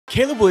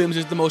Caleb Williams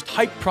is the most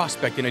hyped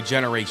prospect in a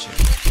generation.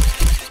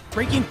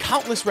 Breaking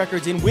countless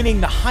records and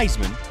winning the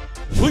Heisman,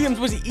 Williams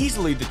was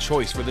easily the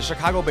choice for the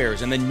Chicago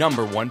Bears and the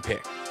 #1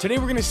 pick. Today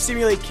we're going to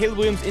simulate Caleb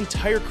Williams'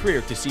 entire career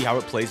to see how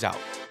it plays out.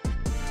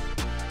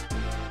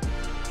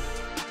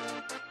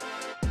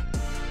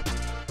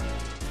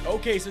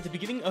 Okay, so at the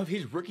beginning of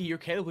his rookie year,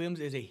 Caleb Williams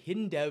is a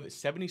hidden dev,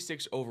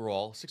 76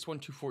 overall,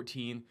 6'1",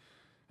 214.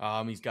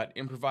 He's got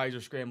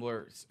improviser,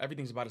 scrambler,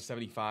 everything's about a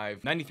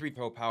 75, 93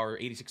 throw power,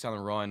 86 on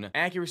the run.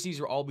 Accuracies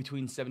are all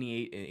between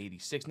 78 and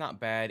 86, not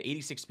bad.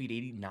 86 speed,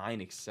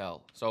 89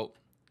 excel. So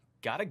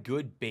got a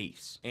good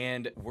base.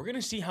 And we're going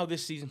to see how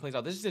this season plays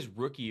out. This is his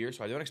rookie year,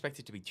 so I don't expect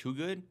it to be too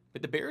good.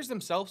 But the Bears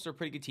themselves are a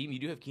pretty good team. You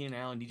do have Keenan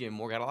Allen, DJ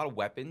Moore, got a lot of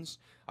weapons.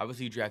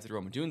 Obviously, you drafted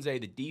Rome Odunze.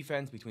 The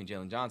defense between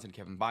Jalen Johnson and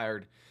Kevin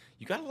Byard.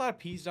 You got a lot of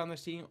pieces on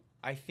this team.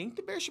 I think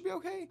the Bears should be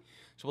okay.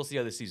 So we'll see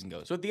how this season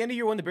goes. So at the end of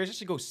year one, the Bears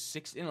actually go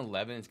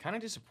 6-11. It's kind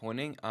of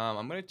disappointing.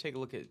 I'm going to take a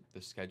look at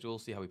the schedule,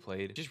 see how we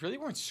played. Just really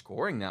weren't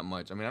scoring that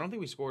much. I mean, I don't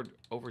think we scored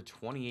over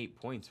 28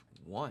 points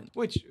once,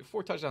 which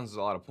 4 touchdowns is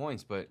a lot of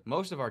points, but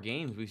most of our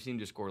games, we seem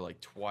to score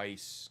like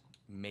twice,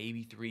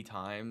 maybe 3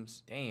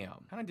 times.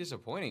 Damn. Kind of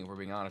disappointing if we're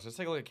being honest. Let's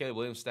take a look at Caleb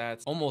Williams'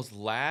 stats. Almost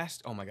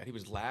last. Oh my God. He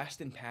was last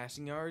in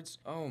passing yards.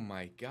 Oh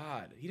my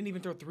God. He didn't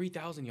even throw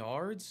 3,000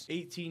 yards.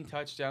 18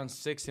 touchdowns,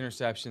 6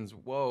 interceptions.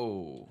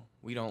 Whoa.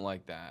 We don't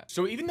like that.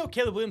 So even though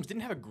Caleb Williams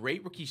didn't have a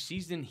great rookie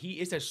season,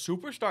 he is a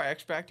superstar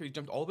X factor. He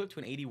jumped all the way up to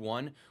an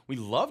 81. We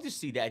love to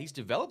see that. He's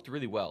developed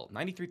really well.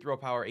 93 throw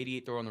power,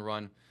 88 throw on the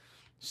run.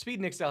 Speed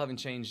and excel haven't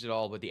changed at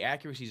all, but the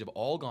accuracies have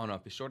all gone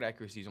up. His short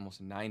accuracy is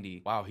almost a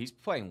 90. Wow, he's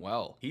playing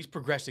well. He's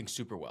progressing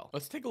super well.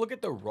 Let's take a look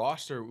at the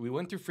roster. We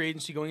went through free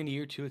agency going into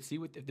year 2. Let's see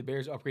if the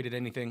Bears upgraded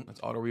anything. Let's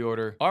auto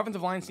reorder. Our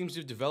offensive line seems to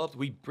have developed.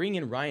 We bring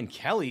in Ryan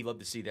Kelly. Love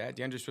to see that.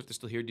 DeAndre Swift is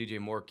still here. DJ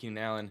Moore, Keenan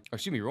Allen. Or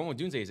excuse me, Rome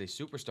Odunze is a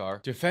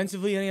superstar.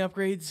 Defensively, any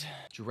upgrades?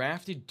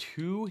 Drafted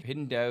 2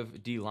 hidden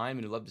dev D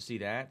linemen. Love to see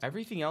that.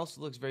 Everything else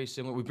looks very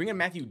similar. We bring in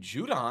Matthew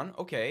Judon.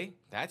 Okay,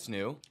 that's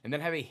new. And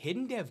then have a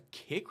hidden dev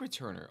kick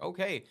returner.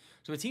 Okay.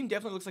 So the team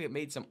definitely looks like it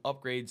made some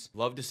upgrades.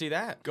 Love to see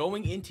that.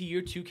 Going into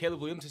year 2,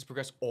 Caleb Williams has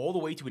progressed all the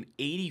way to an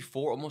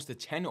 84, almost a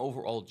 10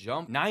 overall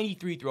jump.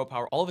 93 throw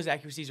power. All of his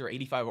accuracies are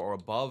 85 or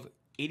above.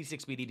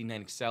 86 speed,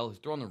 89 excel. His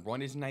throw on the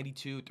run is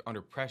 92.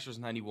 Under pressure is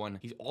 91.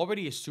 He's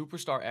already a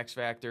superstar X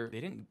factor.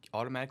 They didn't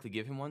automatically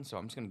give him one, so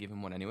I'm just going to give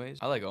him one anyways.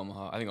 I like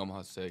Omaha. I think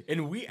Omaha's sick.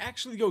 And we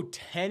actually go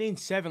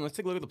 10-7. Let's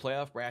take a look at the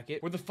playoff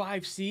bracket. We're the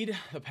 5 seed.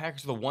 The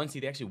Packers are the 1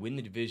 seed. They actually win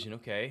the division.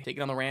 Okay.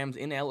 Taking on the Rams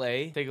in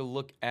LA. Take a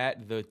look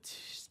at the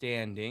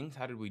standings.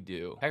 How did we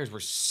do? Packers were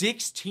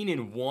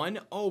 16-1.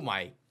 Oh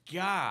my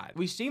God,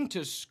 we seem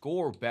to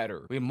score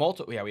better. We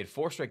had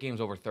 4 straight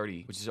games over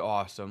 30, which is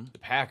awesome. The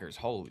Packers,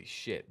 holy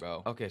shit,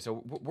 bro. Okay,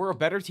 so we're a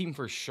better team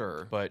for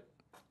sure, but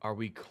are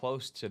we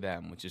close to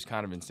them? Which is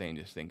kind of insane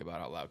to think about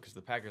out loud, because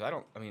the Packers,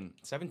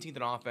 17th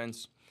in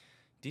offense,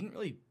 didn't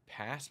really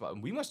pass, but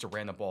we must have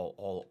ran the ball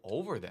all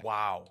over them.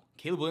 Wow.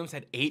 Caleb Williams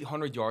had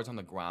 800 yards on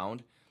the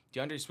ground.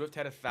 DeAndre Swift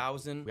had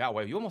 1,000. Yeah,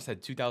 wait, you almost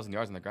had 2,000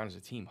 yards on the ground as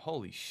a team.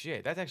 Holy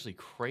shit, that's actually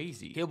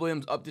crazy. Caleb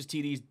Williams upped his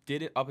TDs,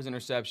 didn't up his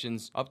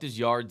interceptions, upped his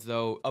yards,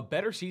 though. A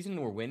better season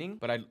and we're winning,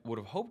 but I would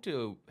have hoped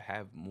to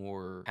have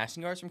more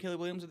passing yards from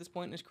Caleb Williams at this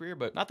point in his career,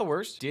 but not the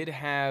worst. Did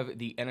have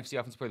the NFC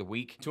Offensive Player of the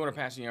Week, 200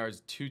 passing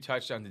yards, 2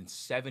 touchdowns, and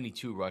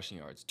 72 rushing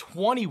yards.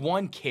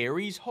 21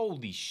 carries?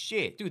 Holy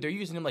shit. Dude, they're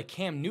using him like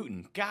Cam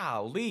Newton.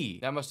 Golly.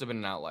 That must have been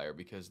an outlier,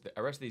 because the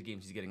rest of these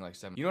games he's getting like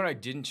 7. You know what I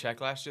didn't check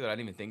last year that I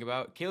didn't even think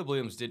about? Caleb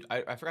Williams did.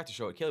 I forgot to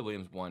show it. Caleb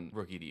Williams won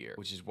Rookie of the Year,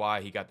 which is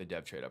why he got the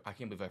dev trade up. I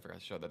can't believe I forgot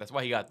to show that. That's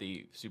why he got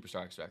the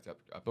Superstar Extract up.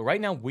 But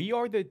right now, we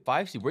are the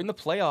 5 seed. We're in the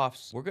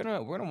playoffs. We're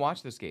gonna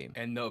watch this game.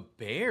 And the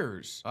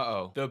Bears.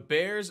 The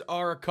Bears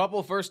are a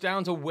couple first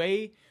downs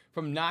away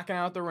from knocking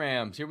out the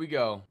Rams. Here we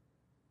go.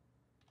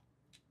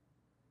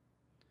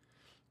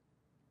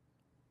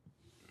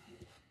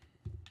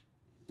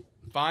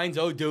 Finds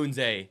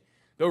Odunze.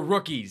 The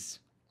rookies.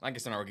 I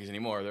guess they're not rookies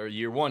anymore. They're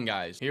year 1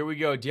 guys. Here we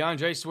go.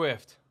 DeAndre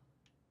Swift.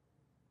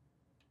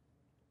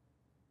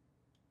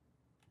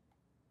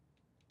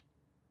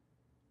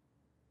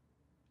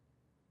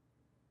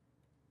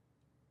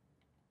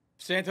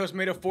 Santos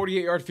made a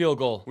 48-yard field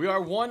goal. We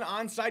are 1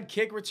 onside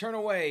kick return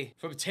away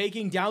from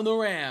taking down the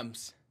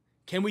Rams.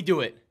 Can we do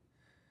it?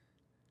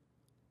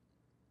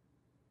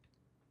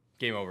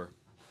 Game over.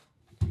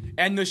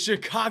 And the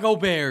Chicago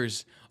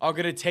Bears are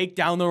going to take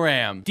down the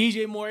Rams.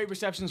 DJ Moore, 8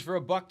 receptions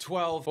for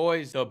 $112.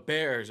 Boys, the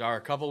Bears are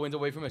a couple wins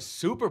away from a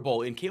Super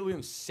Bowl in Caleb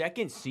Williams'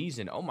 2nd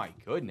season. Oh my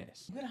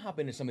goodness. I'm going to hop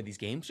into some of these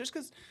games just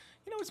because,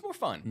 it's more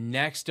fun.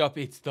 Next up,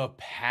 it's the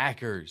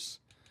Packers.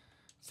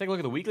 Let's take a look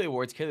at the weekly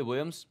awards. Caleb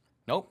Williams.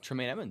 Nope,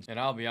 Tremaine Edmonds. And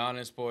I'll be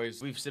honest,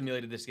 boys, we've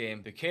simulated this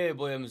game. The Caleb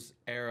Williams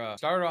era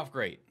started off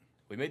great.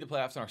 We made the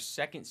playoffs in our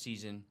 2nd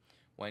season,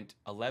 went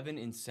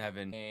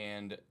 11-7,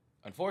 and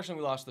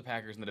unfortunately we lost to the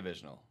Packers in the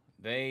divisional.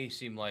 They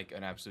seem like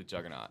an absolute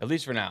juggernaut, at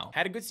least for now.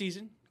 Had a good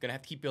season. Gonna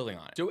have to keep building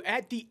on it. So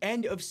at the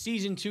end of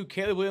season 2,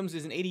 Caleb Williams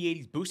is an 88.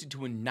 He's boosted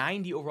to a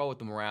 90 overall with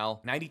the morale.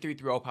 93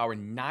 throw power.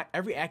 Not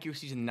every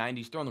accuracy is in the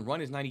 90s. Throw on the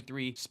run is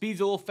 93. Speed's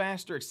a little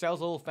faster.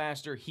 Excels a little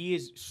faster. He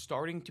is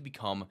starting to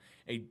become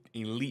an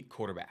elite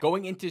quarterback.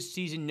 Going into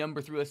season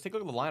number 3, let's take a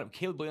look at the lineup.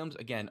 Caleb Williams,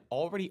 again,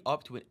 already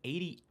up to an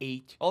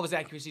 88. All of his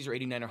accuracies are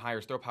 89 or higher.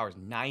 His throw power is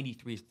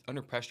 93. His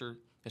under pressure.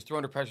 His throw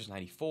under pressure is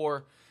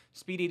 94.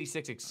 Speed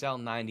 86. Excel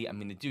 90. I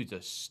mean, the dude's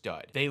a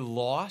stud. They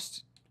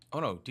lost. Oh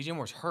no, DJ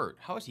Moore's hurt.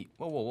 How is he?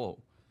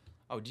 Whoa.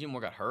 Oh, DJ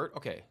Moore got hurt?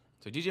 Okay.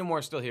 So DJ Moore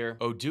is still here.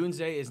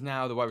 Odunze is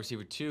now the wide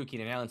receiver 2.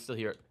 Keenan Allen's still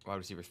here, wide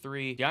receiver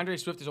 3. DeAndre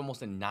Swift is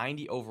almost a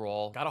 90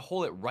 overall. Got a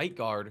hole at right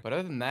guard. But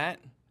other than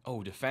that,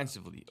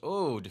 defensively,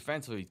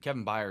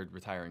 Kevin Byard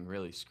retiring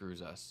really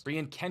screws us. Bring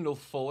in Kendall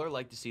Fuller,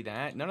 like to see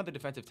that. None of the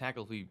defensive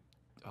tackles the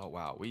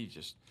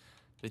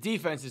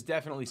defense is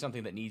definitely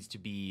something that needs to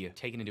be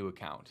taken into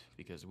account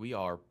because we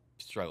are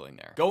struggling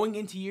there. Going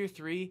into year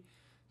 3,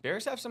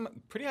 Bears have some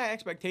pretty high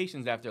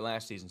expectations after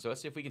last season, so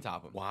let's see if we can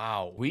top them.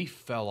 Wow, we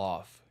fell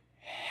off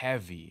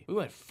heavy. We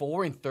went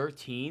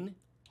 4-13.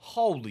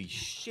 Holy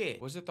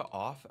shit. Was it the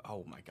off?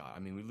 Oh my god. I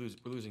mean, we're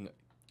losing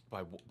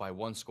by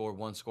one score. We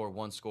lost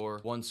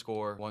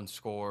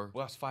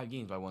 5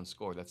 games by 1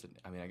 score.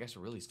 I guess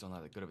we're really still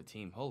not that good of a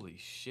team. Holy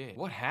shit.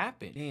 What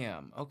happened?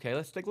 Damn. Okay,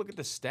 let's take a look at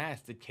the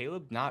stats. Did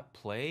Caleb not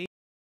play?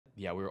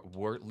 Yeah,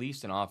 we're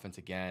least in offense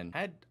again.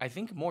 Had, I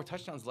think, more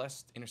touchdowns,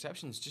 less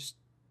interceptions, just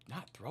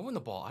not throwing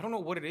the ball. I don't know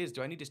what it is.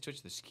 Do I need to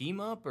switch the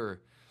scheme up,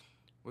 or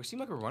we seem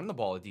like we're running the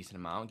ball a decent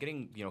amount,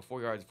 getting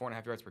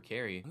 4.5 yards per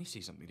carry. Let me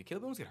see something. Did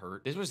Caleb Williams get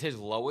hurt? This was his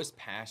lowest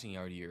passing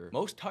yard year.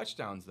 Most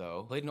touchdowns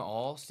though. Played in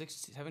all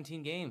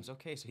 17 games.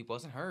 Okay, so he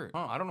wasn't hurt.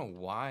 I don't know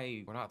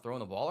why we're not throwing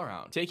the ball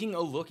around. Taking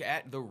a look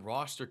at the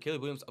roster,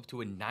 Caleb Williams up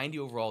to a 90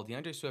 overall.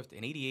 DeAndre Swift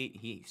an 88.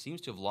 He seems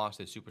to have lost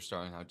his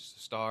superstar and now just a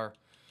star.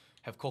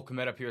 Have Cole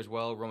Kmet up here as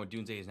well. Roma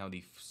Dunze is now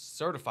the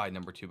certified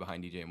number 2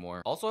 behind DJ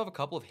Moore. Also have a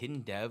couple of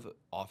hidden dev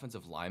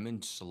offensive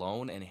linemen,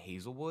 Sloan and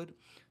Hazelwood.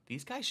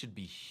 These guys should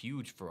be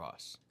huge for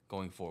us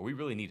going forward. We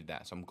really needed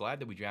that, so I'm glad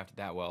that we drafted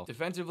that well.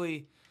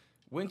 Defensively,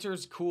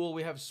 Winter's cool.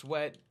 We have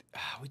Sweat.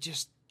 We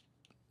just,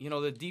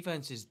 the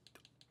defense is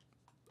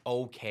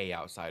okay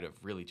outside of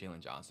really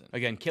Jalen Johnson.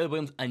 Again, Caleb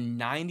Williams, a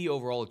 90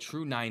 overall, a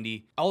true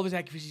 90. All of his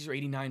accuracies are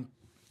 89.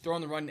 Throw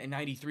on the run at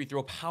 93,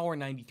 throw power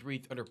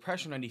 93, under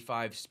pressure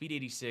 95, speed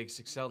 86,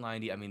 excel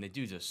 90. I mean, the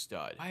dude's a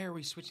stud. Why are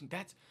we switching?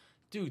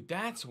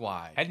 That's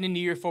why. Heading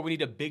into year 4, we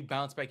need a big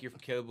bounce back here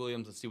from Caleb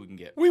Williams. Let's see what we can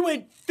get. We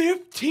went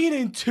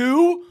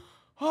 15-2?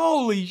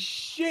 Holy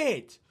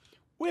shit.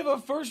 We have a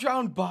first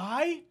round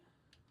bye?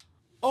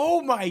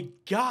 Oh my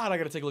god, I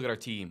gotta take a look at our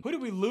team. Who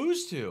did we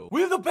lose to? We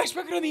have the best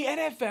record in the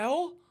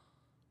NFL?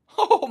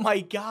 Oh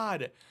my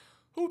god.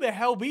 Who the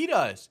hell beat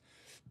us?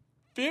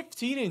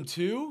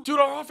 15-2? Dude,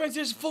 our offense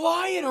is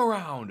flying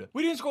around.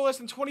 We didn't score less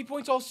than 20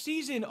 points all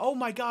season. Oh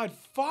my god,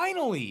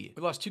 finally.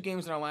 We lost 2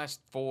 games in our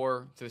last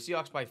 4. To the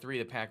Seahawks by 3,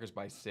 the Packers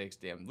by 6.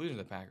 Damn, losing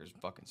to the Packers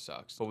fucking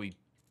sucks. But we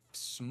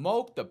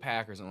smoked the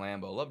Packers in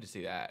Lambeau. Love to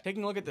see that.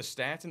 Taking a look at the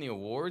stats and the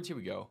awards. Here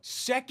we go.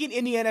 Second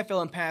in the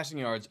NFL in passing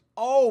yards.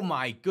 Oh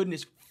my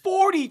goodness.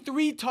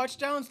 43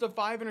 touchdowns to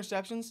 5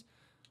 interceptions.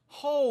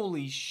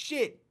 Holy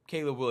shit.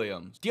 Caleb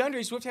Williams.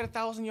 DeAndre Swift had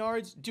 1,000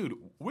 yards. Dude,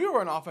 we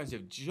were an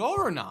offensive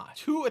juggernaut.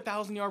 2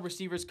 1,000-yard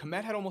receivers.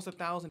 Kmet had almost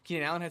 1,000.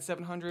 Keenan Allen had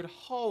 700.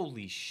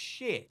 Holy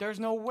shit. There's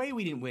no way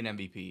we didn't win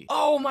MVP.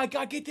 Oh my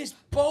god, get this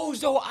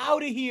bozo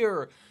out of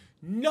here.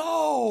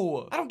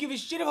 No. I don't give a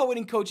shit about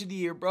winning Coach of the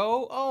Year,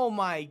 bro. Oh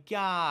my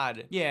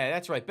god. Yeah,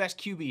 that's right. Best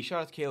QB.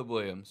 Shout out to Caleb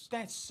Williams.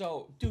 That's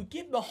so... Dude,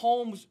 get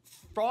Mahomes'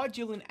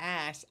 fraudulent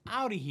ass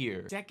out of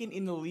here. Second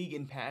in the league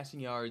in passing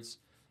yards.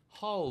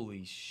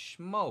 Holy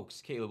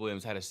smokes, Caleb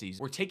Williams had a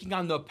season. We're taking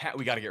on the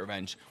we gotta get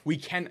revenge. We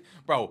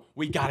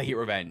gotta get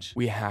revenge.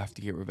 We have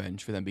to get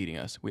revenge for them beating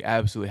us. We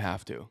absolutely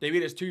have to. They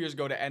beat us 2 years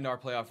ago to end our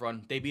playoff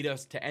run. They beat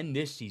us to end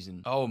this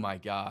season. Oh my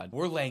god.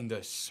 We're laying the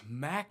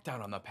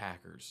smackdown on the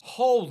Packers.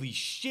 Holy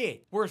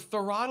shit. We're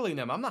throttling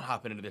them. I'm not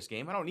hopping into this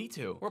game. I don't need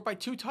to. We're up by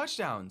 2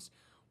 touchdowns.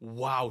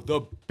 Wow, the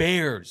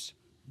Bears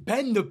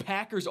bend the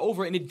Packers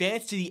over and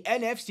advance to the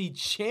NFC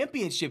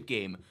Championship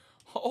game.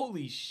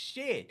 Holy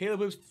shit.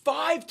 Caleb Williams,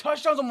 5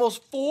 touchdowns,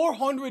 almost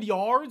 400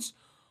 yards.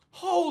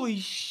 Holy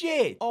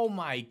shit. Oh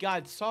my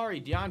god. Sorry,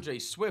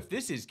 DeAndre Swift.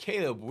 This is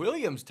Caleb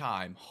Williams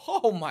time.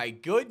 Oh my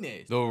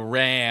goodness. The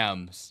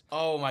Rams.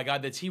 Oh my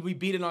god. The team we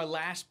beat in our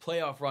last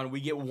playoff run. We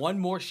get one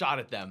more shot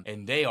at them.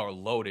 And they are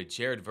loaded.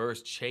 Jared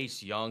Verse,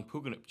 Chase Young.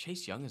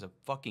 Chase Young is a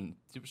fucking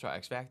superstar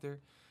X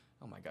Factor.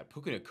 Oh my god,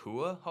 Puka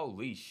Nacua?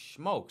 Holy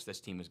smokes, this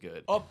team is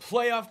good. A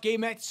playoff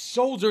game at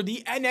Soldier,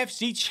 the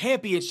NFC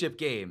Championship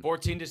game.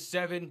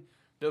 14-7,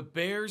 the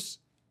Bears.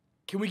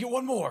 Can we get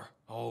one more?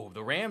 Oh,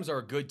 the Rams are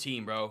a good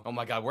team, bro. Oh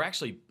my god, we're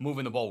actually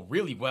moving the ball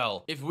really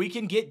well. If we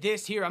can get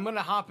this here, I'm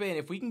gonna hop in.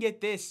 If we can get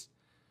this,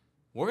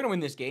 we're gonna win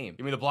this game.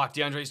 Give me the block,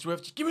 DeAndre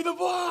Swift. Give me the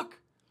block!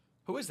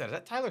 Who is that? Is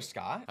that Tyler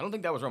Scott? I don't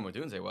think that was Roma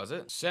Dunze, was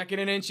it? 2nd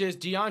and inches,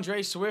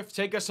 DeAndre Swift,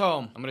 take us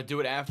home. I'm gonna do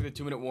it after the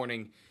 2-minute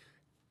warning.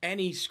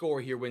 Any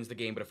score here wins the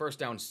game, but a first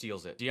down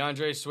steals it.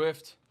 DeAndre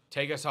Swift,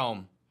 take us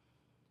home.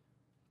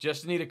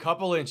 Just need a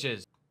couple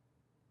inches.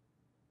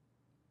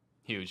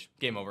 Huge.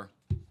 Game over.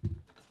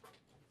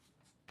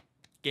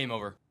 Game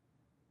over.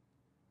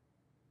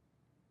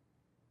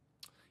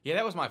 Yeah,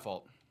 that was my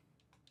fault.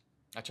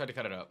 I tried to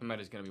cut it up.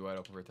 Ahmed is going to be wide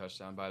open for a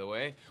touchdown, by the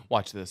way.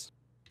 Watch this.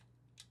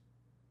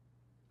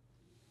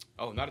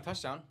 Oh, not a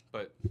touchdown,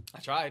 but I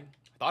tried.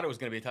 I thought it was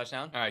going to be a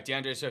touchdown. All right,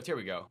 DeAndre Swift, here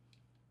we go.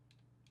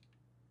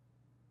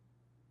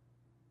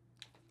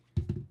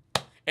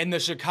 And the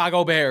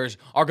Chicago Bears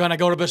are going to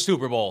go to the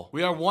Super Bowl.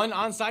 We are one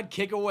onside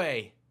kick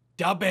away.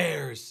 The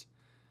Bears.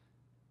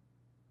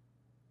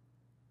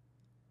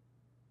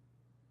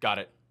 Got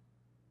it.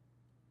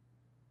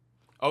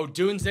 Oh,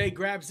 Dunze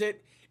grabs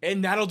it,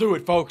 and that'll do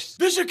it, folks.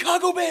 The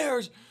Chicago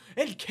Bears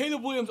and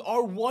Caleb Williams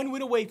are one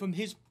win away from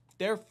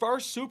their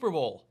first Super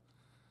Bowl.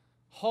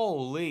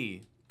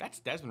 Holy. That's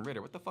Desmond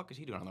Ridder. What the fuck is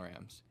he doing on the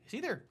Rams? Is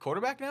he their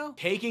quarterback now?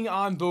 Taking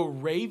on the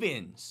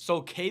Ravens.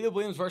 So Caleb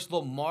Williams versus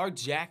Lamar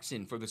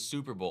Jackson for the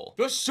Super Bowl.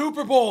 The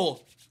Super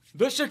Bowl!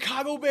 The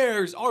Chicago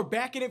Bears are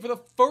back in it for the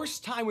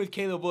first time with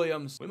Caleb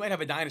Williams. We might have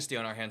a dynasty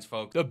on our hands,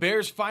 folks. The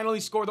Bears finally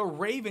score. The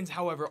Ravens,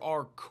 however,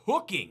 are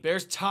cooking.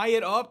 Bears tie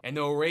it up, and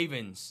the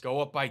Ravens go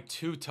up by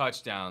 2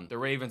 touchdowns. The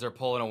Ravens are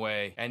pulling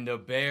away, and the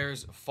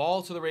Bears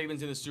fall to the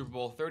Ravens in the Super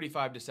Bowl,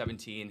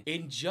 35-17.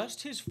 In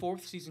just his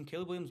 4th season,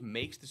 Caleb Williams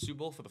makes the Super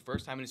Bowl for the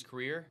first time in his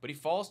career, but he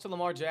falls to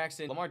Lamar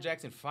Jackson. Lamar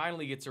Jackson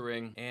finally gets a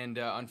ring, and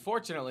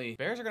unfortunately,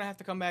 Bears are going to have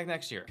to come back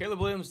next year. Caleb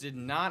Williams did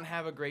not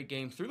have a great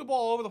game. Threw the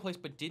ball all over the place,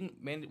 but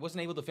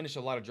wasn't able to finish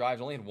a lot of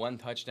drives. Only had 1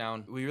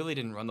 touchdown. We really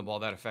didn't run the ball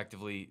that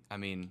effectively. I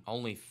mean,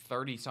 only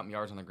 30-something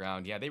yards on the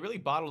ground. Yeah, they really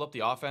bottled up the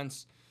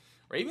offense.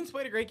 Ravens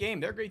played a great game.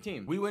 They're a great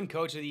team. We win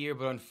Coach of the Year,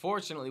 but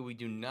unfortunately, we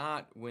do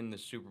not win the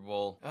Super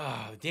Bowl.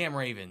 Ah, damn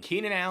Ravens.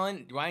 Keenan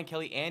Allen, Ryan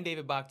Kelly, and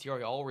David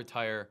Bakhtiari all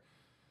retire.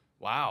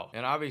 Wow.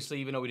 And obviously,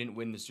 even though we didn't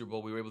win the Super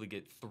Bowl, we were able to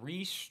get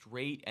 3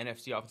 straight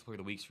NFC Offensive Player of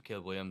the Weeks for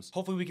Caleb Williams.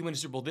 Hopefully, we can win a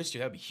Super Bowl this year.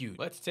 That'd be huge.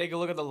 Let's take a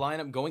look at the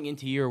lineup going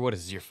into year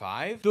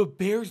 5? The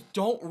Bears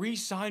don't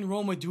re-sign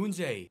Rome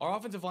Odunze. Our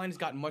offensive line has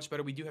gotten much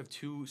better. We do have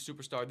 2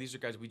 superstars. These are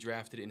guys we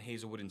drafted in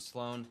Hazelwood and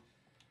Sloan.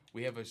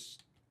 We have a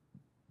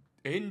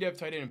in-depth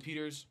tight end in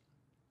Peters.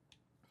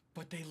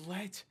 But they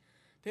let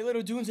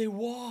Odunze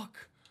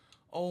walk.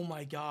 Oh,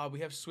 my God.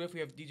 We have Swift. We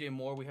have DJ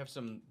Moore. We have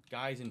some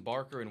guys in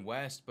Barker and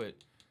West, but...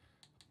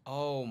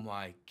 oh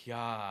my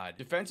God.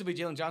 Defensively,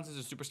 Jalen Johnson's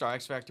a superstar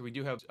X Factor. We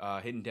do have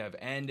hidden dev,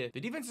 and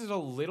the defense is a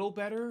little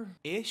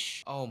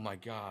better-ish. Oh my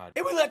God.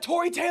 And we let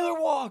Torrey Taylor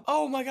walk.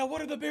 Oh my God, what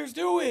are the Bears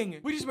doing?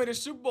 We just made a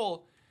Super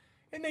Bowl,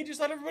 and they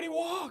just let everybody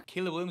walk.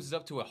 Caleb Williams is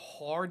up to a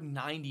hard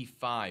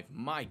 95.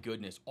 My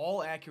goodness.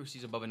 All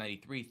accuracies above a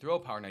 93. Throw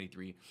power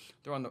 93.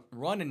 Throw on the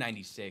run a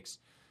 96.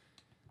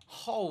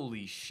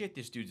 Holy shit,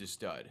 this dude's a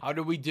stud. How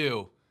did we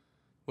do?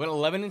 Went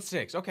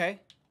 11-6. Okay,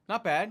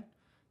 not bad.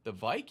 The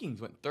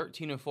Vikings went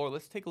 13-4.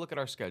 Let's take a look at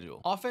our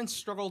schedule. Offense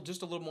struggled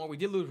just a little more. We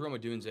did lose Rome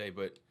Odunze,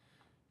 but,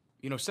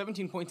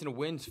 17 points in a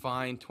win's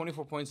fine.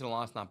 24 points in a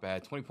loss, not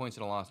bad. 20 points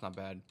in a loss, not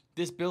bad.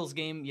 This Bills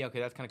game, yeah, okay,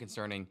 that's kind of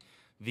concerning.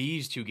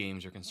 These 2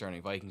 games are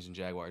concerning, Vikings and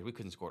Jaguars. We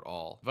couldn't score at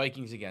all.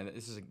 Vikings, again,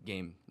 this is a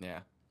game, yeah.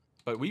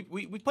 But we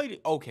played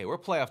it okay. We're a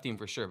playoff team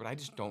for sure, but I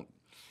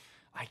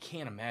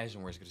can't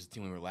imagine we're as good as the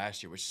team we were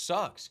last year, which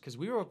sucks, because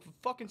we were a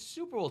fucking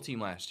Super Bowl team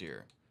last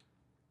year.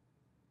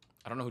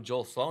 I don't know who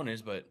Joel Sloan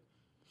is, but...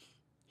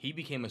 he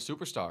became a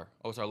superstar.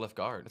 Oh, it's our left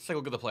guard. Let's take a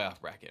look at the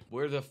playoff bracket.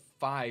 We're the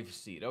 5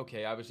 seed.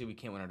 Okay, obviously we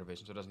can't win our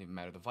division, so it doesn't even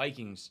matter. The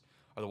Vikings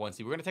are the 1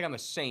 seed. We're going to take on the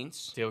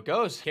Saints. See how it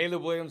goes.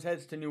 Caleb Williams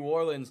heads to New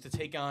Orleans to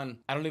take on...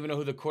 I don't even know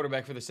who the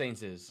quarterback for the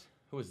Saints is.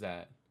 Who is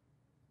that?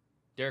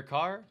 Derek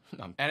Carr?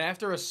 No. And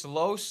after a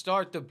slow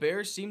start, the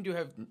Bears seem to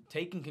have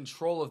taken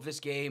control of this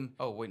game.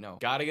 Oh, wait, no.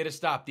 Gotta get a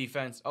stop,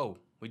 defense. Oh,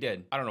 we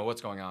did. I don't know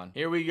what's going on.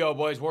 Here we go,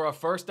 boys. We're a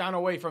first down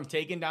away from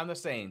taking down the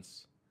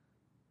Saints.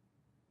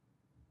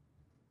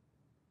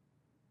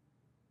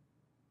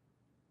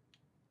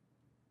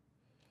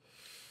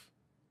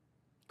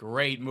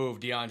 Great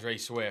move, DeAndre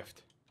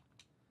Swift.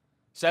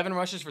 7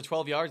 rushes for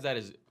 12 yards. That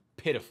is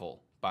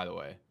pitiful, by the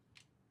way.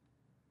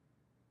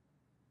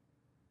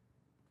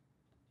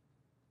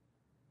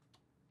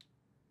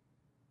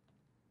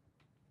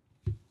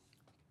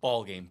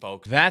 Ball game,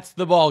 folks. That's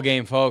the ball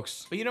game,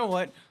 folks. But you know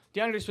what?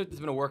 DeAndre Swift has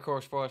been a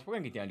workhorse for us. We're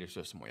going to get DeAndre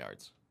Swift some more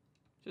yards.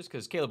 Just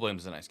because Caleb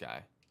Williams is a nice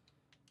guy.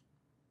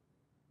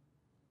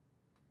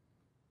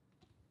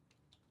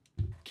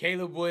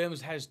 Caleb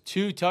Williams has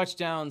 2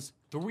 touchdowns,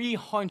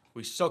 300.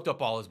 We soaked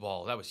up all his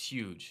ball. That was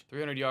huge.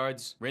 300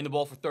 yards. Ran the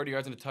ball for 30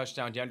 yards and a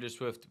touchdown. DeAndre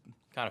Swift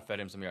kind of fed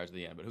him some yards at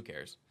the end, but who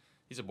cares?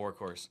 He's a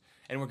workhorse.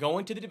 And we're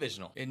going to the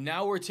divisional. And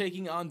now we're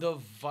taking on the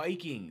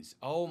Vikings.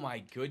 Oh, my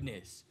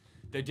goodness.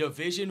 The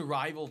division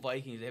rival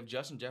Vikings. They have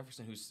Justin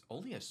Jefferson, who's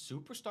only a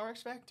superstar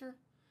X Factor?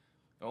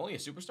 Only a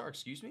superstar,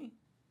 excuse me?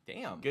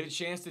 Damn. Get a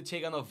chance to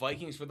take on the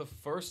Vikings for the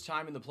first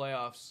time in the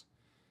playoffs.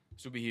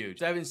 This would be huge.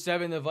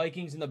 7-7, the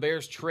Vikings and the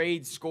Bears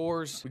trade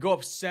scores. We go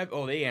up 7.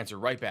 Oh, they answer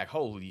right back.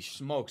 Holy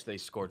smokes, they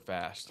scored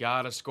fast.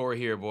 Gotta score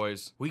here,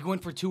 boys. We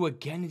went for 2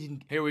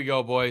 again. Here we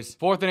go, boys.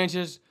 4th and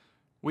inches.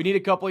 We need a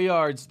couple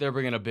yards. They're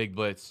bringing a big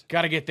blitz.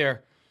 Gotta get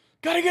there.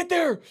 Gotta get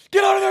there.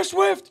 Get out of there,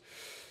 Swift.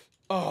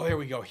 Oh, there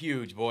we go.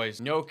 Huge, boys.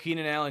 No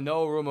Keenan Allen,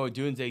 no Romo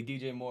Dunze,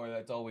 DJ Moore.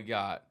 That's all we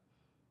got.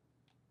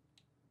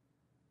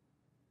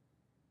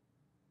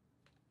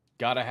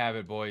 Gotta have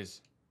it,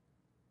 boys.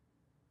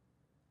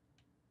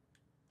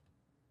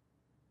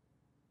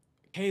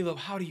 Caleb,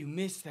 how do you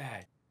miss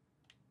that?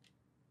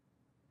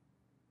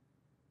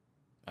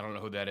 I don't know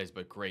who that is,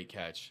 but great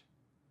catch.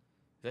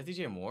 Is that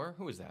DJ Moore?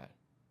 Who is that?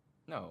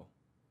 No.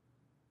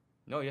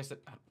 No, yes.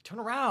 Turn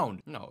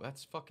around. No,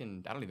 that's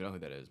fucking... I don't even know who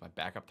that is. My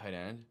backup tight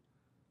end.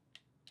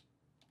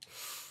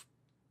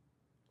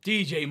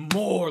 DJ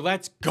Moore,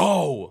 let's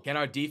go. Can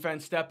our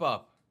defense step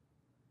up?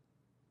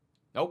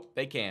 Nope,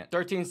 they can't.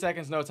 13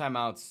 seconds, no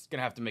timeouts.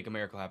 Gonna have to make a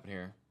miracle happen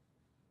here.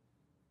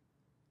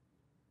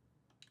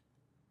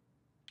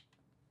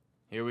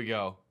 Here we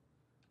go.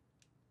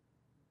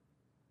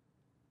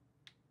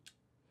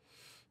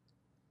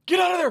 Get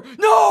out of there!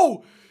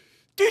 No!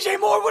 DJ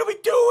Moore, what are we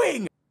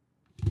doing?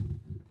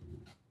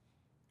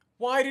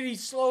 Why did he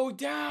slow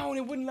down?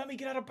 It wouldn't let me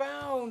get out of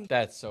bounds.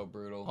 That's so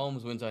brutal.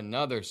 Holmes wins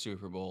another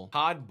Super Bowl.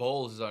 Todd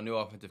Bowles is our new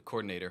offensive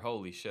coordinator.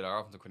 Holy shit, our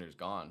offensive coordinator's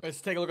gone. Let's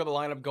take a look at the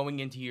lineup going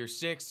into year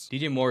 6.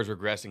 DJ Moore is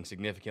regressing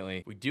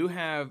significantly. We do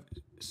have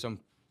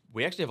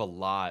we actually have a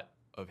lot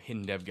of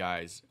hidden dev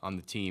guys on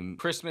the team.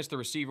 Christmas, the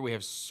receiver. We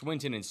have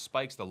Swinton and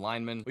Spikes, the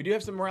lineman. We do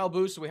have some morale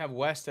boosts. So we have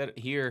West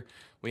here.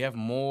 We have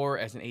Moore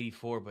as an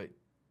 84, but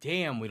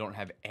damn, we don't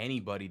have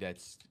anybody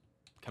that's...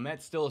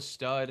 Komet's still a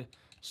stud.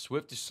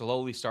 Swift is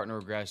slowly starting to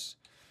regress.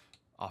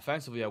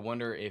 Offensively, I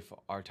wonder if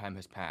our time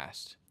has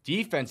passed.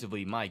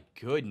 Defensively, my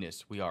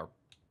goodness,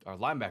 our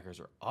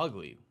linebackers are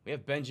ugly. We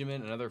have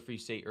Benjamin, another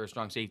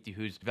strong safety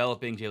who's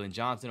developing. Jalen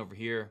Johnson over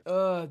here.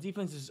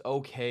 Defense is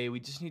okay. We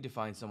just need to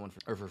find someone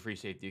for free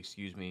safety,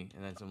 excuse me,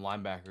 and then some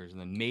linebackers, and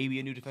then maybe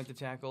a new defensive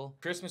tackle.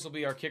 Christmas will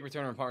be our kick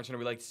returner and punt returner.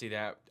 We like to see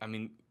that. I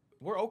mean,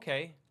 we're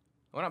okay.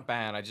 We're not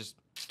bad.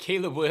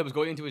 Caleb Williams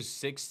going into his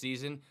 6th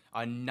season,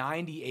 a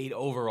 98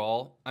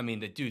 overall. I mean,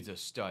 the dude's a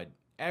stud.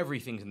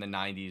 Everything's in the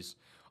 90s.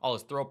 All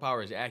his throw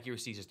power, his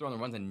accuracy, his throwing the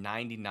runs a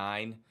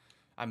 99.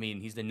 I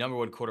mean, he's the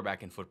 #1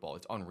 quarterback in football.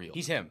 It's unreal.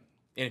 He's him.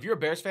 And if you're a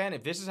Bears fan,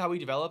 if this is how he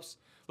develops,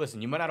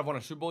 listen, you might not have won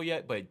a Super Bowl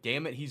yet, but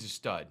damn it, he's a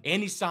stud.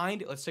 And he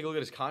signed, let's take a look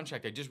at his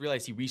contract. I just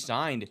realized he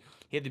re-signed.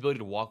 He had the ability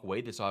to walk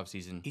away this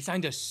offseason. He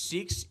signed a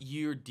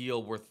 6-year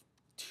deal worth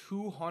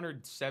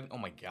 207. Oh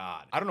my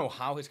God. I don't know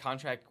why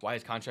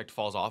his contract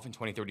falls off in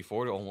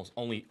 2034 to almost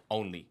only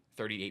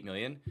 38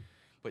 million.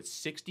 But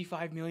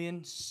 65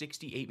 million,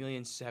 68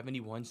 million,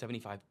 71,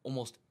 75,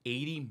 almost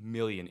 80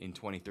 million in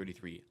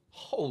 2033.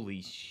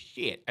 Holy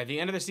shit. At the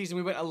end of the season,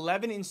 we went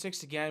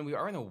 11-6 again. We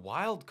are in the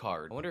wild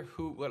card. I wonder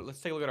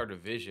let's take a look at our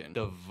division.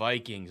 The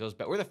Vikings.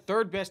 We're the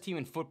 3rd best team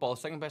in football,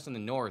 2nd best in the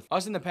North.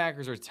 Us and the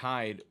Packers are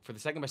tied for the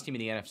 2nd best team in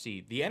the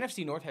NFC. The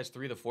NFC North has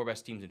 3 of the 4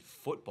 best teams in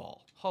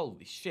football.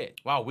 Holy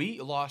shit. Wow, we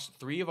lost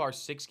 3 of our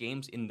 6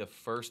 games in the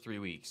first 3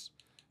 weeks.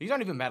 These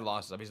aren't even bad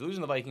losses. Obviously,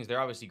 losing the Vikings, they're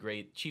obviously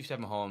great. Chiefs have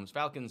Mahomes.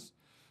 Falcons,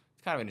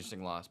 it's kind of an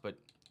interesting loss, but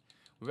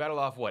we rattled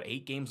off,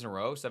 8 games in a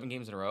row, 7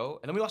 games in a row,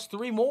 and then we lost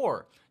 3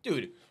 more.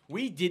 Dude,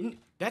 we didn't,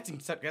 that's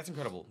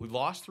incredible. We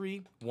lost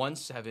 3, won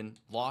 7,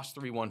 lost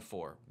 3, won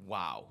 4.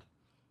 Wow.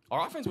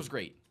 Our offense was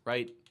great,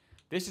 right?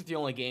 This is the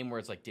only game where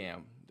it's like,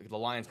 damn, the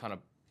Lions kind of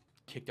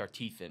kicked our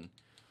teeth in.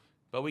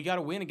 But we got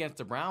a win against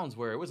the Browns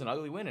where it was an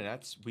ugly win,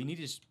 and we need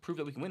to prove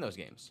that we can win those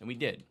games, and we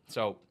did.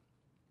 So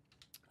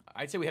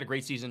I'd say we had a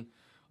great season.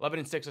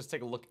 11-6, let's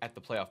take a look at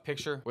the playoff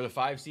picture. We're the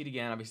 5 seed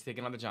again, obviously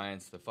taking on the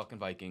Giants, the fucking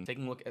Vikings. Let's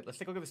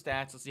take a look at the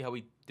stats. Let's see how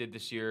we did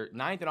this year.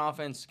 9th in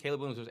offense.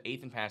 Caleb Williams was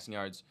 8th in passing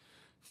yards.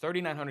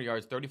 3,900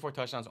 yards, 34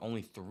 touchdowns,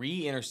 only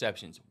 3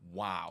 interceptions.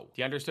 Wow.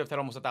 DeAndre Swift had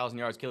almost 1,000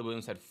 yards. Caleb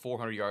Williams had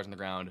 400 yards on the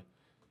ground.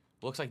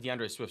 Looks like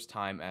DeAndre Swift's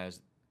time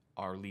as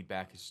our lead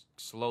back is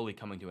slowly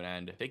coming to an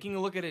end. Taking a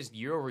look at his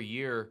year over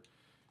year,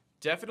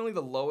 definitely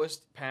the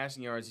lowest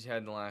passing yards he's had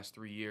in the last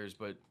 3 years,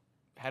 but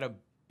had a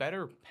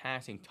better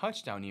passing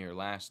touchdown year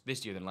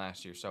this year than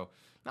last year, so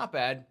not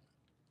bad.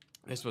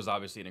 This was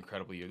obviously an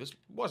incredible year. This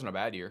wasn't a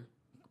bad year,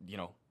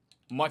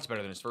 much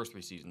better than his first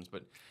 3 seasons,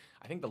 but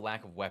I think the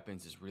lack of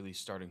weapons is really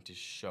starting to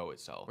show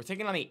itself. We're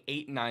taking on the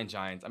 8-9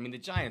 Giants. I mean, the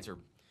Giants are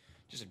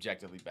just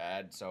objectively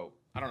bad, so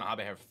I don't know how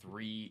they have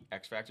 3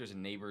 X Factors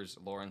and Neighbors,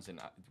 Lawrence, and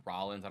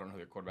Rollins. I don't know who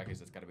their quarterback is.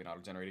 That's got to be an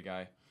auto-generated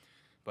guy,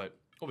 but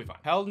we'll be fine.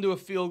 Held into a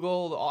field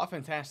goal. The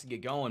offense has to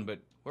get going, but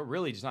we're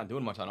really just not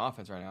doing much on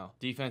offense right now.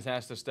 Defense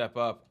has to step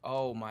up.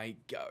 Oh, my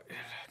God.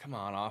 Come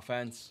on,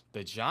 offense.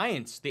 The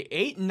Giants, the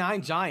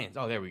 8-9 Giants.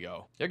 Oh, there we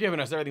go. They're giving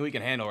us everything we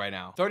can handle right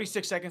now.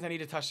 36 seconds. I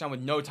need a touchdown with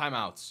no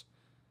timeouts.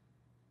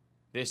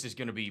 This is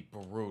going to be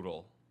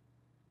brutal.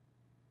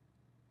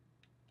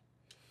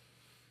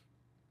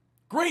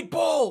 Great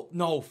ball.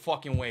 No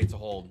fucking way it's a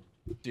hold.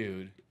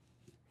 Dude.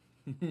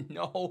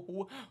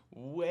 No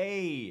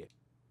way.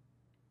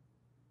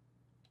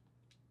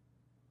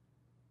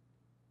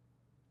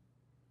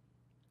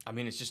 I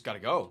mean, it's just got to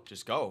go.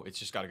 Just go. It's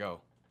just got to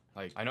go.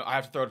 Like, I know I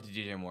have to throw it to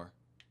DJ Moore.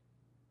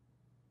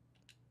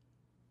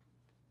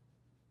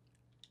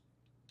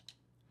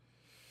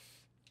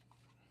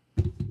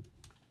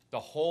 The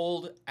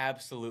hold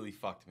absolutely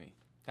fucked me.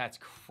 That's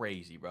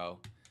crazy, bro.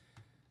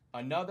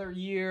 Another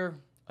year,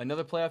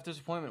 another playoff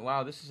disappointment.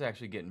 Wow, this is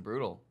actually getting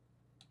brutal.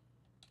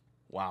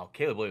 Wow,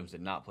 Caleb Williams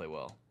did not play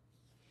well.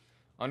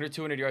 Under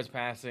 200 yards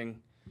passing.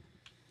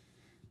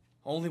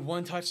 Only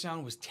one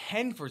touchdown, was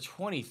 10 for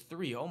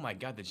 23. Oh my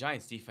God, the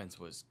Giants defense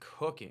was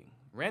cooking.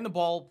 Ran the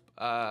ball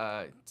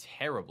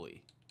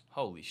terribly.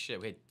 Holy shit,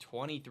 we had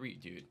 23,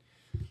 dude.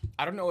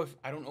 I don't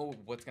know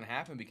what's gonna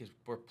happen because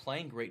we're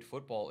playing great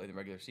football in the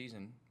regular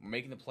season. We're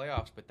making the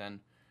playoffs, but then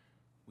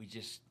we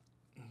just,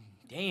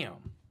 damn.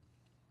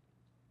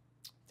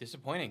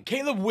 Disappointing.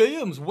 Caleb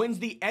Williams wins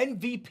the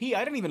MVP.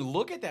 I didn't even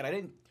look at that. I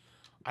didn't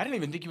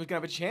even think he was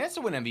gonna have a chance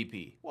to win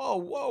MVP. Whoa,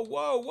 whoa,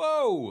 whoa,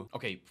 whoa.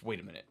 Okay, wait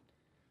a minute.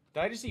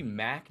 Did I just see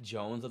Mac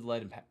Jones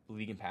led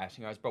league in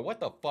passing yards? Bro,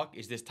 what the fuck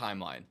is this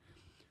timeline?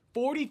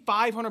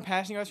 4,500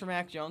 passing yards for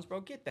Mac Jones?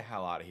 Bro, get the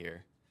hell out of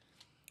here.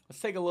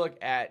 Let's take a look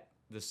at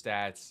the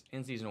stats,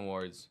 in-season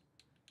awards.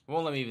 It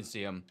won't let me even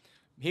see him.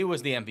 He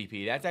was the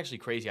MVP. That's actually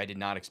crazy. I did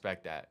not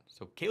expect that.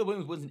 So Caleb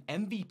Williams wins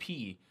an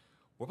MVP.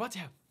 We're about to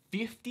have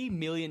 $50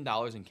 million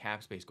in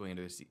cap space going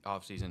into this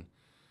offseason.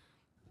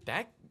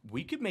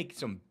 We could make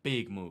some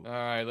big moves. All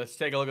right, let's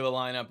take a look at the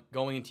lineup.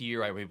 Going into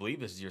year, I believe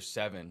this is year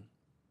 7.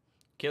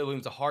 Caleb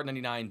Williams, a hard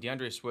 99.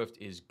 DeAndre Swift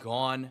is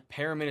gone.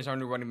 Perriman is our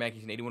new running back.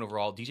 He's an 81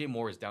 overall. DJ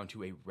Moore is down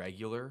to a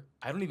regular.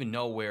 I don't even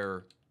know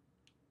where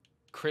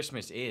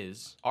Christmas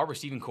is. Our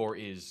receiving core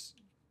is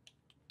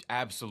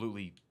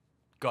absolutely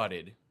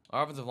gutted.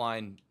 Our offensive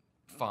line,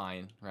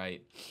 fine,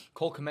 right?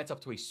 Cole Kmet's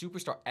up to a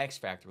superstar X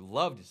factor.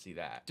 Love to see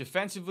that.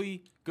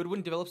 Defensively,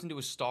 Goodwin develops into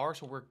a star,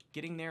 so we're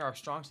getting there. Our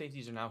strong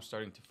safeties are now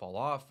starting to fall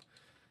off.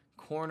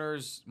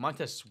 Corners,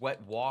 Montez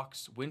Sweat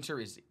walks. Winter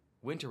is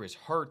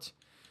hurt.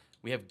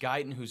 We have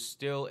Guyton, who's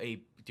still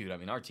a dude. I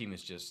mean, our team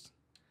is just,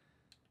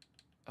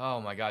 oh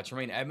my God.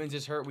 Tremaine Edmonds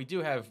is hurt. We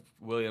do have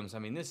Williams. I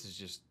mean, this is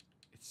just,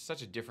 it's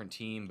such a different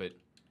team, but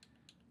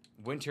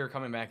Winter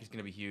coming back is going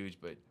to be huge,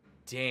 but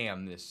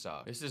damn, this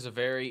sucks. This is a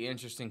very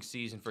interesting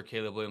season for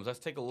Caleb Williams. Let's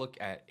take a look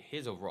at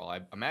his overall.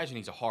 I imagine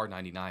he's a hard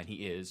 99.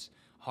 He is.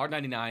 Hard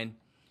 99.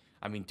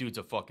 I mean, dude's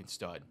a fucking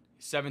stud.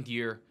 7th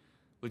year,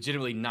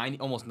 legitimately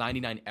almost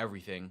 99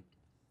 everything.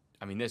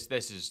 I mean, this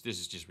is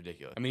just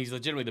ridiculous. I mean, he's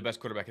legitimately the best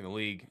quarterback in the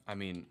league. I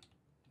mean,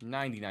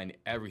 99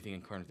 everything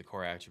according to the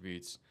core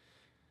attributes.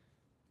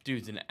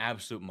 Dude's an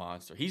absolute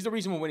monster. He's the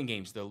reason we're winning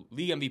games. The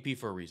league MVP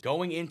for a reason.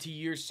 Going into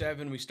year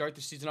 7, we start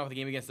the season off with a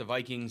game against the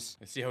Vikings.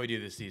 Let's see how we do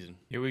this season.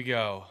 Here we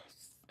go.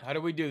 How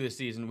did we do this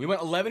season? We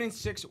went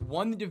 11-6,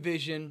 won the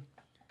division.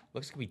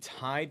 Looks like we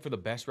tied for the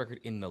best record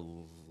in the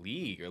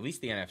league, or at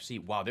least the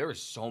NFC. Wow, there are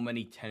so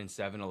many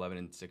 10-7,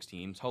 11-6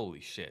 teams. Holy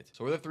shit.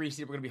 So we're the 3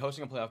 seed. We're going to be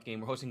hosting a playoff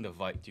game. We're hosting the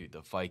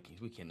Vikings.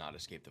 We cannot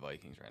escape the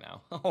Vikings right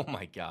now. Oh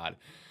my God.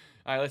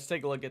 All right, let's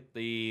take a look at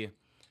the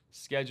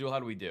schedule. How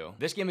do we do?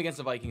 This game against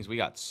the Vikings, we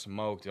got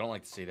smoked. I don't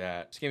like to see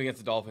that. This game against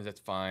the Dolphins, that's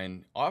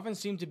fine. Offense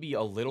seemed to be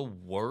a little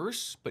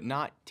worse, but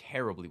not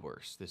terribly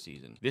worse this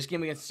season. This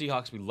game against the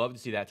Seahawks, we love to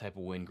see that type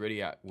of win.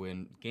 Gritty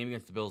win. Game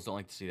against the Bills, don't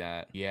like to see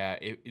that. Yeah,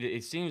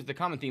 it seems the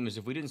common theme is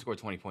if we didn't score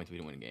 20 points, we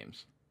didn't win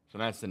games. So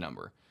that's the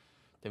number.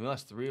 Then we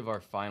lost 3 of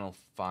our final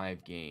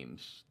 5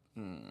 games.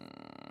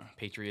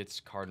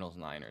 Patriots, Cardinals,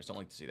 Niners. Don't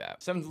like to see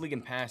that. 7th league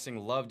in passing.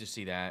 Love to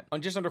see that.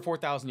 On just under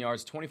 4,000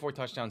 yards, 24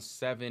 touchdowns,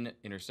 7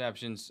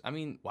 interceptions. I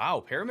mean,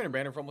 wow. Perriman and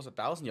Brandon for almost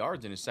 1,000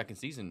 yards in his 2nd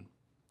season.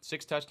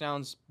 6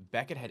 touchdowns.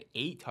 Beckett had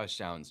 8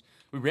 touchdowns.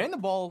 We ran the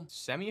ball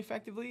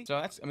semi-effectively, so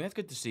that's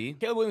good to see.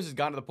 Caleb Williams has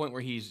gotten to the point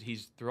where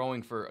he's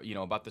throwing for,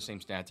 about the same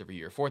stats every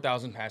year.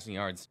 4,000 passing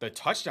yards. The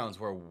touchdowns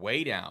were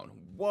way down.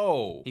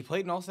 Whoa. He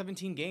played in all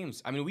 17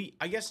 games. I mean,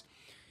 I guess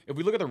if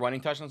we look at the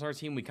running touchdowns on our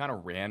team, we kind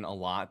of ran a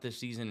lot this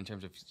season in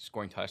terms of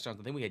scoring touchdowns.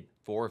 I think we had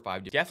 4 or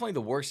 5. Definitely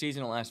the worst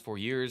season in the last 4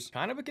 years.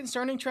 Kind of a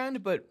concerning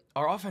trend, but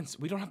our offense,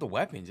 we don't have the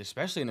weapons,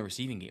 especially in the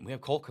receiving game. We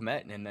have Cole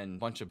Kmet and then a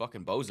bunch of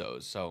fucking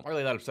bozos. So I'm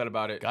really not upset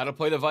about it. Got to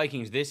play the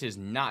Vikings. This is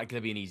not going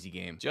to be an easy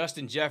game.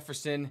 Justin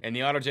Jefferson and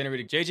the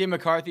auto-generated JJ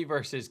McCarthy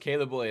versus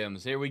Caleb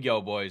Williams. Here we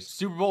go, boys.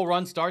 Super Bowl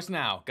run starts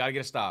now. Got to get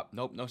a stop.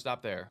 Nope, no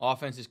stop there.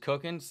 Offense is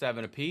cooking,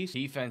 7 apiece.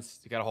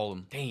 Defense, you got to hold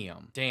them.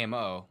 Damn,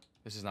 uh-oh.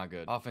 This is not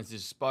good. Offense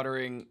is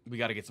sputtering. We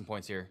got to get some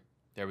points here.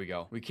 There we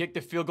go. We kicked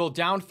the field goal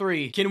down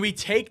 3. Can we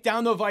take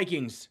down the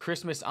Vikings?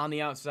 Christmas on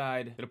the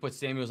outside. Gonna put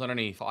Samuels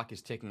underneath. Clock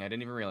is ticking. I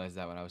didn't even realize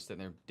that when I was sitting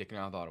there dicking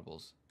around with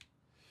audibles.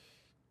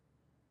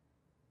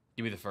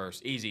 Give me the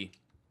first. Easy.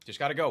 Just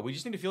got to go. We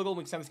just need a field goal.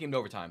 We can send this game to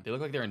overtime. They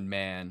look like they're in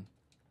man.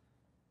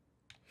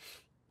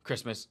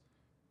 Christmas.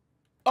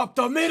 Up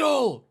the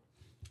middle!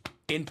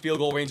 In field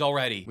goal range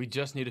already. We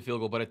just need a field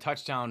goal, but a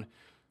touchdown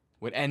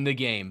would end the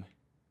game.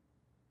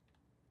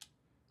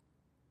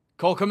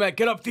 Cole Kmet,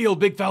 get upfield,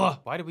 big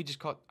fella. Why did we just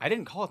call? I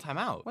didn't call a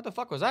timeout. What the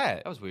fuck was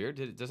that? That was weird.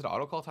 Does it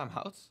auto call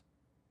timeouts?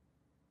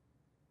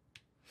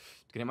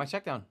 Get my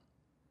check down.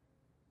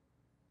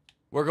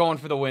 We're going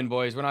for the win,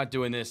 boys. We're not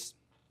doing this.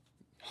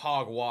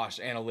 Hogwash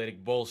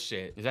analytic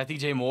bullshit. Is that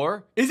DJ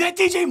Moore? Is that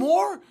DJ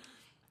Moore?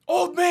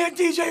 Old man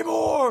DJ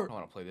Moore! I don't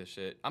want to play this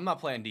shit. I'm not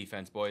playing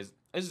defense, boys.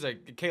 This is a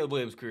Caleb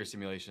Williams career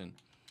simulation.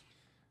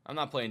 I'm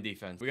not playing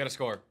defense. We got to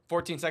score.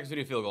 14 seconds to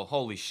do a field goal.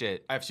 Holy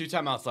shit. I have 2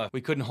 timeouts left.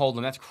 We couldn't hold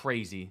them. That's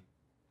crazy.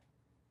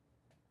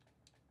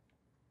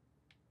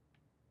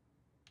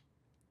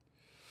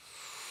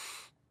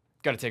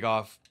 Got to take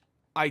off.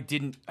 I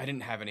didn't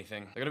have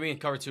anything. They're going to be in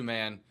cover 2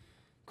 man.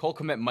 Cole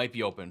Kmet might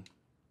be open.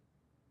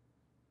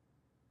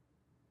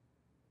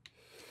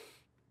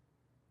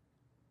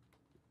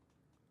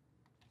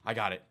 I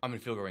got it. I'm in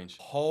field goal range.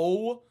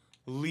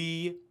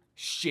 Holy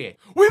shit.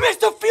 We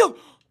missed the field.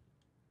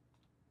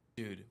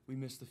 Dude, we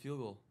missed the field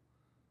goal.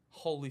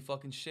 Holy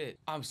fucking shit.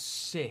 I'm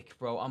sick,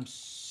 bro. I'm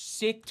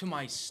sick to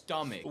my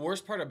stomach. The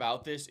worst part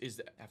about this is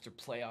that after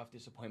playoff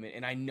disappointment,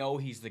 and I know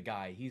he's the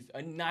guy. He's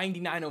a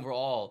 99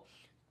 overall.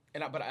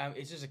 But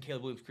it's just a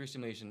Caleb Williams career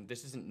simulation.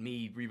 This isn't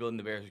me rebuilding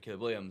the Bears with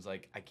Caleb Williams.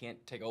 Like, I can't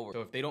take over.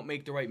 So if they don't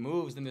make the right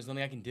moves, then there's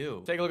nothing I can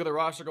do. Take a look at the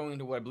roster going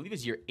into what I believe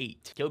is year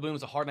 8. Caleb Williams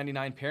is a hard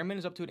 99. Perriman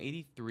is up to an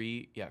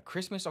 83. Yeah,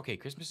 Christmas. Okay,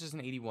 Christmas is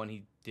an 81.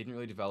 He didn't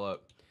really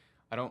develop.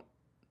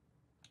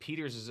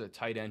 Peters is a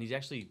tight end. He's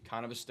actually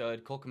kind of a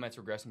stud. Cole Kmet's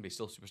regressing, but he's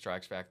still superstar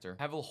X factor.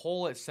 Have a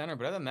hole at center,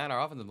 but other than that,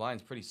 our offensive line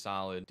is pretty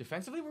solid.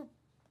 Defensively,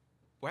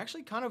 we're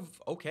actually kind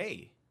of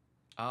okay.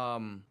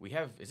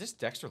 Is this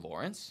Dexter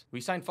Lawrence?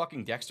 We signed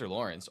fucking Dexter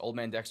Lawrence, old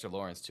man Dexter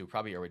Lawrence, to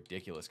probably a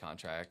ridiculous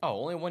contract.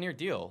 Oh, only a 1-year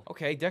deal.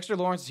 Okay, Dexter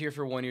Lawrence is here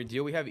for a 1-year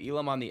deal. We have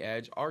Elam on the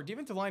edge. Our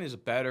defensive line is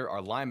better. Our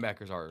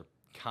linebackers are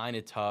kind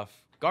of tough.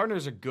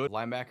 Gardner's a good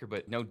linebacker,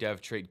 but no dev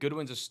trait.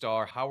 Goodwin's a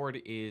star.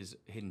 Howard is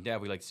hidden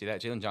dev. We like to see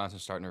that. Jalen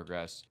Johnson's starting to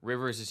regress.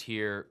 Rivers is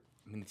here.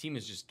 I mean, the team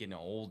is just getting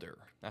older.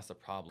 That's the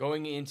problem.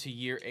 Going into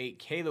year 8,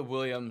 Caleb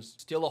Williams,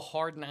 still a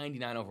hard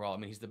 99 overall. I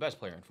mean, he's the best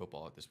player in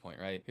football at this point,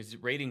 right? His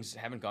ratings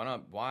haven't gone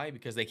up. Why?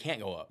 Because they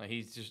can't go up. Like,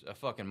 he's just a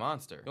fucking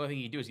monster. The only thing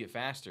he can do is get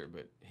faster,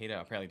 but he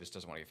apparently just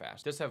doesn't want to get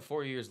fast. Does have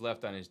 4 years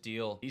left on his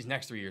deal. These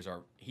next 3 years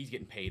he's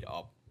getting paid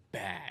a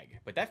bag.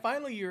 But that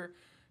final year,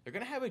 they're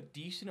going to have a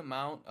decent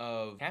amount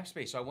of cap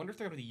space, so I wonder if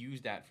they're going to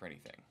use that for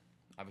anything.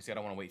 Obviously, I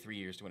don't want to wait 3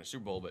 years to win a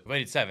Super Bowl, but we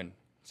waited 7,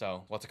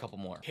 so what's a couple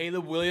more?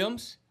 Caleb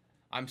Williams.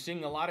 I'm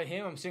seeing a lot of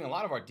him. I'm seeing a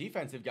lot of our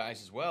defensive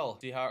guys as well.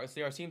 See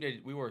our team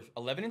did. We were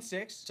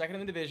 11-6, second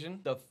in the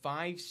division, the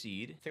 5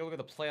 seed. Take a look at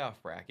the playoff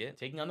bracket,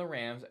 taking on the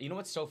Rams. You know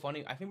what's so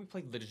funny? I think we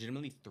played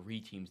legitimately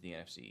 3 teams in the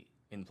NFC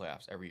in the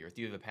playoffs every year. It's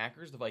either the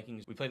Packers, the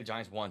Vikings, we played the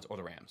Giants once, or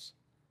the Rams,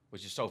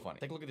 which is so funny.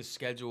 Take a look at the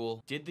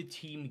schedule. Did the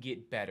team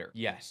get better?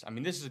 Yes. I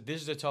mean, this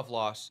is a tough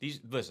loss.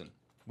 Listen.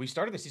 We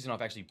started the season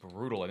off actually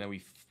brutal, and then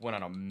we went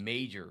on a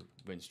major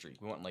win streak.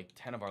 We won like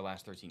 10 of our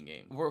last 13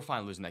 games. We're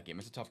fine losing that game.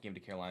 It's a tough game to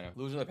Carolina.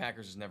 Losing to the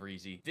Packers is never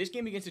easy. This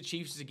game against the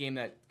Chiefs is a game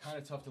that kind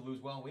of tough to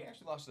lose. Well, we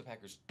actually lost to the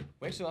Packers.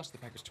 We actually lost to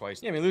the Packers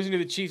twice. Yeah, I mean, losing to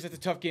the Chiefs, that's a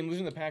tough game.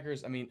 Losing to the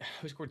Packers, I mean,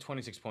 we scored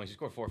 26 points. We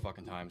scored 4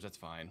 fucking times. That's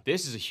fine.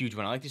 This is a huge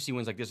one. I like to see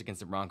wins like this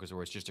against the Broncos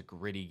where it's just a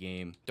gritty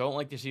game. Don't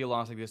like to see a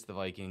loss like this to the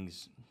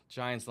Vikings.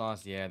 Giants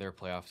lost. Yeah, they're a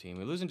playoff team.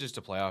 We're losing just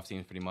to playoff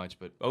teams pretty much,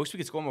 but I wish we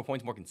could score more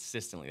points more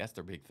consistently. That's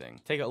their big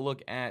thing. Take a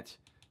look at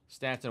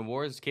stats and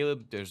awards.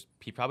 Caleb,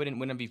 he probably didn't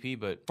win MVP,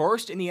 but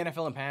first in the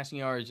NFL in passing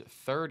yards,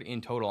 3rd in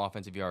total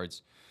offensive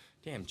yards.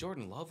 Damn,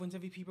 Jordan Love wins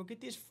MVP, bro.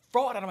 Get this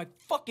fraud out of my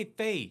fucking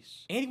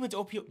face. And he wins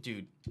OPO.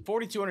 Dude,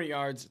 4,200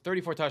 yards,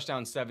 34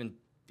 touchdowns, 7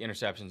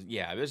 interceptions.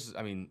 Yeah,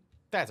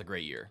 that's a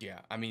great year. Yeah,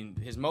 I mean,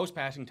 his most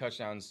passing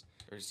touchdowns,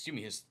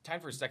 his time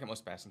for his 2nd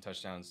most passing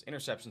touchdowns.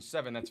 Interceptions,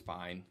 7, that's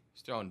fine.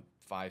 He's throwing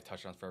 5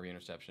 touchdowns for every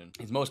interception.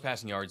 His most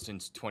passing yards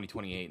since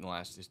 2028 in the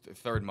last, his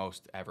 3rd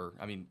most ever.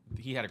 I mean,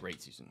 he had a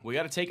great season. We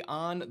got to take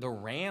on the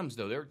Rams,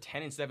 though. They're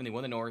 10-7. They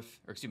won the North,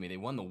 they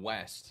won the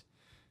West.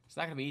 It's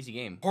not going to be an easy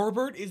game.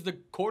 Herbert is the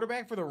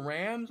quarterback for the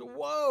Rams?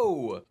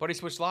 Whoa. But he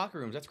switched locker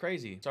rooms. That's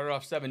crazy. Started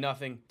off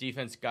 7-0.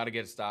 Defense got to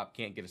get a stop.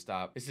 Can't get a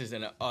stop. This is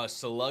a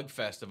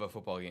slugfest of a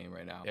football game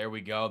right now. There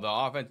we go. The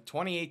offense,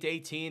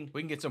 28-18.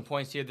 We can get some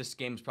points here. This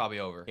game is probably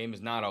over. Game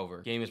is not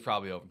over. Game is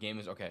probably over. Game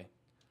is okay.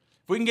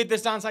 If we can get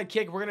this onside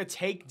kick, we're going to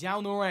take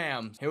down the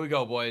Rams. Here we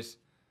go, boys.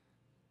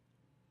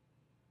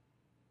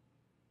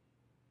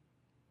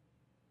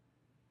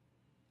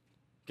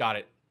 Got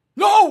it.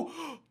 No!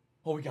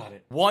 Oh, we got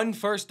it. 1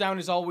 first down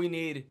is all we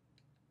need.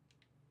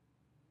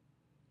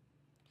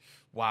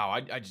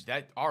 Wow,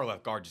 our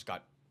left guard just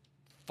got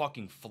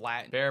fucking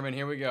flat. Perriman,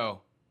 here we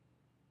go.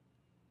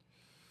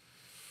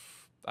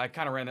 I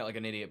kind of ran that like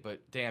an idiot,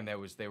 but damn,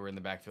 they were in the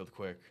backfield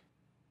quick.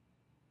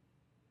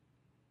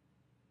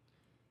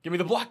 Give me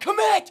the block.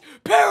 Commit!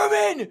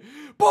 Perriman!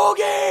 Ball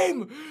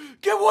game!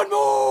 Get 1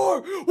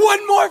 more!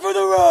 1 more for the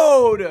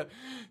road!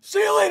 See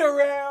you later,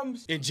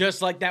 Rams! And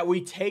just like that,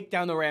 we take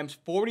down the Rams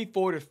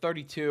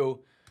 44-32 to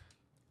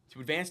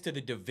advance to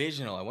the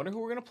divisional. I wonder who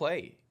we're going to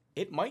play.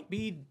 It might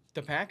be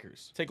the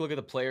Packers. Take a look at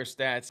the player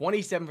stats.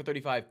 27 for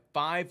 35,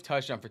 5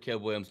 touchdowns for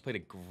Caleb Williams. Played a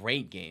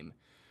great game.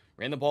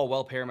 Ran the ball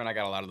well, Perriman. I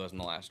got a lot of those in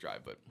the last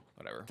drive, but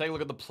whatever. Take a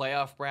look at the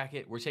playoff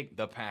bracket. We're taking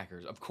the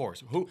Packers, of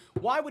course.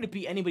 Why would it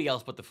be anybody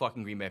else but the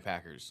fucking Green Bay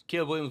Packers?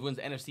 Caleb Williams wins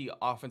NFC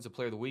Offensive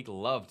Player of the Week.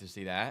 Love to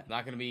see that.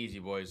 Not going to be easy,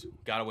 boys.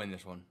 Got to win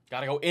this one.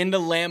 Got to go into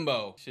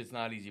Lambeau. Shit's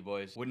not easy,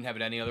 boys. Wouldn't have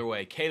it any other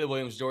way. Caleb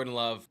Williams, Jordan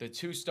Love, the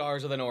 2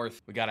 stars of the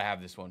North. We got to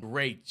have this one.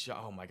 Great.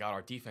 Oh, my God.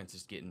 Our defense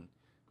is getting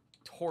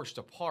torched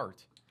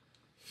apart.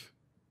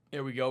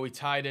 There we go. We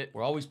tied it.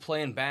 We're always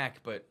playing back,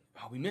 but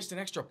oh, we missed an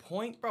extra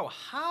point? Bro,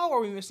 how are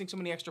we missing so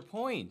many extra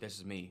points? This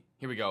is me.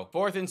 Here we go.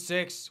 4th and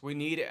 6. We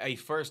need a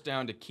first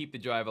down to keep the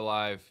drive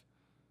alive.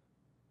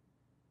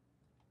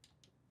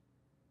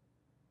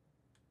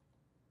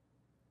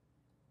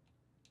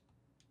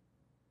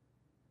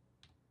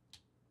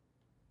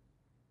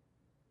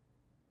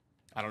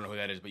 I don't know who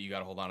that is, but you got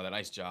to hold on to that.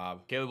 Nice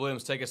job. Caleb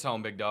Williams, take us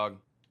home, big dog.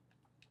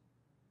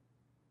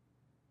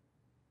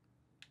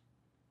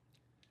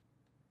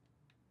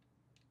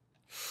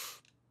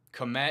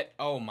 Komet.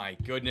 Oh, my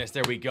goodness.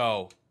 There we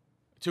go.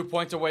 2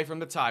 points away from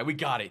the tie. We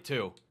got it,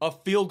 too. A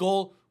field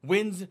goal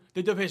wins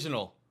the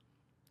divisional.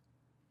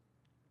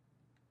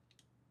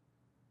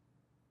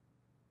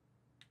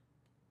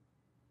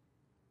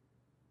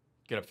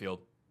 Get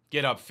upfield.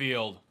 Get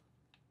upfield.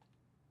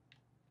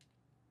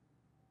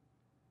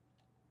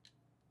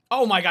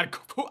 Oh, my God.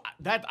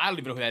 That, I don't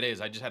even know who that is.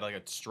 I just had like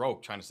a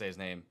stroke trying to say his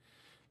name.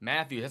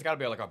 Matthews. That's got to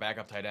be like our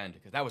backup tight end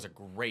because that was a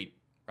great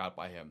route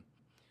by him.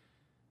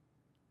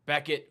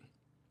 Beckett.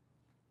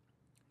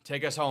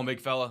 Take us home,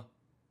 big fella.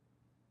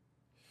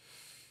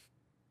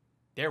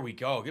 There we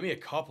go. Give me a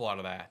couple out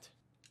of that.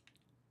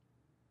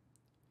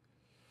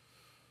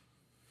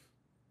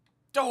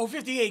 Oh,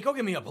 58. Go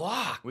give me a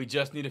block. We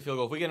just need a field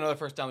goal. If we get another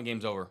first down, the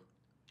game's over.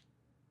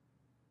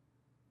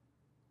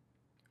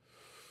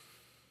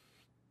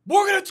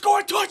 We're going to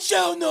score a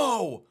touchdown,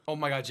 though. Oh,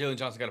 my God. Jalen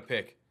Johnson got a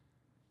pick.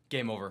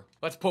 Game over.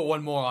 Let's put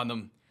one more on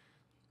them.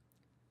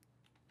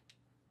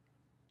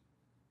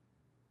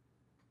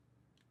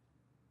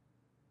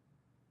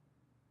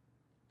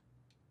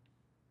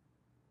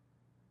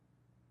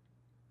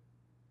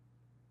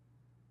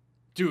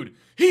 Dude,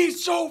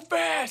 he's so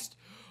fast.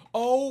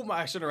 Oh, my.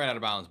 I should have ran out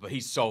of bounds, but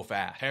he's so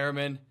fast.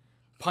 Harriman,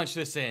 punch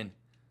this in.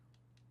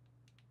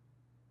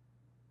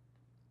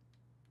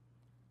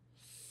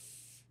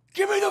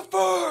 Give me the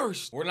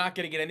first. We're not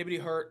going to get anybody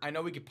hurt. I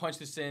know we can punch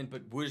this in,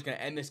 but we're just going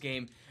to end this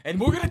game,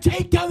 and we're going to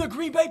take down the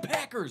Green Bay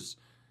Packers.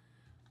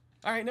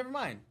 All right, never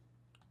mind.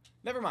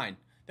 Never mind.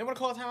 They want to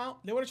call a timeout?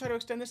 They want to try to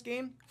extend this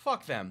game?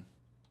 Fuck them.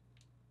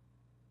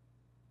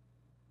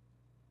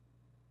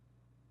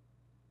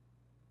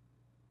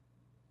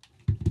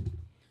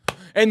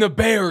 And the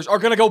Bears are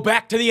going to go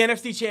back to the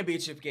NFC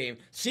Championship game.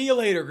 See you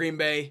later, Green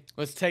Bay.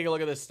 Let's take a look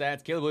at the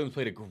stats. Caleb Williams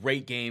played a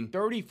great game.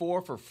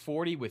 34 for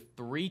 40 with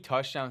 3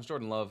 touchdowns.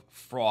 Jordan Love,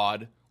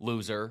 fraud,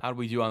 loser. How did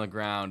we do on the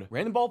ground?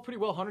 Ran the ball pretty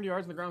well, 100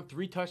 yards on the ground,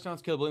 3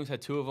 touchdowns. Caleb Williams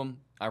had 2 of them.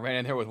 I ran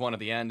in there with 1 at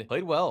the end.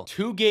 Played well.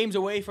 2 games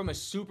away from a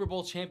Super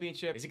Bowl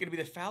championship. Is it going to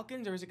be the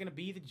Falcons or is it going to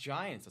be the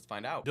Giants? Let's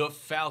find out. The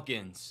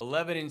Falcons,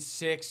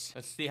 11-6.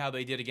 Let's see how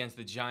they did against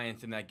the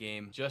Giants in that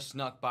game. Just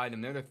snuck by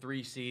them. They're the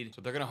 3 seed,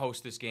 so they're going to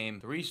host this game.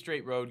 3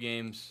 straight road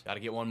games. Got to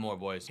get one more,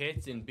 boys.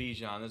 Pitts and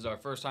Bijan. This is our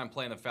first time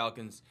playing the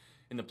Falcons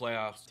in the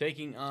playoffs.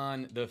 Taking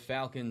on the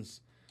Falcons.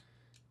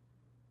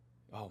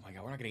 Oh my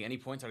God, we're not getting any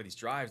points out of these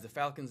drives. The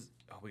Falcons.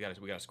 Oh, we got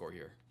to score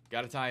here.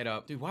 Got to tie it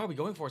up, dude. Why are we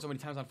going for it so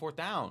many times on 4th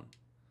down?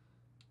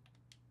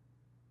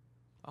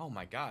 Oh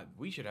my God,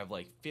 we should have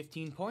like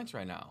 15 points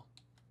right now.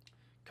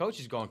 Coach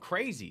is going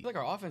crazy. I feel like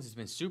our offense has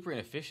been super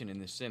inefficient in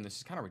this sim. This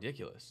is kind of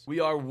ridiculous. We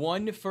are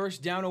 1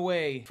 first down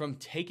away from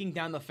taking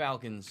down the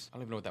Falcons. I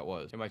don't even know what that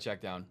was. Get my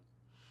check down.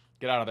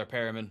 Get out of there,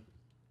 Perriman.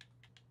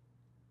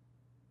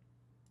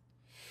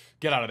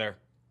 Get out of there.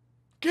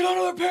 Get out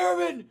of there,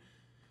 Perriman!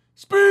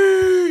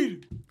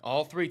 Speed!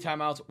 All 3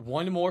 timeouts.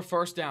 1 more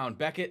first down.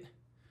 Beckett,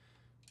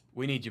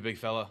 we need you, big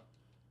fella.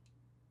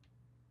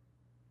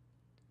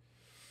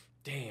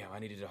 Damn, I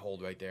needed a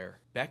hold right there.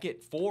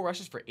 Beckett, 4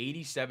 rushes for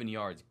 87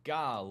 yards.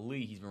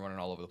 Golly, he's been running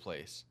all over the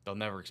place. They'll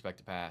never expect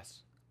to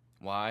pass.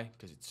 Why?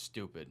 Because it's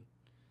stupid.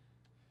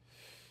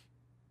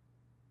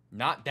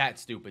 Not that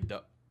stupid,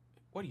 though.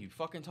 What are you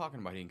fucking talking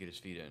about? He didn't get his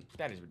feet in.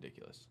 That is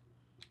ridiculous.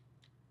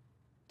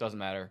 Doesn't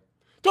matter.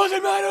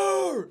 Doesn't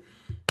matter!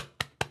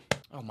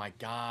 Oh, my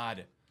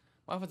God.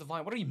 My offensive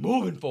line, what are you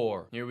moving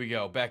for? Here we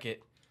go.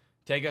 Beckett,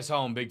 take us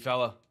home, big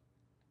fella.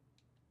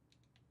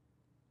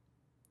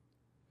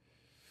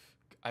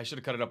 I should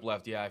have cut it up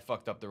left. Yeah, I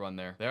fucked up the run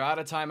there. They're out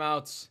of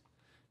timeouts.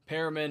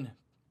 Perriman,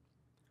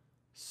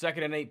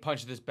 2nd and 8.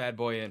 Punch this bad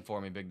boy in for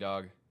me, big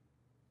dog.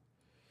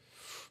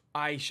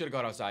 I should have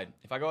gone outside.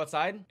 If I go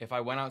outside, if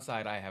I went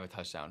outside, I have a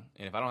touchdown.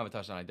 And if I don't have a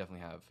touchdown, I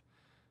definitely have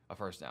a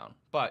first down.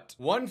 But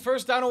 1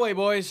 first down away,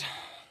 boys.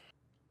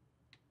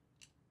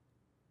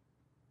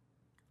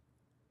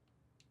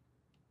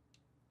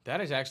 That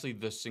is actually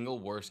the single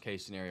worst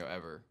case scenario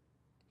ever.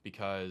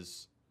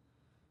 Because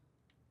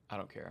I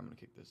don't care. I'm going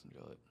to kick this and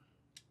drill it.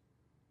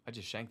 I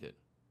just shanked it.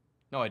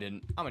 No, I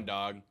didn't. I'm a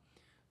dog.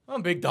 I'm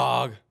a big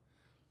dog.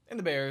 And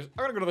the Bears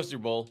are going to go to the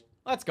Super Bowl.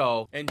 Let's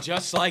go. And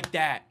just like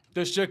that,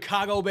 the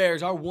Chicago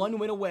Bears are 1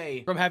 win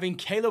away from having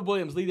Caleb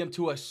Williams lead them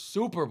to a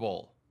Super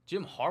Bowl.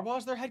 Jim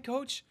Harbaugh's their head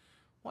coach?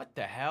 What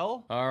the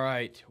hell? All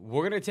right,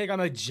 we're going to take on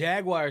the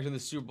Jaguars in the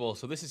Super Bowl.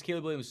 So this is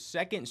Caleb Williams'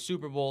 second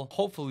Super Bowl.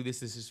 Hopefully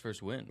this is his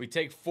first win. We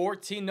take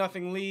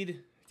 14-0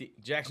 lead.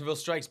 Jacksonville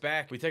strikes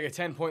back. We take a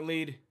 10-point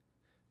lead.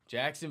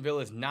 Jacksonville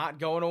is not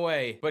going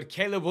away, but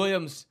Caleb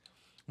Williams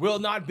will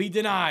not be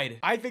denied.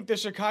 I think the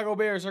Chicago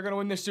Bears are going to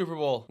win this Super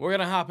Bowl. We're going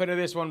to hop into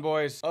this one,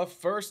 boys. A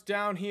first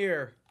down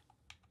here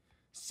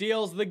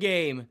seals the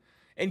game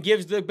and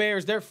gives the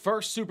Bears their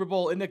first Super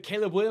Bowl in the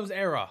Caleb Williams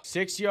era.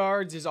 6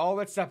 yards is all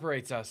that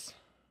separates us.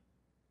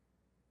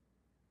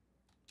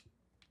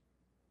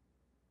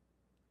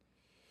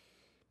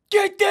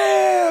 Get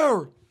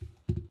there!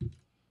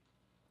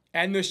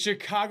 And the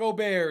Chicago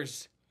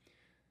Bears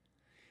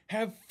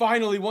have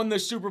finally won the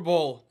Super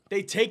Bowl.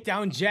 They take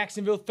down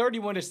Jacksonville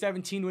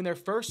 31-17, win their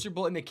first Super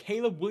Bowl in the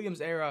Caleb Williams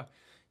era.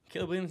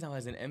 Caleb Williams now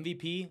has an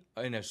MVP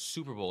and a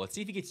Super Bowl. Let's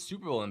see if he gets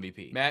Super Bowl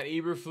MVP. Matt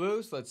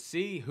Eberflus, let's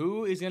see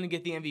who is going to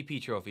get the MVP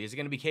trophy. Is it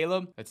going to be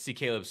Caleb? Let's see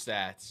Caleb's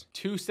stats.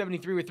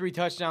 273 with 3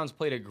 touchdowns,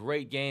 played a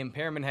great game.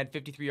 Perriman had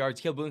 53 yards.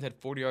 Caleb Williams had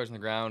 40 yards on the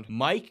ground.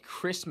 Mike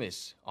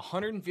Christmas,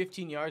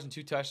 115 yards and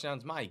 2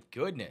 touchdowns. My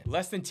goodness.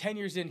 Less than 10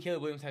 years in,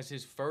 Caleb Williams has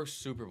his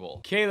first Super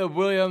Bowl. Caleb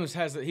Williams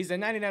he's a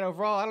 99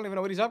 overall. I don't even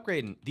know what he's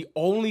upgrading. The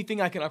only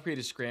thing I can upgrade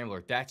is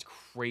Scrambler. That's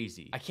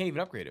crazy. I can't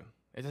even upgrade him.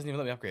 It doesn't even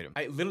let me upgrade him.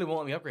 It literally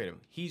won't let me upgrade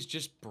him. He's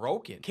just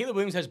broken. Caleb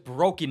Williams has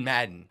broken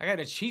Madden. I got an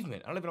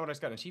achievement. I don't even know what I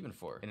just got an achievement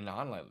for in an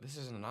online. This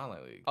isn't an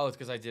online league. Oh, it's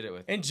because I did it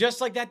with. And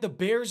just like that, the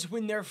Bears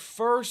win their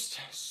first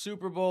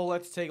Super Bowl.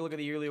 Let's take a look at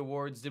the yearly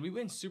awards. Did we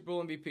win Super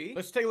Bowl MVP?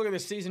 Let's take a look at the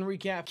season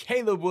recap.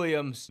 Caleb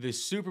Williams, the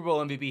Super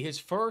Bowl MVP, his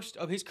first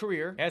of his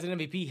career as an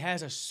MVP,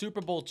 has a Super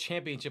Bowl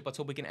championship. Let's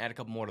hope we can add a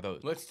couple more to those.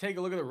 Let's take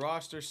a look at the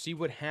roster, see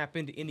what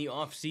happened in the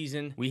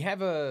offseason. We have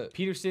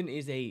Peterson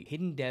is a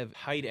hidden dev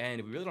tight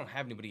end. We really don't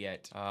have anybody yet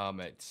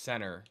at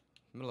center.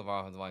 Middle of our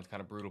offensive line is kind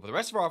of brutal, but the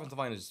rest of our offensive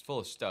line is full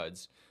of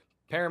studs.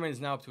 Perriman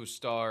is now up to a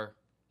star.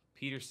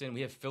 Peterson,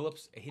 we have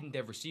Phillips, a hidden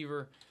dev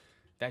receiver.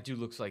 That dude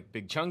looks like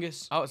Big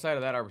Chungus. Outside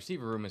of that, our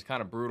receiver room is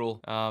kind of brutal.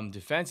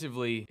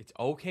 Defensively, it's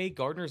okay.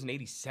 Gardner's an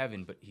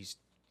 87, but he's,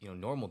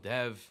 normal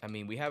dev. I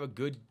mean, we have a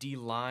good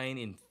D-line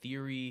in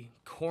theory.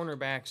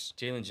 Cornerbacks,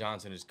 Jalen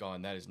Johnson is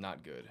gone. That is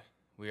not good.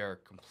 We are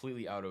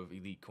completely out of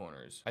elite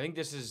corners. I think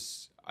this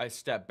is a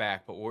step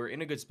back, but we're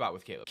in a good spot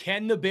with Caleb.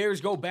 Can the Bears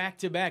go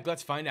back-to-back?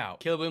 Let's find out.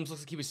 Caleb Williams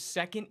looks like he was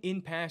second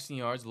in passing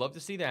yards. Love to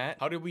see that.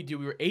 How did we do?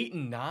 We were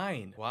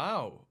 8-9.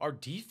 Wow. Our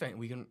defense,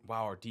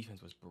 our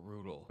defense was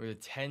brutal. We were the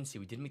 10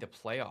 seed. We didn't make the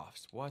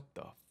playoffs. What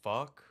the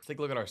fuck? Let's take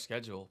a look at our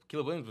schedule.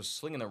 Caleb Williams was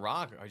slinging the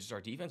rock.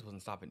 Our defense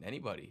wasn't stopping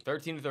anybody.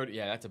 13-30.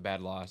 Yeah, that's a bad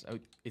loss.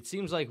 It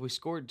seems like we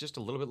scored just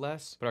a little bit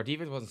less, but our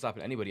defense wasn't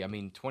stopping anybody. I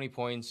mean, 20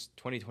 points,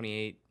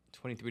 20-28.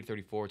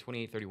 23-34,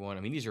 28-31. I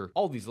mean,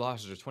 all these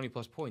losses are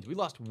 20-plus points. We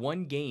lost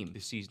 1 game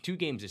this season, 2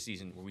 games this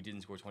season where we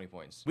didn't score 20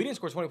 points. We didn't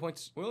score 20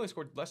 points. We only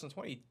scored less than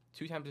 20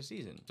 2 times this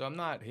season. So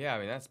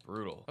that's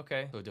brutal.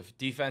 Okay. So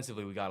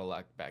defensively, we got to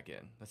lock back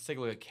in. Let's take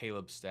a look at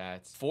Caleb's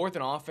stats. 4th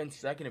in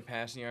offense, 2nd in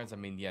passing yards. I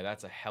mean, yeah,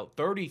 that's a hell.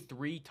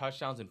 33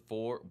 touchdowns and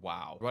 4.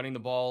 Wow. Running the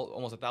ball,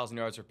 almost 1,000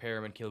 yards for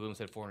Perriman. Caleb Williams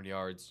had 400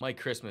 yards. Mike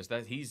Christmas,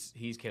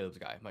 he's Caleb's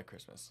guy. Mike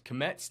Christmas.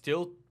 Komet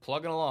still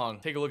plugging along.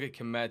 Take a look at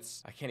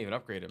Komet's. I can't even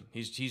upgrade him.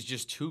 He's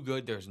just too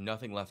good. There's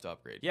nothing left to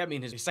upgrade. Yeah, I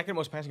mean, his second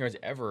most passing yards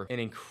ever. An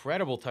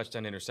incredible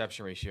touchdown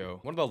interception ratio.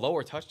 One of the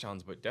lower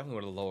touchdowns, but definitely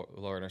one of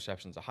the lower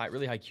interceptions.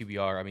 Really high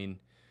QBR. I mean,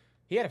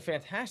 he had a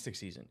fantastic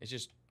season. It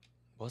just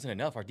wasn't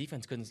enough. Our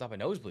defense couldn't stop a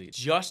nosebleed.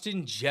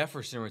 Justin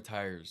Jefferson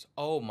retires.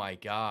 Oh my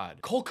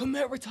God. Cole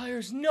Kmet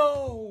retires.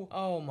 No.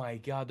 Oh my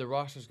God. The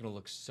roster's going to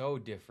look so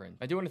different.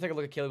 I do want to take a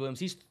look at Caleb Williams.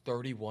 He's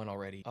 31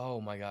 already.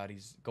 Oh my God.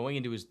 He's going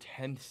into his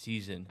 10th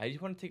season. I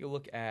just want to take a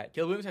look at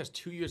Caleb Williams has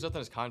 2 years left on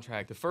his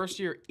contract. The first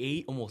year,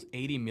 almost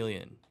 $80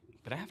 million.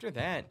 But after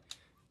that,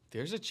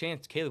 there's a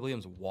chance Caleb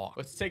Williams walks.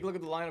 Let's take a look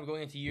at the lineup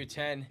going into year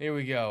 10. Here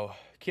we go.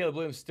 Caleb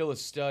Williams still a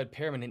stud.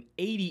 Perriman an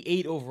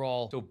 88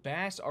 overall. So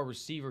Bass, our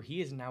receiver,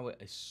 he is now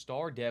a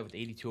star dev with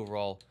 82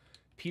 overall.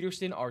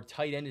 Peterson, our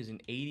tight end, is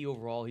an 80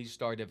 overall. He's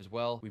star dev as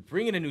well. We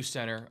bring in a new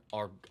center.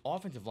 Our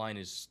offensive line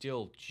is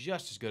still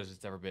just as good as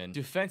it's ever been.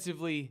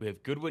 Defensively, we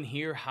have Goodwin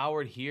here,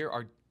 Howard here.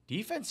 Our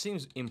defense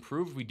seems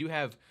improved. We do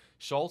have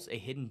Schultz, a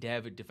hidden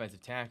dev at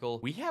defensive tackle.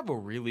 We have a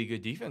really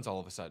good defense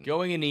all of a sudden.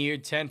 Going into year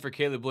 10 for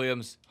Caleb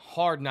Williams,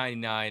 hard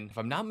 99. If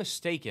I'm not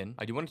mistaken,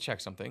 I do want to check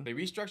something. They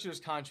restructured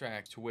his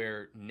contract to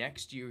where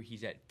next year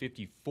he's at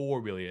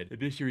 $54 million. And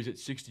this year he's at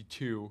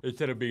 62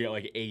 instead of being at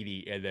like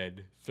 80 and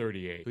then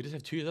 38. We just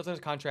have 2 years left on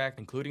his contract,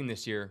 including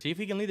this year. See if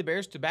he can lead the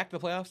Bears to back to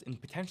the playoffs and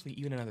potentially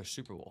even another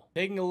Super Bowl.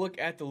 Taking a look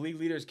at the league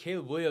leaders,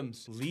 Caleb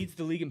Williams leads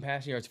the league in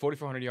passing yards,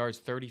 4,400 yards,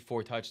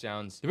 34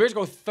 touchdowns. The Bears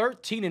go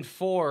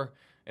 13-4.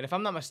 And if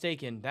I'm not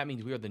mistaken, that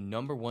means we are the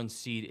 #1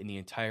 seed in the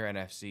entire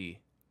NFC.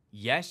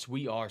 Yes,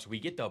 we are. So we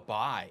get the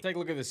bye. Take a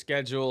look at the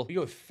schedule. We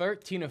go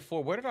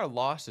 13-4. Where did our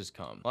losses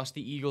come? Lost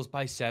the Eagles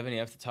by 7. Yeah,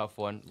 that's a tough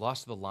one.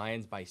 Lost to the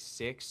Lions by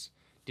 6.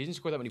 Didn't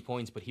score that many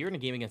points, but here in a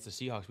game against the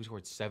Seahawks, we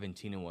scored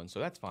 17-1, so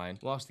that's fine.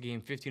 Lost the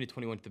game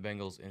 15-21 to the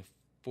Bengals and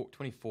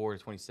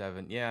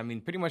 24-27. Yeah, I mean,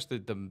 pretty much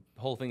the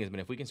whole thing has been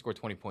if we can score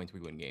 20 points,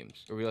 we win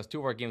games. But we lost 2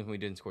 of our games when we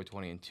didn't score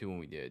 20 and 2 when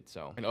we did.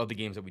 So, and of the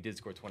games that we did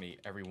score 20,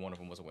 every one of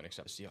them was a win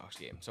except the Seahawks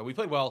game. So we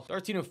played well.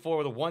 13-4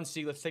 with a 1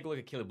 seed. Let's take a look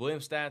at Caleb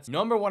Williams' stats.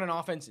 Number 1 in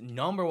offense,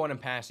 number 1 in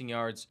passing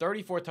yards,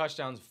 34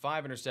 touchdowns,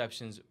 5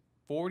 interceptions,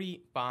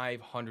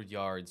 4,500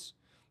 yards.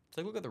 Let's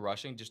take a look at the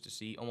rushing just to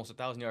see. Almost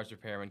 1,000 yards for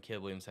Perriman.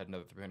 Caleb Williams had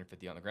another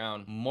 350 on the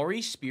ground.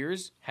 Maurice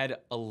Spears had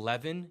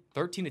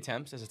 13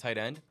 attempts as a tight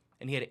end,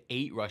 and he had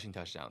 8 rushing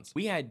touchdowns.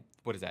 We had,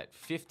 what is that,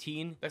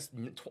 15? That's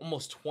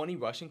almost 20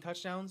 rushing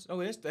touchdowns.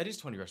 Oh, that is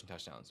 20 rushing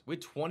touchdowns. We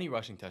had 20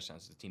 rushing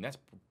touchdowns as a team. That's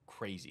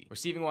crazy.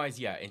 Receiving-wise,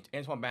 yeah,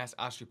 Antoine Bass,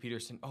 Oscar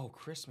Peterson. Oh,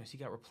 Christmas, he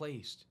got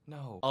replaced.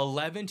 No.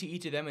 11 to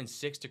each of them and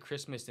 6 to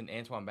Christmas and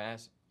Antoine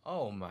Bass.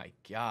 Oh, my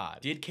God.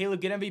 Did Caleb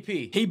get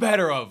MVP? He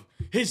better have.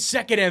 His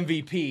second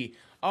MVP.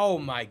 Oh,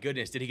 my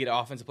goodness. Did he get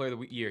Offensive Player of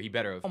the Year? He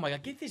better have. Oh, my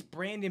God. Get this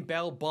Brandon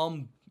Bell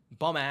bum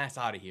ass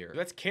out of here.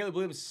 That's Caleb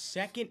Williams'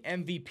 second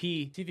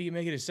MVP. See if he can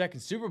make it his second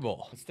Super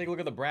Bowl. Let's take a look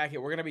at the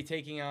bracket. We're going to be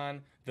taking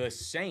on the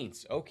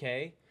Saints.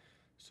 Okay.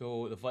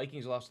 So the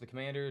Vikings lost to the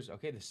Commanders.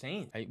 Okay, the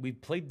Saints. We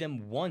played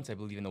them once, I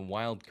believe, in the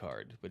wild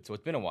card. But so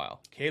it's been a while.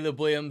 Caleb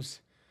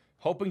Williams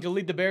hoping to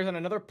lead the Bears on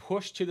another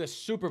push to the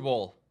Super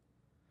Bowl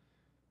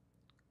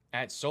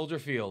at Soldier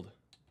Field.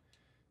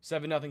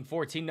 7-0,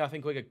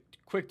 14-0.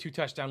 Quick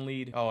 2-touchdown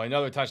lead. Oh,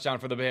 another touchdown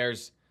for the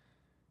Bears.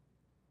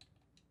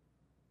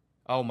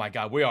 Oh, my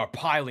God. We are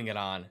piling it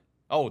on.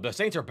 Oh, the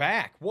Saints are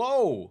back.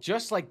 Whoa.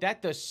 Just like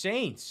that, the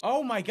Saints.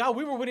 Oh, my God.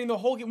 We were winning the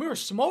whole game. We were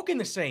smoking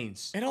the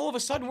Saints. And all of a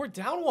sudden, we're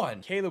down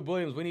 1. Caleb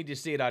Williams, we need to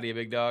see it out of you,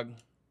 big dog.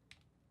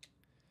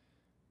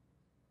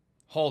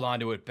 Hold on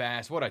to it,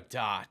 Bass. What a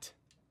dot.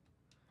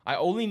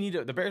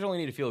 The Bears only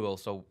need a field goal,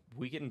 so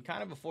we can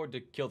kind of afford to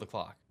kill the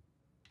clock.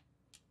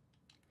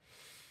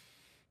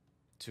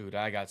 Dude,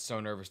 I got so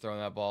nervous throwing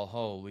that ball.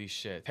 Holy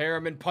shit.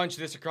 Perriman, punch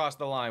this across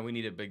the line. We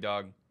need it, big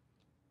dog.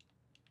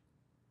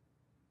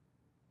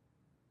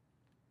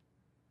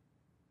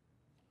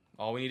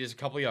 All we need is a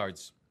couple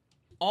yards.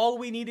 All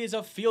we need is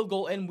a field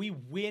goal, and we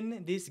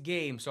win this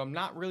game. So I'm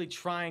not really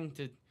trying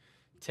to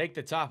take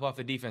the top off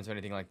the defense or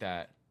anything like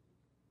that.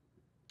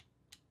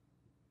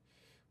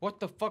 What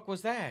the fuck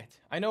was that?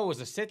 I know it was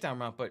a sit-down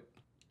route, but...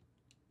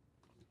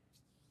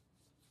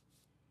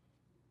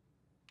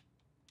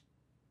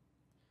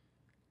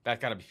 That's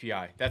gotta be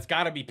PI. That's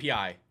gotta be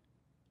PI.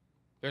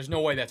 There's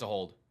no way that's a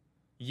hold.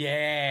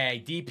 Yeah,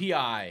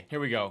 DPI. Here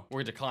we go.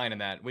 We're declining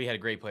that. We had a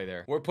great play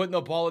there. We're putting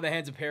the ball in the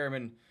hands of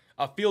Perriman.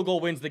 A field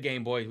goal wins the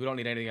game, boys. We don't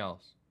need anything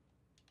else.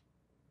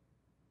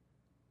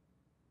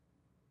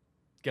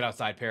 Get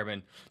outside,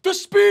 Perriman. The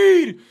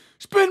speed!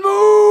 Spin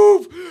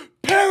move!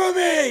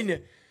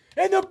 Perriman!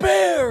 And the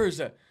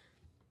Bears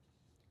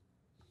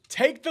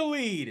take the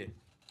lead.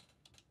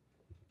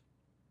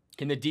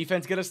 Can the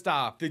defense get a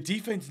stop? The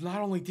defense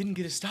not only didn't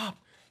get a stop,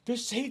 the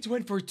Saints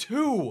went for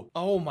 2.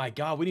 Oh, my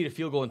God. We need a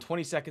field goal in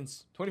 20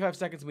 seconds. 25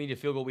 seconds, we need a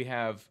field goal. We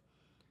have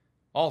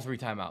all 3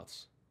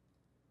 timeouts.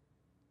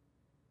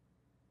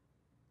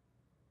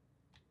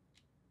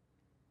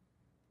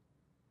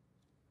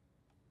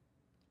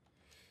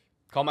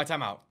 Call my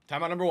timeout.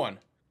 Timeout number 1.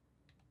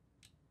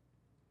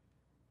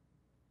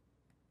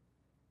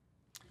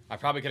 I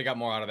probably could have got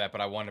more out of that,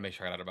 but I wanted to make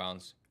sure I got out of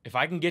bounds. If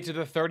I can get to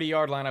the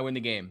 30-yard line, I win the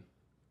game.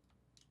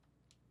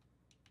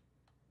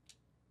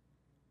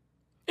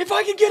 If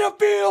I can get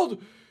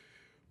upfield,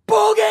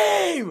 ball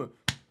game!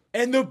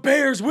 And the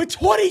Bears, with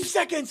 20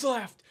 seconds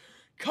left,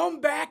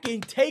 come back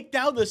and take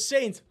down the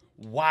Saints.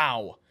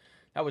 Wow.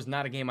 That was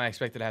not a game I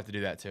expected to have to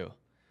do that to.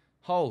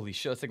 Holy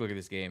shit, let's take a look at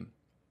this game.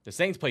 The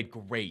Saints played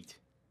great.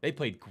 They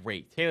played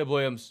great. Caleb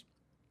Williams,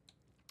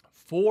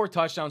 4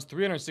 touchdowns,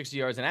 360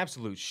 yards, an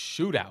absolute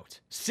shootout.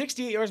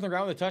 68 yards on the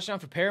ground with a touchdown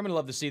for Perriman.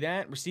 Love to see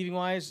that.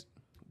 Receiving-wise,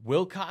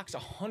 Wilcox,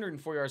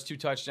 104 yards, 2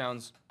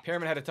 touchdowns.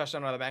 Perriman had a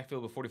touchdown out of the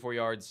backfield with 44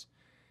 yards.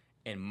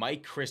 And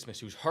Mike Christmas,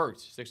 who's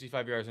hurt,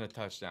 65 yards and a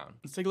touchdown.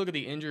 Let's take a look at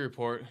the injury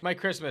report. Mike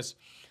Christmas,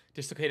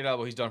 dislocated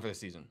elbow. He's done for the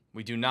season.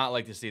 We do not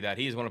like to see that.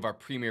 He is one of our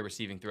premier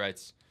receiving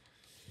threats.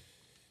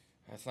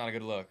 That's not a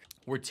good look.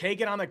 We're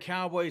taking on the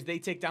Cowboys. They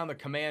take down the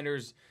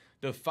Commanders.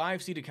 The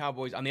 5-seeded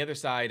Cowboys. On the other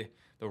side,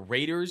 the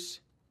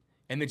Raiders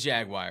and the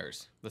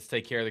Jaguars. Let's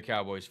take care of the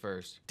Cowboys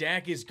first.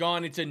 Dak is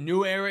gone. It's a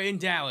new era in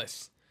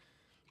Dallas.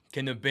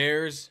 Can the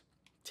Bears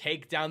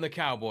take down the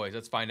Cowboys?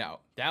 Let's find out.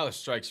 Dallas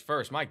strikes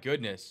first. My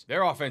goodness.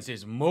 Their offense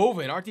is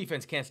moving. Our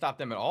defense can't stop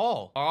them at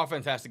all. Our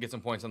offense has to get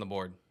some points on the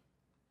board.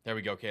 There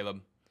we go,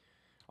 Caleb.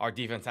 Our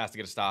defense has to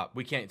get a stop.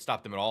 We can't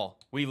stop them at all.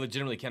 We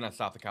legitimately cannot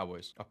stop the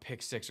Cowboys. A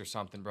pick 6 or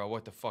something, bro.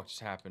 What the fuck just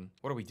happened?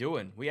 What are we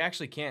doing? We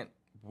actually can't.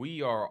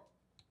 We are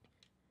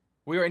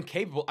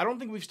incapable. I don't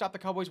think we've stopped the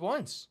Cowboys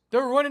once.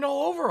 They're running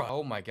all over us.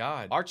 Oh my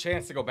God. Our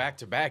chance to go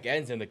back-to-back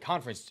ends in the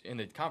conference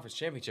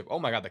championship. Oh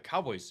my God, the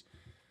Cowboys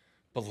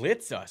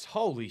blitz us.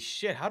 Holy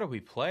shit. How do we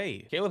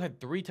play? Caleb had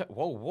 3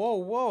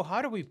 whoa.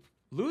 How do we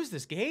lose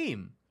this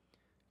game?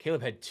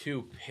 Caleb had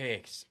 2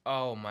 picks.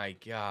 Oh my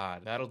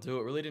God. That'll do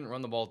it. Really didn't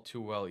run the ball too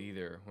well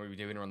either. Or we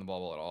didn't run the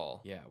ball well at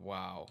all. Yeah,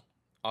 wow.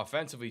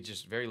 Offensively,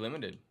 just very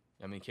limited.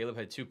 I mean, Caleb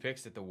had 2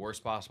 picks at the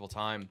worst possible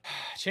time.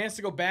 Chance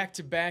to go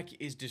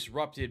back-to-back is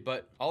disrupted,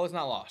 but all is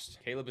not lost.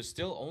 Caleb is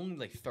still only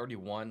like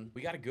 31.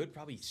 We got a good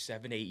probably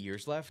 7-8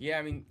 years left. Yeah,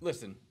 I mean,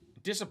 listen,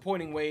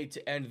 disappointing way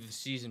to end the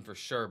season for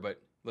sure,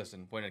 but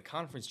listen, when a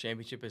conference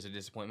championship is a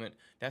disappointment,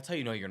 that's how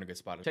you know you're in a good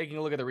spot. Taking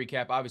a look at the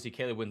recap, obviously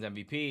Caleb wins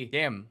MVP.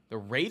 Damn, the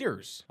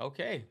Raiders.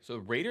 Okay, so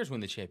the Raiders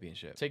win the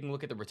championship. Taking a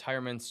look at the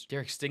retirements,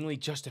 Derek Stingley,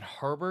 Justin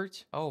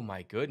Herbert. Oh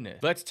my goodness.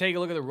 Let's take a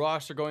look at the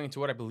roster going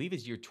into what I believe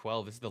is year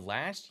 12. This is the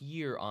last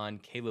year on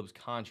Caleb's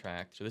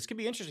contract. So this could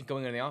be interesting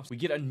going into the offseason. We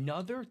get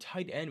another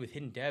tight end with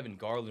hidden dev and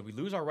Garland. We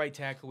lose our right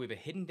tackle. We have a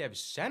hidden dev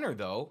center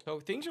though.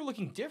 So things are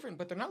looking different,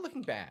 but they're not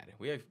looking bad.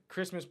 We have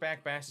Christmas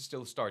back. Bass is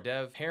still a star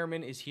dev.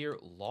 Harriman is here.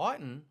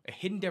 Lawton, a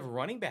hidden dev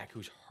running back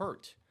who's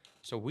hurt.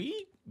 So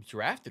we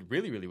drafted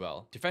really, really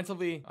well.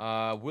 Defensively,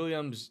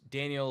 Williams,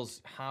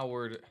 Daniels,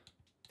 Howard.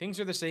 Things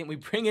are the same. We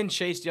bring in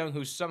Chase Young,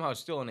 who's somehow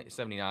still an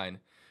 79,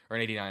 or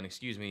an 89,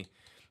 excuse me.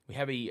 We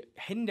have a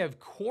hidden dev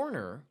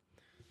corner.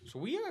 So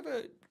we have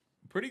a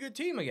pretty good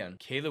team again.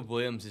 Caleb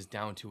Williams is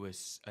down to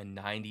a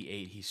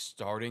 98. He's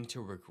starting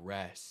to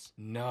regress.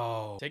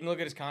 No. Taking a look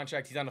at his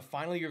contract, he's on the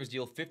final year of his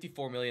deal,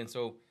 $54 million.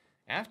 So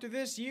after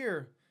this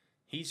year,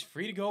 he's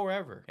free to go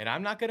wherever. And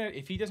I'm not gonna,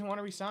 if he doesn't want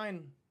to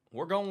resign,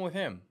 we're going with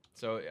him.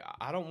 So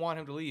I don't want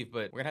him to leave,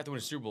 but we're gonna have to win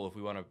a Super Bowl if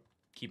we want to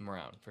keep him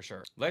around, for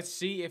sure. Let's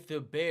see if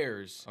the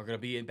Bears are gonna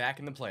be back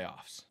in the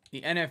playoffs.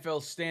 The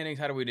NFL standings,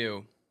 how do we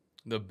do?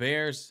 The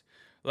Bears,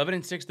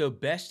 11-6, the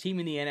best team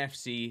in the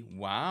NFC.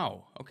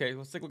 Wow. Okay,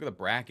 let's take a look at the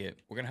bracket.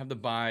 We're going to have the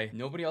bye.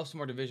 Nobody else from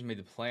our division made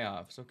the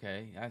playoffs.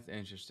 Okay, that's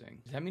interesting.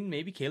 Does that mean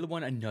maybe Caleb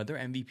won another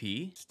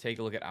MVP? Let's take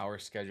a look at our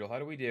schedule. How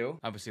do we do?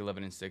 Obviously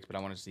 11-6, but I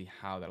want to see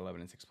how that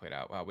 11-6 played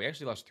out. Wow, we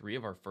actually lost 3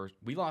 of our first.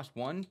 We lost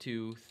 1,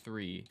 2,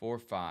 3, 4,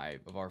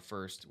 5 of our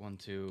first 1,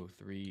 2,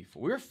 3,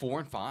 4. We were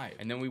 4-5.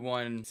 And then we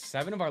won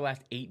 7 of our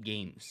last 8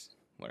 games.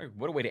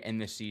 What a way to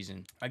end this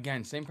season.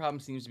 Again, same problem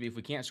seems to be if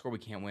we can't score, we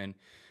can't win.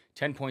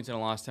 10 points in a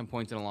loss, 10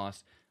 points in a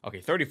loss. Okay,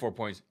 34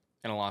 points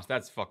in a loss.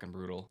 That's fucking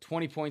brutal.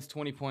 20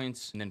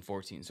 points, and then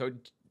 14. So,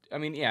 I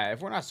mean, yeah,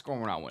 if we're not scoring,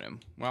 we're not winning.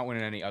 We're not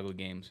winning any ugly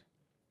games.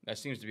 That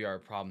seems to be our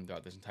problem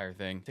throughout this entire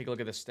thing. Take a look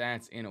at the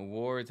stats in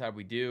awards. How'd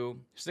we do?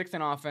 6th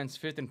in offense,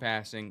 5th in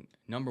passing,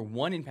 number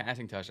 1 in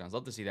passing touchdowns.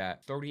 Love to see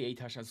that. 38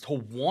 touchdowns to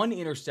 1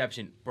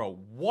 interception. Bro,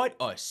 what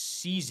a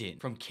season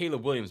from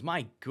Caleb Williams.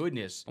 My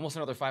goodness. Almost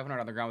another 500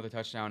 on the ground with a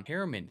touchdown.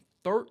 Harriman,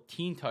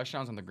 13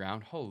 touchdowns on the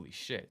ground. Holy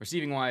shit.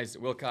 Receiving wise,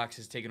 Wilcox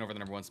has taken over the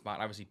number 1 spot.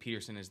 Obviously,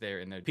 Peterson is there.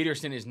 And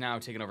Peterson is now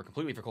taken over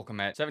completely for Cole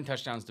Kmet. 7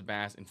 touchdowns to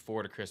Bass and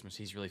 4 to Christmas.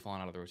 He's really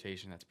fallen out of the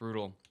rotation. That's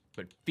brutal.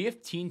 But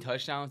 15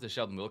 touchdowns to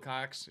Sheldon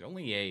Wilcox.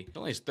 Only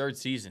his 3rd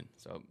season.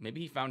 So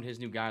maybe he found his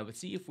new guy. Let's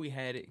see if we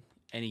had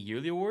any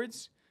yearly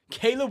awards.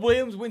 Caleb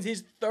Williams wins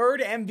his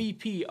 3rd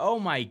MVP. Oh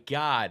my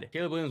God.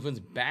 Caleb Williams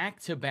wins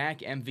back-to-back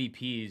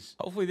MVPs.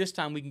 Hopefully this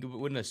time we can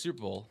win a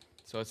Super Bowl.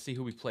 So let's see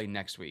who we play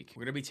next week.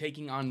 We're going to be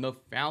taking on the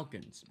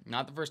Falcons.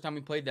 Not the first time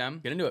we played them.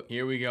 Get into it.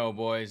 Here we go,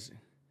 boys.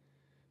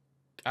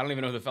 I don't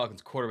even know who the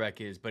Falcons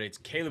quarterback is, but it's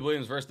Caleb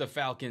Williams versus the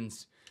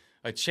Falcons.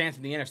 A chance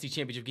in the NFC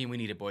Championship game. We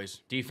need it,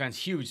 boys. Defense,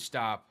 huge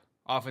stop.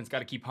 Offense, got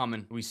to keep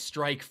humming. We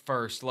strike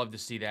first. Love to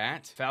see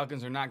that.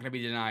 Falcons are not going to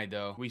be denied,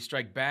 though. We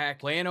strike back.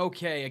 Playing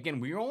okay. Again,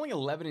 we were only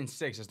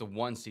 11-6 as the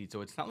 1 seed,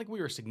 so it's not like we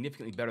were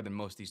significantly better than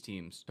most of these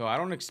teams. So I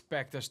don't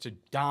expect us to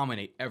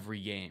dominate every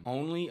game.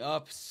 Only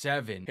up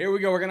 7. Here we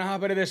go. We're going to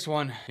hop into this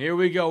one. Here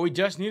we go. We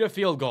just need a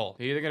field goal.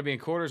 They're either going to be in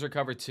quarters or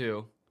cover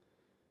 2.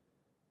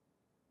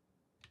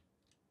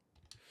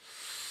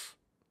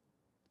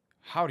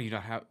 How do you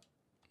not have...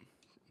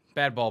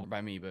 Bad ball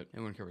by me, but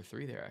they went cover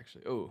 3 there,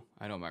 actually. Oh,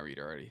 I know my read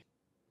already.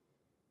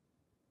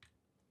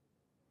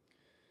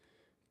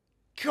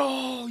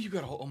 Go! You got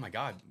to hold. Oh, my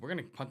God. We're going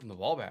to punt them the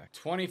ball back.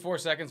 24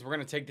 seconds. We're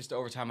going to take this to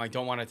overtime. I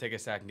don't want to take a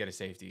sack and get a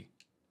safety.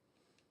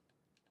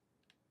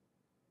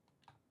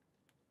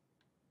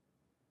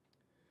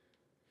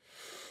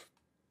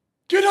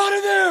 Get out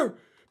of there!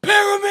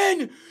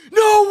 Perriman!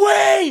 No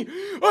way!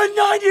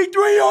 A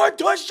 93-yard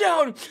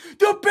touchdown!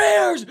 The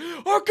Bears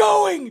are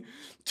going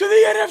to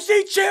the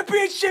NFC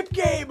Championship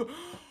game!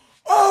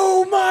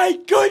 Oh, my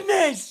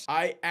goodness!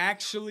 I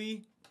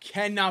actually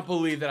cannot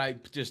believe that I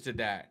just did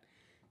that.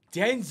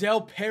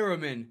 Denzel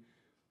Perriman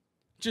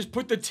just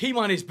put the team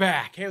on his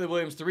back. Caleb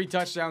Williams, 3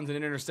 touchdowns and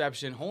an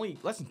interception. Only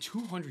less than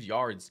 200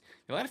 yards.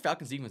 The Atlanta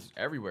Falcons defense is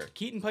everywhere.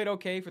 Keaton played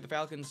okay for the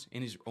Falcons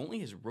in only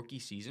his rookie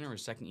season or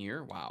his 2nd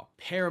year. Wow.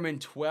 Perriman,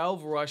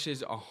 12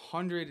 rushes,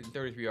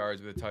 133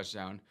 yards with a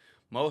touchdown.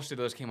 Most of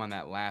those came on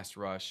that last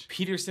rush.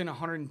 Peterson,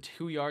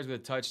 102 yards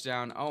with a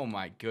touchdown. Oh,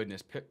 my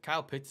goodness.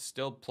 Kyle Pitts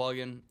still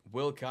plugging.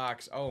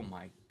 Wilcox, oh,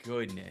 my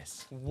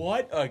goodness.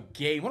 What a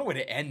game. What a way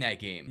to end that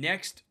game.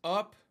 Next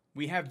up,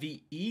 We have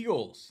the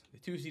Eagles, the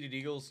 2-seeded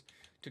Eagles.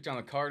 Took down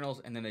the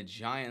Cardinals and then the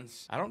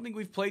Giants. I don't think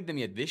we've played them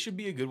yet. This should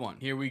be a good one.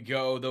 Here we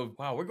go, though.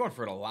 Wow, we're going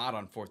for it a lot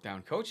on 4th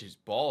down. Coach is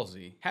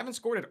ballsy. Haven't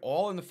scored at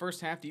all in the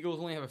first half. The Eagles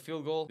only have a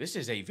field goal. This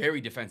is a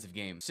very defensive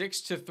game.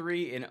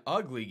 6-3, an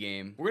ugly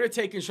game. We're going to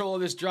take control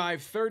of this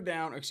drive. 3rd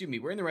down. Excuse me,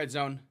 we're in the red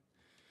zone.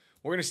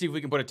 We're going to see if we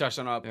can put a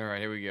touchdown up. All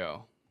right, here we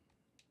go.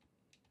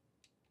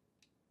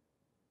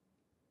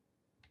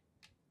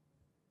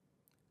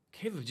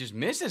 Caleb just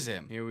misses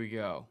him. Here we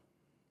go.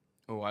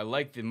 Oh, I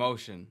like the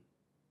motion.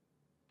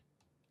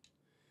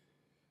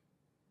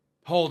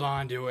 Hold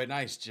on to it.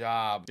 Nice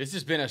job. This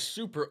has been a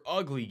super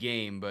ugly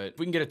game, but if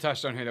we can get a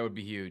touchdown here, that would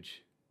be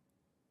huge.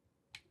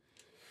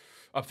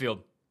 Upfield.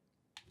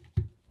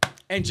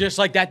 And just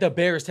like that, the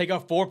Bears take a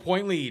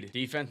 4-point lead.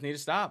 Defense need to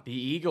stop. The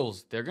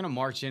Eagles, they're going to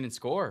march in and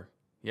score.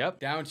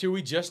 Yep. Down 2,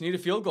 we just need a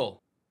field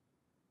goal.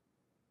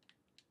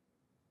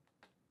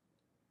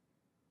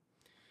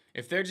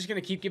 If they're just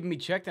going to keep giving me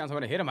checkdowns, I'm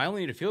going to hit them. I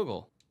only need a field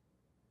goal.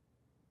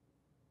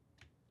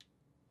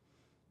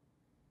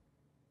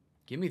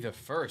 Give me the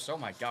first. Oh,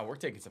 my God. We're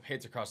taking some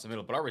hits across the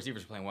middle, but our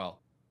receivers are playing well.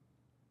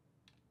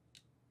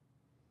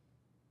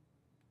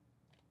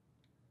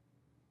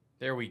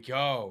 There we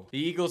go. The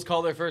Eagles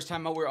call their first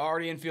time out. We're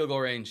already in field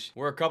goal range.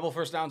 We're a couple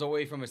first downs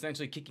away from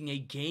essentially kicking a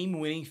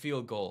game-winning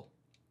field goal.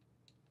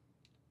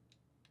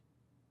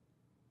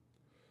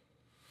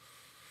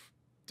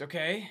 It's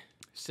okay.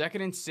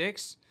 2nd and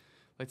 6.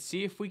 Let's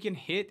see if we can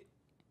hit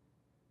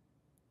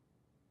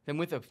them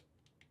with a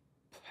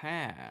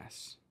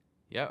pass.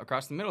 Yeah,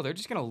 across the middle. They're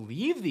just going to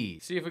leave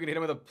these. See if we can hit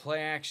them with a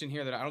play action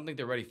here. That I don't think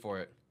they're ready for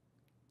it.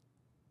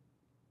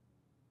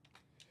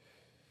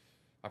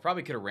 I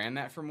probably could have ran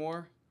that for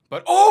more.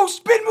 But, oh,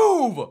 spin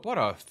move! What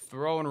a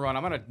throw and run.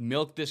 I'm going to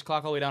milk this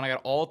clock all the way down. I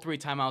got all 3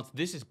 timeouts.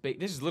 This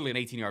is literally an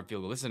 18-yard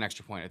field goal. This is an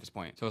extra point at this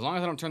point. So as long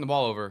as I don't turn the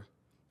ball over,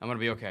 I'm going to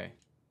be okay.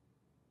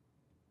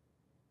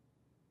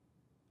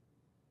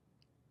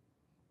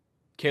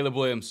 Caleb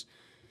Williams.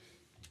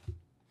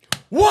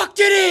 Walked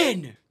it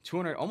in!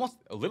 200,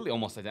 literally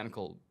almost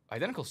identical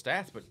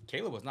stats, but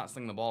Caleb was not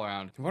slinging the ball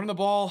around. Running the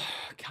ball,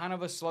 kind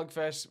of a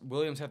slugfest.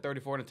 Williams had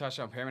 34 and a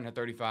touchdown. Perriman had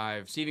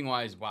 35.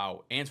 Receiving-wise,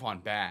 wow, Antoine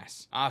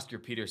Bass, Oscar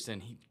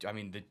Peterson.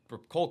 The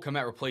Cole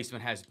Kmet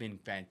replacement has been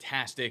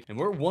fantastic, and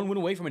we're 1 win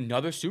away from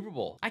another Super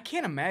Bowl. I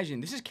can't imagine.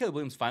 This is Caleb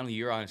Williams' final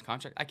year on his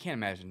contract. I can't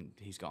imagine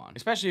he's gone,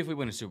 especially if we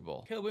win a Super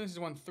Bowl. Caleb Williams has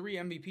won 3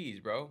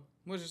 MVPs, bro.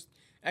 What's just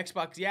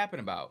Xbox yapping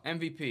about?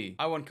 MVP.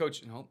 I won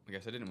coach. No, I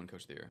guess I didn't win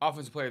coach of the year.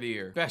 Offensive player of the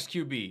year. Best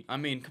QB. I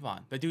mean, come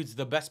on. The dude's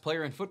the best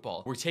player in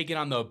football. We're taking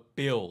on the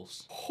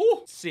Bills.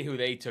 Let's see who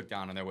they took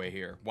down on their way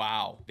here.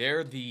 Wow.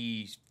 They're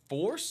the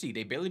 4 seed.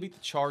 They barely beat the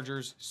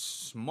Chargers,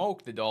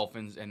 smoked the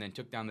Dolphins, and then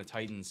took down the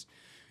Titans.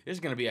 This is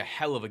going to be a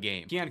hell of a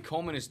game. Keon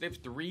Coleman they have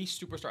 3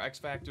 superstar X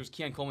Factors.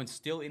 Keon Coleman's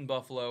still in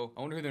Buffalo.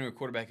 I wonder who their new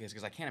quarterback is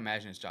because I can't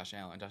imagine it's Josh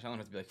Allen. Josh Allen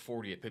has to be like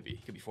 40. It could be.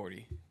 It could be 40.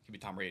 It could be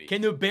Tom Brady.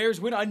 Can the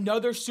Bears win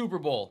another Super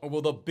Bowl? Or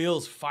will the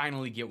Bills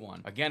finally get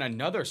one? Again,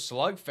 another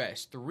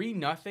slugfest.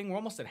 3-0. We're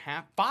almost at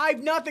half.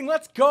 5-0.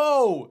 Let's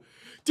go.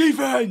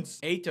 Defense.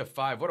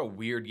 8-5. What a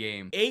weird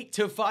game.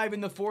 8-5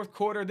 in the 4th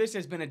quarter. This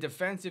has been a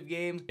defensive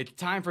game. It's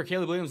time for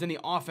Caleb Williams and the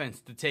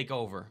offense to take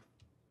over.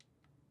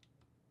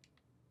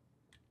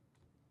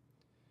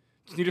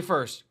 Just need it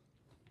first.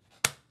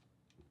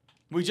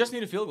 We just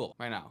need a field goal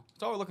right now.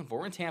 That's all we're looking for.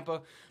 We're in Tampa,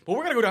 but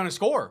we're going to go down and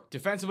score.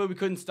 Defensively, we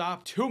couldn't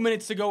stop. 2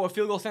 minutes to go. A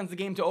field goal sends the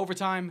game to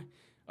overtime.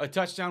 A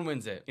touchdown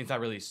wins it. Inside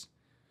release.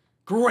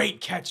 Great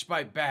catch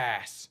by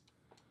Bass.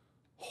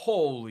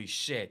 Holy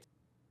shit.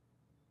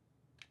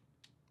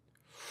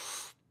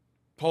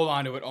 Hold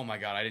on to it. Oh my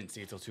God, I didn't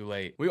see it till too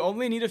late. We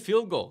only need a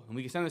field goal, and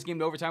we can send this game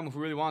to overtime if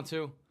we really want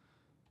to.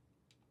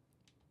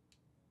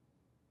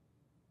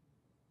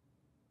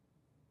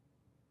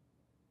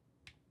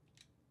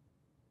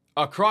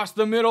 Across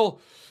the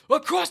middle,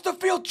 across the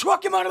field,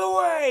 truck him out of the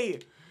way.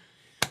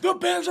 The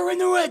Bears are in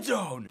the red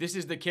zone. This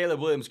is the Caleb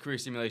Williams career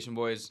simulation,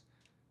 boys.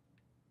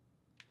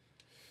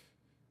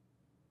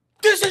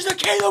 This is the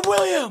Caleb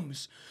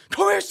Williams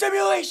career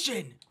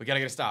simulation. We gotta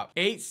get a stop.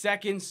 8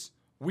 seconds.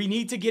 We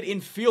need to get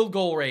in field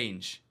goal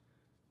range.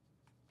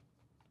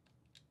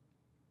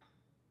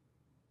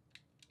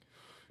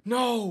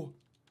 No.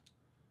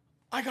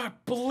 I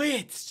got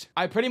blitzed.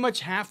 I pretty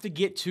much have to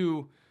get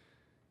to...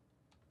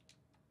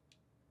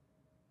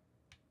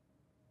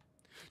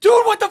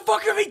 Dude, what the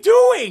fuck are they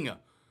doing?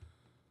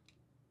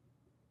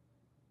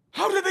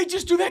 How did they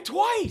just do that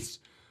twice?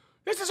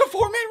 This is a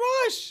 4-man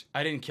rush.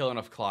 I didn't kill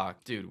enough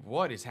clock. Dude,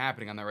 what is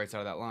happening on the right side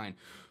of that line?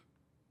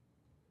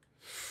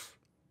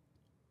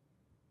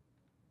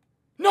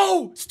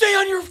 No! Stay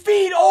on your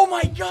feet! Oh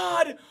my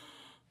God!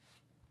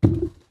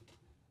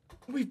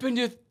 We've been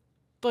to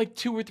like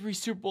 2 or 3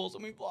 Super Bowls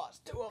and we've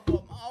lost 2 of them.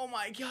 Oh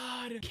my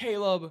God.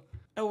 Caleb,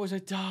 It was a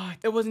dot.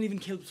 It wasn't even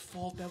Caleb's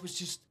fault. That was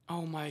just,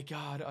 oh my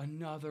God,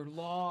 another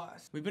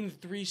loss. We've been to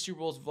 3 Super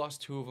Bowls, we've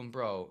lost 2 of them,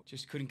 bro.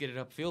 Just couldn't get it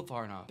upfield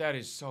far enough. That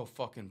is so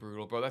fucking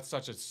brutal, bro. That's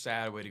such a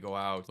sad way to go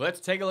out.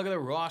 Let's take a look at the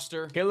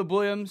roster. Caleb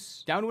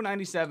Williams, down to a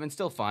 97,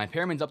 still fine.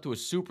 Perriman's up to a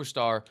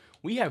superstar.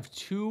 We have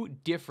 2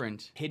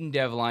 different hidden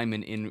dev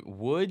linemen in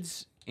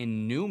Woods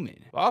and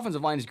Newman. The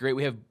offensive line is great.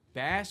 We have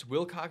Bass,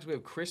 Wilcox, we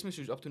have Christmas,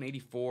 who's up to an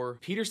 84.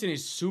 Peterson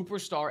is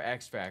superstar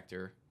X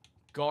Factor.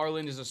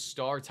 Garland is a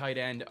star tight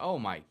end. Oh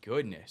my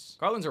goodness.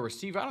 Garland's a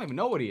receiver. I don't even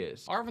know what he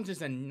is. Our offense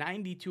is a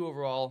 92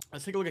 overall.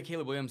 Let's take a look at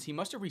Caleb Williams. He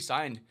must have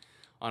re-signed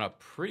on a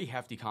pretty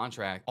hefty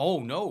contract. Oh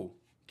no.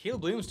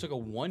 Caleb Williams took a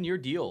 1-year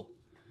deal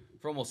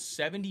for almost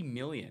 $70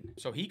 million.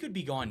 So he could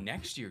be gone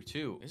next year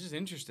too. This is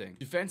interesting.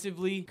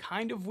 Defensively,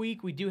 kind of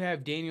weak. We do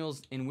have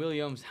Daniels and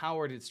Williams.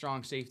 Howard at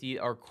strong safety.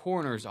 Our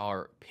corners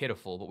are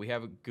pitiful, but we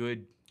have a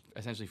good,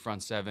 essentially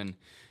front 7.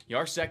 Yeah,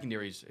 our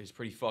secondary is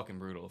pretty fucking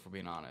brutal, if we're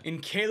being honest. In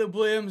Caleb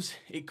Williams,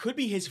 it could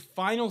be his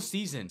final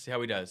season. See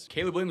how he does.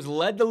 Caleb Williams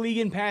led the league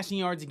in passing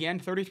yards again,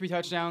 33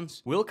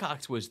 touchdowns.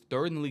 Wilcox was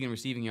 3rd in the league in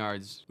receiving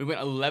yards. We went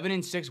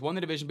 11-6, won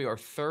the division, but our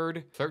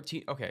 3rd,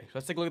 13. Okay,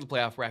 let's take a look at the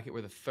playoff bracket.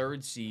 We're the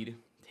 3rd seed,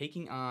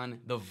 taking on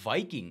the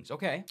Vikings.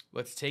 Okay,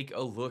 let's take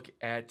a look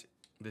at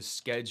the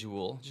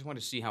schedule. Just wanted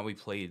to see how we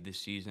played this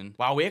season.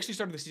 Wow, we actually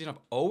started the season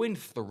up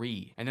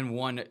 0-3 and then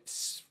won,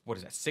 what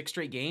is that, 6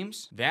 straight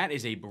games? That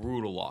is a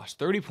brutal loss.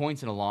 30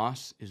 points in a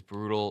loss is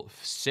brutal.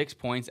 6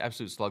 points,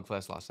 absolute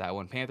slugfest, lost that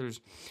one. Panthers,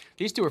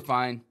 these 2 are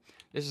fine.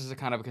 This is a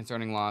kind of a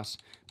concerning loss,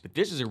 but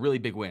this is a really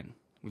big win.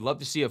 We'd love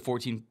to see a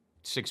 14-6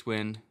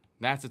 win.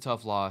 That's a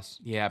tough loss.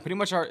 Yeah, pretty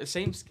much our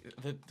same.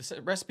 The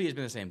recipe has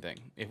been the same thing.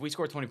 If we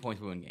score 20 points,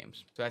 we win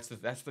games. So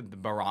that's the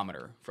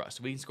barometer for us.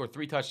 If we can score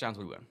 3 touchdowns,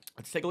 we win.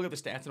 Let's take a look at the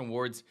stats and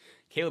awards.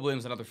 Caleb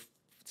Williams, another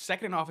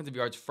 2nd in offensive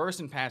yards,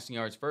 1st in passing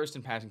yards, 1st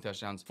in passing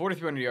touchdowns,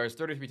 4,300 yards,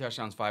 33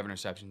 touchdowns, 5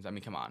 interceptions. I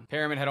mean, come on.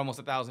 Perriman had almost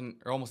 1,000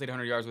 or almost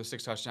 800 yards with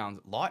 6 touchdowns.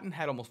 Lawton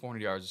had almost 400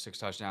 yards with 6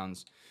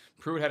 touchdowns.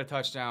 Pruitt had a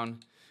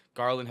touchdown.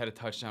 Garland had a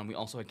touchdown. We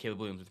also had Caleb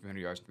Williams with 300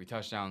 yards and 3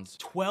 touchdowns.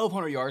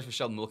 1,200 yards for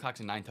Sheldon Wilcox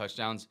and 9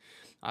 touchdowns.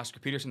 Oscar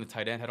Peterson, the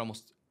tight end, had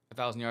almost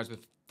 1,000 yards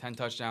with 10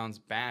 touchdowns.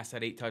 Bass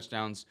had 8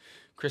 touchdowns.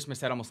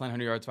 Christmas had almost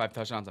 900 yards, 5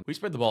 touchdowns. We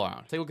spread the ball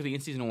around. Take a look at the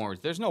in-season awards.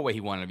 There's no way he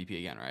won MVP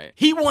again, right?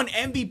 He won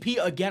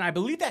MVP again. I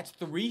believe that's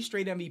 3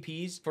 straight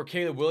MVPs for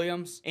Caleb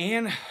Williams.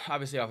 And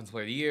obviously Offensive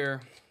Player of the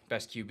Year,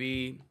 Best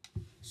QB.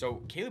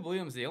 So Caleb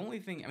Williams, the only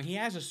thing, I mean, he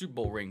has a Super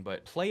Bowl ring,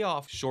 but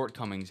playoff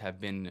shortcomings have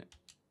been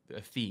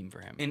a theme for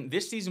him. And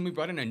this season, we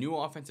brought in a new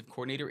offensive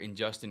coordinator in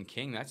Justin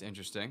King. That's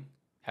interesting.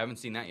 Haven't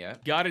seen that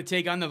yet. Got to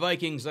take on the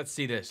Vikings. Let's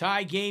see this.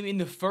 Tie game in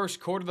the 1st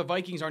quarter. The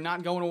Vikings are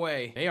not going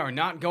away. They are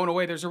not going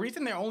away. There's a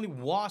reason they only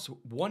lost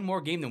 1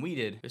 more game than we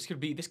did. This could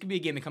be a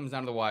game that comes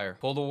down to the wire.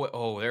 Pulled away.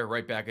 Oh, they're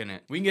right back in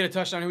it. We can get a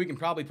touchdown here. We can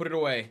probably put it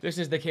away. This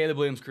is the Caleb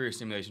Williams career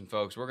simulation,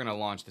 folks. We're going to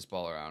launch this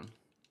ball around.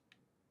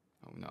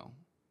 Oh, no.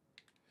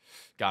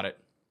 Got it.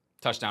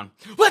 Touchdown.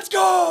 Let's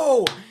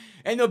go!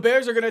 And the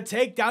Bears are going to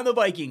take down the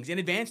Vikings and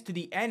advance to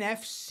the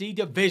NFC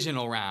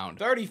divisional round.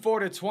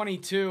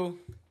 34-22.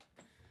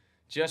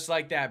 Just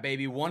like that,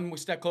 baby. 1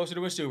 step closer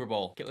to a Super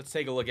Bowl. Okay, let's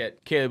take a look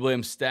at Caleb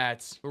Williams'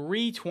 stats.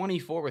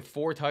 324 with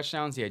 4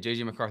 touchdowns. Yeah,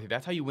 J.J. McCarthy.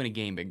 That's how you win a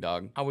game, big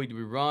dog. How did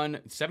we run?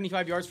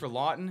 75 yards for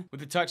Lawton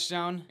with a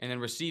touchdown. And then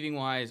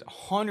receiving-wise,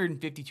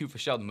 152 for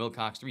Sheldon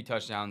Wilcox. 3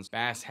 touchdowns.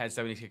 Bass had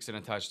 76 and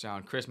a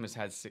touchdown. Christmas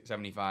had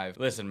 75.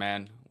 Listen,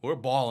 man. We're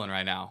balling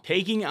right now.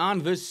 Taking on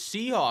the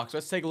Seahawks.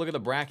 Let's take a look at the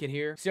bracket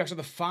here. Seahawks are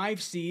the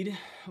 5 seed.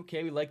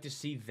 Okay, we like to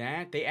see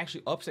that. They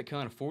actually upset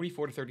Carolina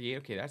 44-38.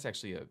 Okay, that's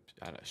actually a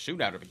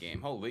shootout of a game.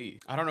 Holy.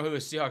 I don't know who the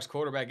Seahawks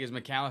quarterback is.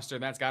 McAllister.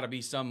 That's got to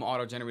be some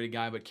auto-generated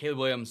guy. But Caleb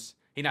Williams,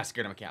 he's not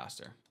scared of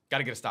McAllister. Got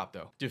to get a stop,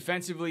 though.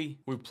 Defensively,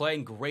 we're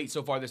playing great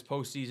so far this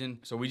postseason,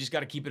 so we just got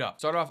to keep it up.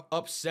 Start off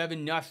up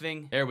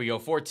 7-0. There we go,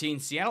 14.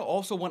 Seattle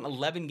also won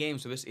 11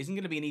 games, so this isn't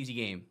going to be an easy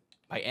game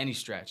by any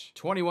stretch.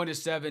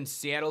 21-7.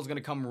 Seattle's going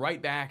to come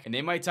right back, and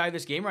they might tie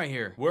this game right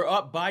here. We're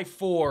up by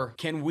 4.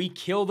 Can we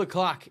kill the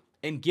clock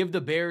and give the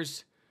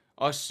Bears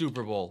a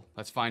Super Bowl?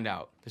 Let's find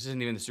out. This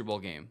isn't even the Super Bowl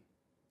game.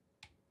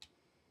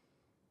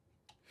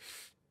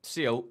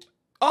 Seal.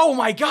 Oh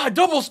my God,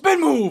 double spin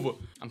move!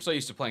 I'm so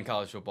used to playing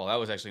college football. That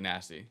was actually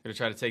nasty. Gonna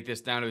try to take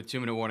this down to a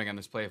 2-minute warning on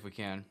this play if we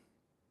can.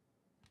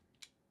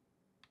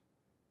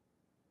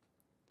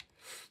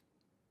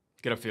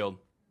 Get upfield.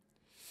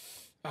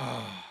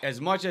 As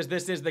much as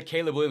this is the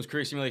Caleb Williams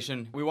career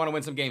simulation, we want to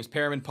win some games.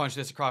 Perriman, punch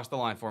this across the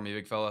line for me,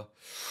 big fella.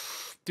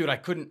 Dude, I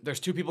couldn't.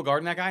 There's 2 people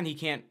guarding that guy, and he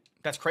can't.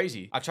 That's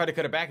crazy. I tried to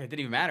cut it back, and it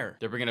didn't even matter.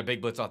 They're bringing a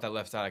big blitz off that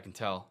left side, I can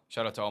tell.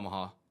 Shout out to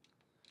Omaha.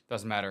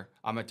 Doesn't matter.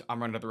 I'm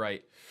running to the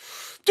right.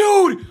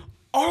 Dude!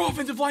 Our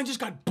offensive line just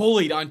got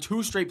bullied on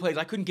 2 straight plays.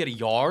 I couldn't get a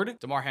yard.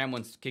 Damar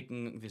Hamlin's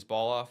kicking this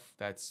ball off.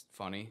 That's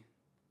funny.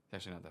 It's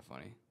actually not that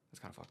funny. That's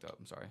kind of fucked up.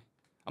 I'm sorry.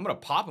 I'm going to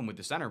pop him with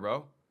the center,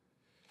 bro.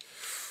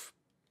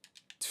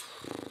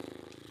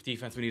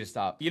 Defense, we need to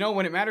stop. You know,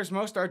 when it matters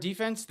most, our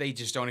defense, they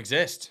just don't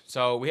exist.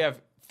 So we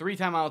have 3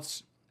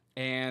 timeouts,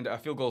 and a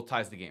field goal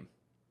ties the game.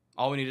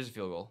 All we need is a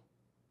field goal.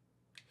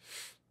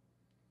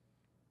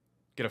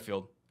 Get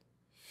upfield.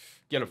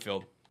 Get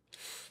upfield.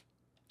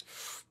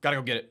 Gotta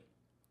go get it.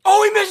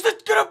 Oh, he missed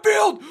it. Get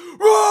upfield.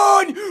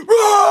 Run.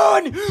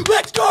 Run.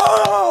 Let's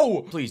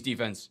go. Please,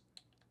 defense.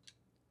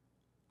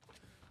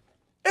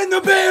 And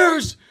the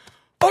Bears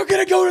are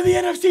going to go to the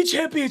NFC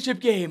Championship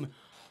game.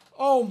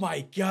 Oh,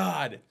 my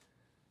God.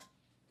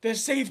 The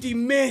safety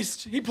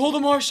missed. He pulled a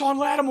Marshawn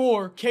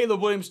Lattimore.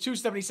 Caleb Williams,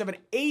 277,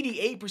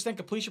 88%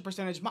 completion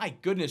percentage. My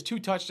goodness, 2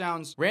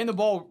 touchdowns. Ran the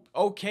ball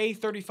okay,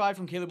 35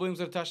 from Caleb Williams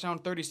with a touchdown,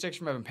 36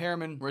 from Evan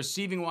Perriman.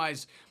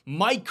 Receiving-wise,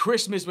 Mike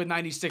Christmas with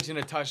 96 and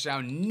a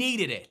touchdown.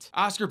 Needed it.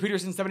 Oscar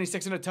Peterson,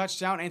 76 and a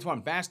touchdown. Antoine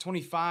Bass,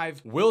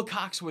 25.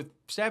 Wilcox with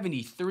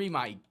 73.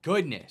 My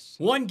goodness.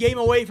 1 game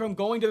away from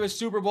going to the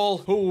Super Bowl.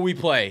 Who will we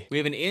play? We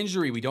have an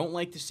injury. We don't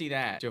like to see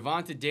that.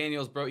 Javonte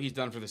Daniels, bro, he's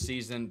done for the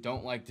season.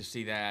 Don't like to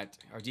see that.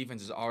 Our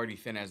defense is already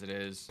thin as it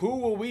is. Who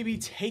will we be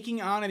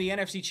taking on in the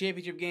NFC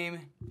Championship game?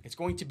 It's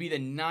going to be the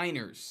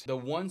Niners. The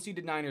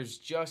 1-seeded Niners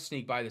just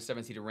sneaked by the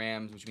 7-seeded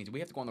Rams, which means we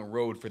have to go on the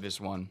road for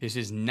this one. This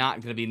is not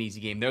going to be an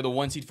easy game. They're the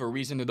 1 seed for a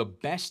reason. They're the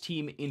best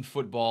team in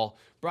football.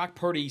 Brock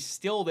Purdy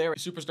still there.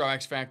 Superstar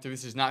X Factor.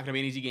 This is not going to be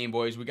an easy game,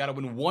 boys. We got to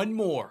win 1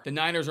 more. The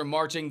Niners are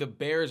marching. The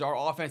Bears, our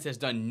offense has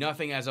done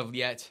nothing as of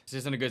yet. This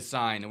isn't a good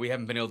sign. We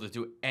haven't been able to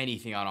do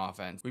anything on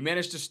offense. We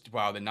managed to,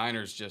 wow, the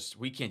Niners just,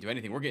 we can't do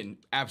anything. We're getting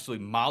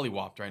absolutely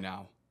mollywopped right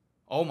now.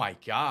 Oh my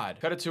God.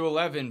 Cut it to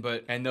 11,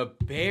 and the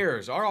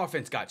Bears, our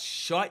offense got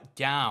shut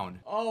down.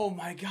 Oh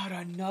my God,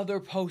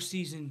 another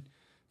postseason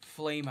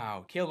flame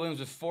out. Caleb Williams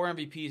with 4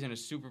 MVPs and a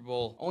Super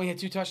Bowl. Only had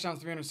 2 touchdowns,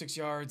 306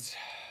 yards.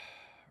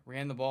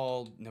 Ran the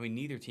ball. I mean,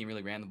 neither team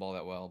really ran the ball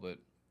that well, but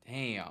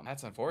damn,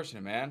 that's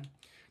unfortunate, man.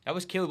 That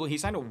was Caleb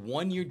Williams. He signed a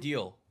 1-year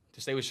deal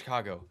to stay with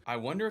Chicago. I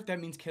wonder if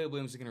that means Caleb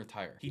Williams is going to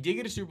retire. He did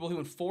get a Super Bowl. He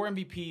won 4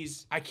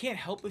 MVPs. I can't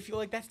help but feel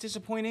like that's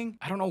disappointing.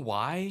 I don't know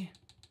why.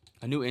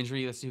 A new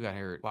injury. Let's see who got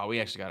hurt. Wow,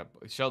 we actually got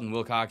Sheldon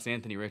Wilcox,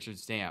 Anthony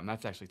Richards. Damn,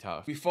 that's actually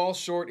tough. We fall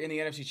short in the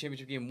NFC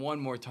Championship game 1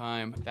 more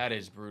time. That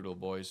is brutal,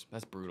 boys.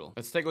 That's brutal.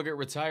 Let's take a look at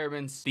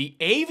retirements. The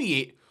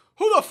Aviators.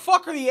 Who the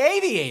fuck are the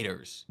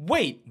Aviators?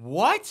 Wait,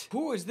 what?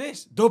 Who is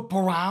this? The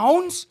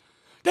Browns?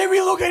 They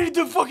relocated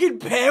to fucking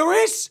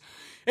Paris?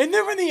 And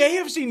they're in the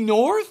AFC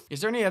North?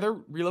 Is there any other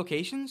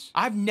relocations?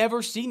 I've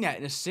never seen that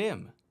in a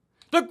sim.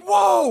 Like,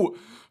 whoa!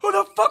 Who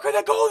the fuck are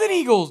the Golden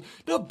Eagles?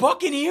 The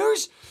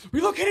Buccaneers?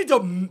 Relocated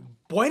to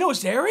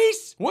Buenos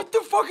Aires? What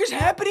the fuck is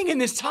happening in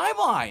this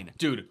timeline?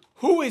 Dude,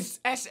 who is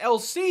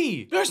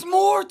SLC? There's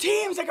more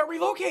teams that got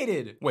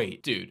relocated.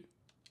 Wait, dude.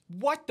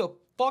 What the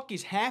fuck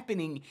is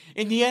happening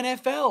in the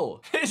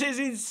NFL? This is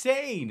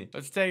insane.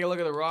 Let's take a look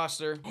at the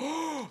roster.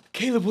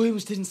 Caleb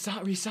Williams didn't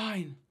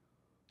resign.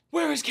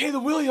 Where is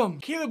Caleb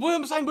Williams? Caleb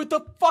Williams signed with the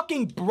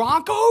fucking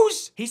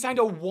Broncos? He signed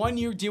a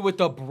 1-year deal with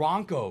the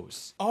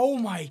Broncos. Oh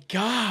my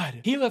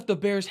God. He left the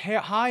Bears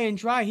high and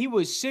dry. He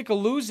was sick of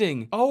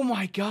losing. Oh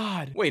my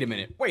God. Wait a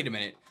minute. Wait a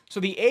minute.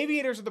 So the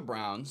Aviators are the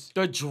Browns.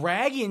 The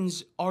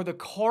Dragons are the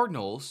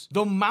Cardinals.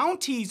 The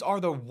Mounties are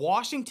the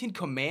Washington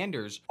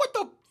Commanders. What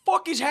the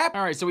fuck is happening?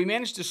 All right, so we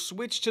managed to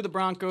switch to the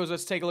Broncos.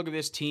 Let's take a look at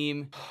this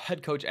team.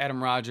 Head coach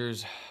Adam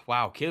Rodgers.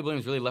 Wow, Caleb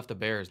Williams really left the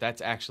Bears.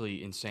 That's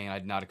actually insane. I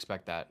did not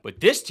expect that. But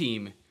this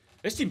team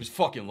is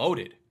fucking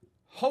loaded.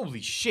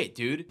 Holy shit,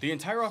 dude. The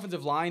entire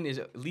offensive line is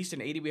at least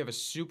an 80. We have a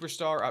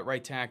superstar at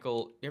right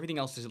tackle. Everything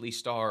else is at least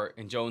star.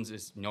 And Jones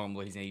is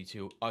normal. He's an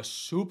 82. A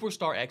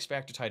superstar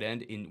X-Factor tight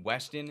end in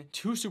Weston.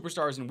 2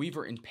 superstars in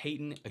Weaver and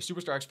Peyton. A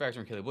superstar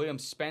X-Factor in Caleb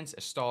Williams. Spence,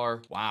 a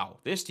star. Wow.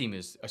 This team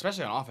is,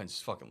 especially on offense,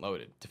 is fucking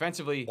loaded.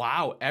 Defensively,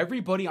 wow.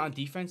 Everybody on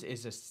defense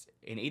is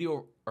an 80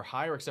 or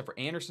higher except for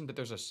Anderson, but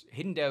there's a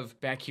hidden dev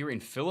back here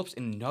in Phillips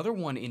and another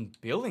one in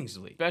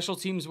Billingsley. Special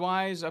teams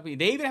wise, I mean,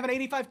 they even have an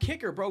 85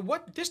 kicker, bro.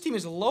 What? This team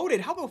is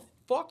loaded. How the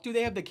fuck do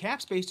they have the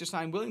cap space to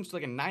sign Williams to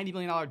like a $90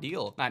 million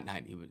deal? Not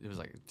 90, it was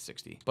like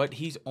 60. But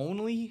he's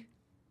only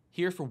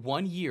here for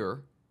 1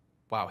 year.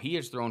 Wow, he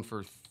has thrown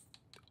for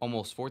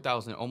almost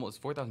 4,000 yards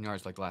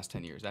for like the last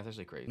 10 years. That's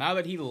actually crazy. Now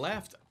that he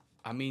left,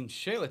 I mean,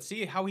 shit, let's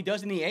see how he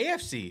does in the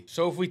AFC.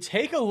 So if we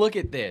take a look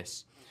at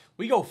this,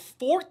 we go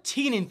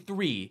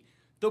 14-3.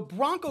 The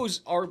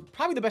Broncos are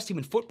probably the best team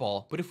in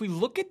football, but if we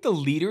look at the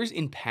leaders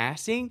in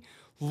passing,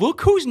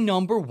 look who's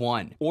number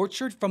 1.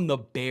 Orchard from the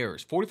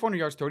Bears. 4,400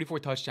 yards, 34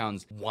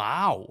 touchdowns.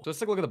 Wow. So let's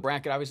take a look at the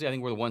bracket. Obviously, I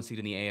think we're the 1 seed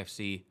in the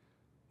AFC.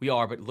 We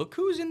are, but look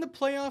who's in the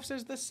playoffs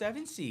as the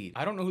 7 seed.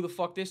 I don't know who the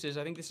fuck this is.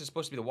 I think this is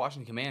supposed to be the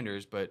Washington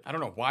Commanders, but I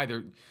don't know why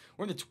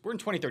we're in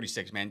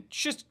 2036, man.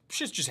 Shit's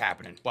just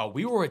happening. Wow,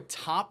 we were a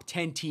top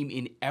 10 team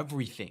in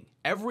everything.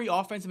 Every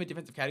offensive and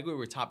defensive category,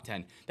 we're top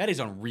 10. That is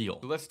unreal.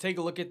 So let's take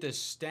a look at the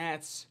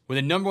stats. We're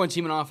the number 1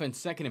 team in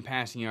offense, 2nd in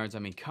passing yards. I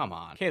mean, come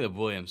on. Caleb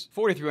Williams,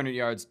 4,300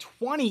 yards,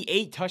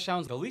 28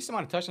 touchdowns. The least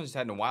amount of touchdowns he's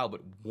had in a while,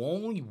 but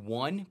only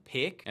 1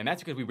 pick. And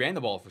that's because we ran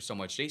the ball for so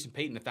much. Jason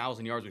Payton,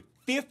 1,000 yards with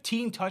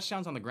 15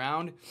 touchdowns on the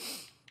ground.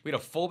 We had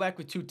a fullback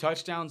with 2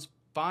 touchdowns,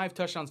 5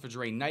 touchdowns for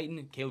Dre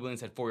Knighton. Caleb Williams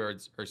had 4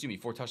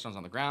 touchdowns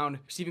on the ground.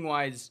 Receiving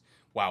wise,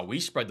 Wow, we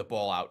spread the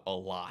ball out a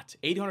lot.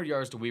 800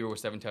 yards to Weaver with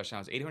 7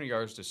 touchdowns. 800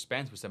 yards to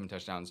Spence with 7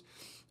 touchdowns.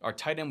 Our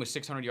tight end with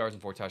 600 yards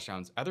and 4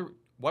 touchdowns. Other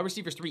wide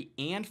receivers 3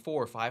 and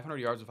 4, 500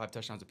 yards and 5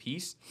 touchdowns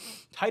apiece.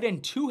 Tight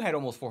end 2 had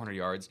almost 400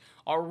 yards.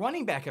 Our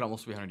running back had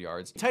almost 300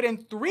 yards. Tight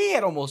end 3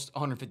 had almost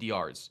 150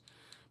 yards.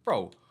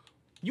 Bro,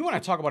 you want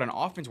to talk about an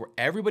offense where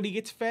everybody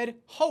gets fed?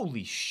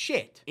 Holy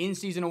shit.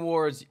 In-season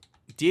awards.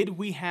 Did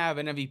we have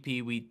an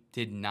MVP? We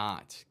did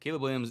not.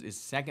 Caleb Williams is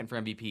second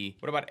for MVP.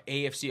 What about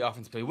AFC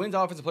Offensive Player? Wins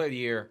Offensive Player of the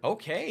Year.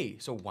 Okay,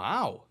 so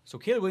wow. So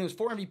Caleb Williams,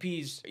 4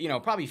 MVPs, you know,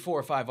 probably 4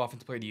 or 5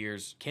 Offensive Player of the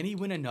Years. Can he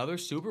win another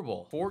Super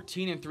Bowl?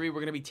 14-3, we're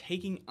going to be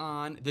taking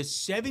on the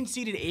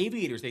 7-seeded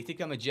Aviators. They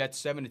take on the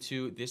Jets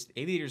 7-2. This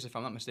Aviators, if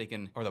I'm not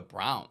mistaken, are the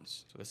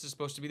Browns. So this is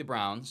supposed to be the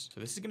Browns. So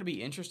this is going to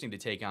be interesting to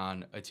take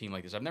on a team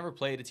like this. I've never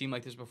played a team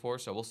like this before,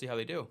 so we'll see how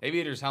they do.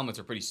 Aviators helmets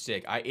are pretty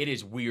sick. It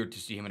is weird to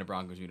see him in a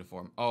Broncos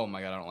uniform. Oh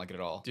my God, I don't like it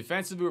at all.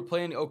 Defensively, we're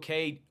playing okay.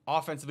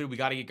 Offensively, we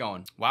got to get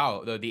going.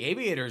 Wow, the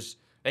Aviators,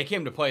 they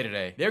came to play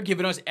today. They're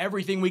giving us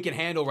everything we can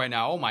handle right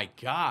now. Oh my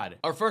God.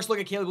 Our first look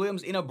at Caleb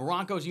Williams in a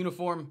Broncos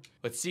uniform.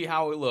 Let's see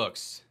how it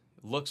looks.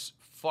 Looks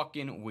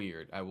fucking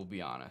weird, I will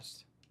be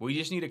honest. We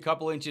just need a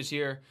couple inches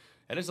here.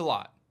 That is a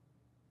lot.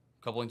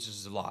 A couple inches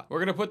is a lot. We're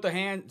going to put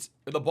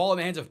the ball in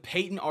the hands of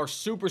Peyton, our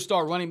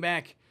superstar running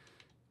back.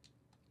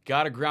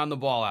 Got to ground the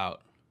ball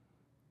out.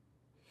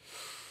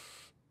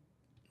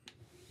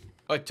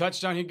 A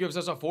touchdown here gives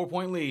us a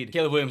 4-point lead.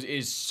 Caleb Williams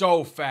is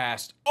so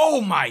fast.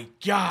 Oh my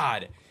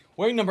God.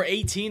 Wearing number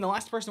 18, the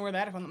last person to wear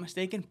that, if I'm not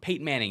mistaken,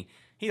 Peyton Manning.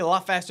 He's a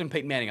lot faster than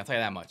Peyton Manning, I'll tell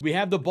you that much. We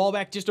have the ball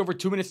back, just over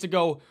 2 minutes to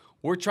go.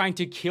 We're trying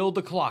to kill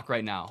the clock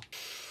right now.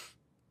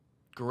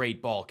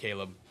 Great ball,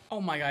 Caleb. Oh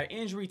my God,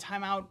 injury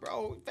timeout,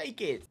 bro. Fake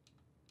it.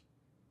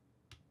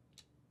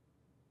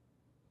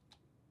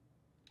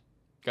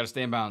 Gotta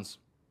stay in bounds.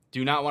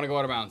 Do not want to go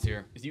out of bounds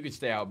here. If you could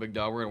stay out, big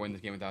dog, we're going to win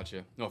this game without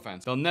you. No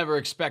offense. They'll never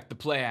expect the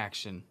play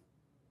action.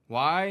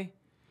 Why?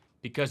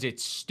 Because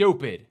it's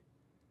stupid.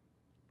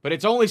 But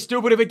it's only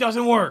stupid if it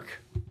doesn't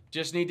work.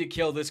 Just need to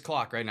kill this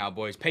clock right now,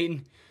 boys.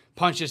 Peyton,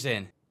 punch us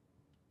in.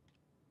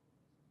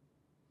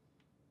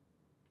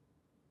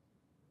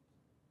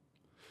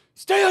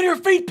 Stay on your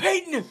feet,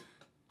 Peyton!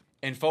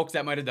 And folks,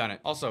 that might have done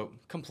it. Also,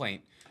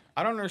 complaint.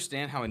 I don't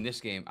understand how in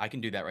this game I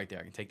can do that right there.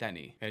 I can take that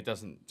knee and it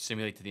doesn't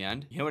simulate to the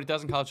end. You know what it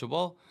does in college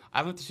football? I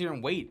don't have to sit here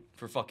and wait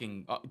for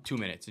fucking 2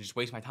 minutes and just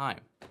waste my time.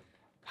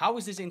 How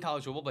is this in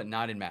college football but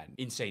not in Madden?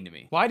 Insane to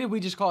me. Why did we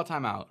just call a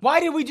timeout?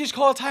 Why did we just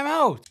call a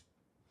timeout?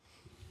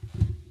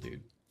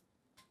 Dude.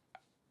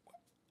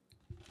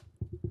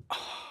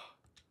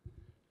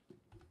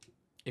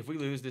 If we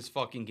lose this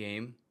fucking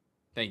game,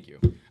 thank you.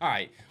 All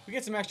right, we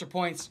get some extra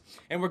points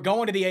and we're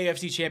going to the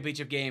AFC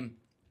Championship game.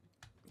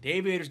 The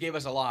Aviators gave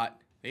us a lot.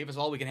 They gave us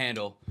all we can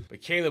handle.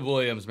 But Caleb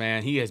Williams,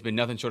 man, he has been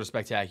nothing short of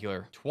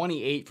spectacular.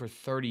 28 for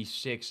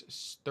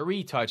 36,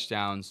 3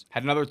 touchdowns.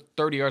 Had another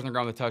 30 yards on the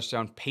ground with a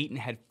touchdown. Peyton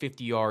had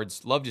 50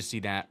 yards. Love to see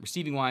that.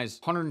 Receiving-wise,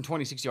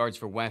 126 yards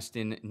for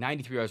Weston,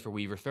 93 yards for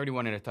Weaver,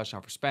 31 and a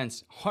touchdown for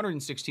Spence,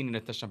 116 and a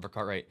touchdown for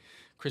Cartwright.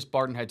 Chris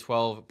Barton had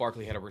 12.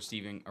 Barkley had a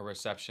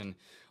reception.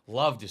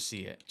 Love to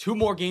see it. 2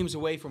 more games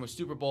away from a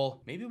Super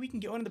Bowl. Maybe we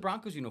can get one in the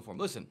Broncos uniform.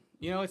 Listen,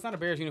 you know, it's not a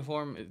Bears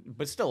uniform,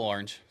 but still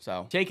orange.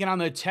 So, taking on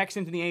the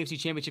Texans in the AFC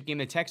Championship game.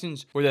 The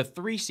Texans were the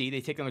 3 seed.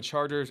 They take on the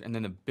Chargers and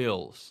then the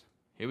Bills.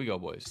 Here we go,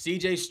 boys.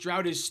 CJ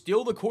Stroud is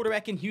still the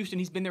quarterback in Houston.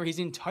 He's been there his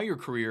entire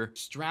career.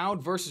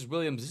 Stroud versus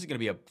Williams. This is going to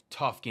be a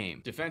tough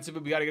game.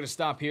 Defensively, we got to get a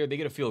stop here. They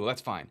get a field goal.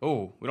 That's fine.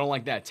 Oh, we don't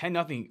like that.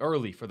 10-0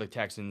 early for the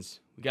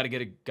Texans. We got to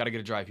get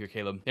a drive here,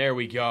 Caleb. There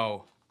we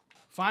go.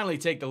 Finally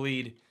take the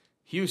lead.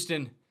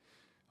 Houston.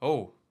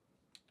 Oh,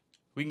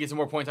 we can get some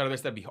more points out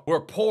of this.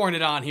 We're pouring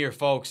it on here,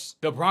 folks.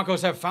 The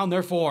Broncos have found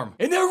their form,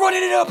 and they're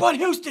running it up on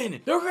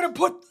Houston. They're going to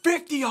put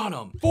 50 on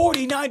them.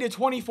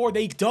 49-24.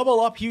 They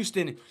double up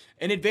Houston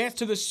and advance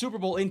to the Super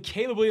Bowl in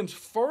Caleb Williams'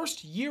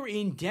 first year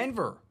in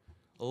Denver.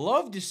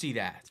 Love to see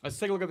that. Let's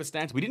take a look at the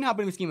stats. We didn't hop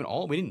in this game at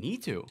all. We didn't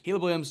need to.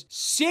 Caleb Williams,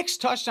 6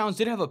 touchdowns.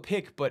 Did have a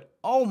pick, but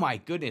oh my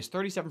goodness,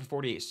 37 for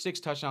 48, 6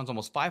 touchdowns,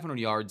 almost 500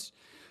 yards.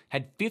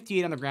 Had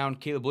 58 on the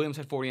ground. Caleb Williams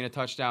had 40 and a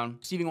touchdown.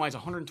 Receiving-wise,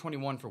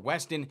 121 for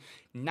Weston,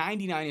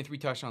 99 and 3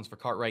 touchdowns for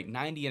Cartwright,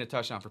 90 and a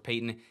touchdown for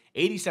Peyton,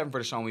 87 for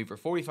Deshaun Weaver,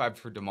 45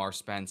 for DeMar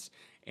Spence,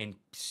 and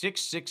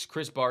 6'6"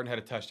 Chris Barton had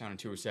a touchdown and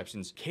 2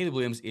 receptions. Caleb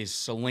Williams is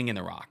slinging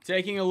the rock.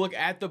 Taking a look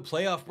at the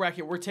playoff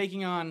bracket, we're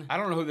taking on, I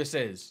don't know who this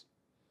is.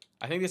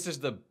 I think this is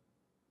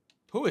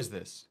who is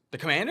this? The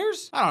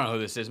Commanders? I don't know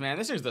who this is, man.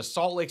 This is the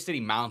Salt Lake City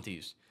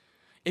Mounties.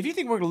 If you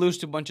think we're going to lose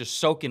to a bunch of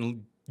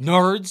soaking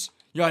nerds,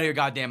 you're out of your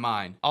goddamn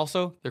mind.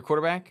 Also, their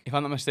quarterback, if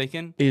I'm not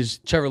mistaken, is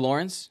Trevor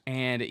Lawrence,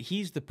 and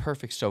he's the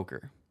perfect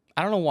soaker.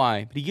 I don't know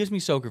why, but he gives me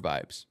soaker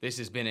vibes. This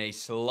has been a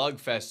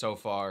slugfest so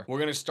far. We're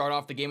going to start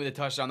off the game with a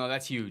touchdown, though.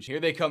 That's huge. Here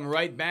they come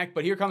right back,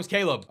 but here comes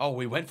Caleb. Oh,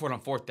 we went for it on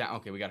 4th down.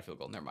 Okay, we got a field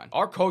goal. Never mind.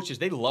 Our coaches,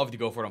 they love to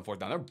go for it on 4th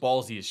down. They're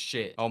ballsy as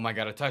shit. Oh my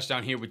God, a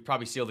touchdown here would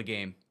probably seal the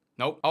game.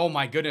 Nope. Oh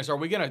my goodness, are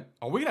we gonna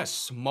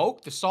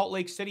smoke the Salt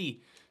Lake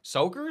City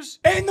Soakers?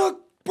 And the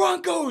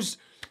Broncos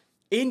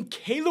in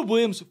Caleb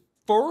Williams'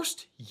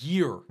 first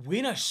year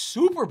win a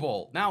Super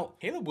Bowl. Now,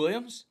 Caleb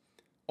Williams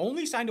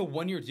only signed a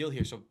 1-year deal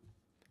here, so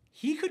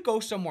he could go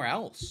somewhere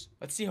else.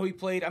 Let's see how he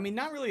played. I mean,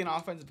 not really an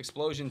offensive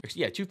explosion.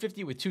 Yeah,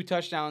 250 with 2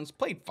 touchdowns.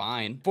 Played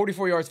fine.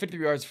 44 yards,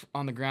 53 yards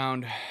on the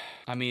ground.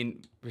 I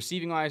mean,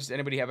 receiving-wise, does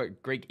anybody have a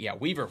great... Yeah,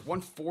 Weaver,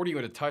 140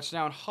 with a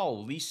touchdown.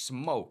 Holy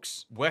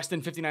smokes.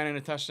 Weston, 59 and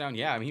a touchdown.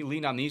 Yeah, I mean, he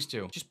leaned on these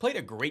two. Just played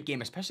a great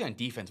game, especially on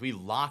defense. We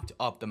locked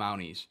up the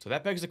Mounties. So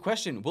that begs the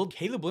question, will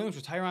Caleb Williams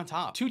retire on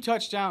top? 2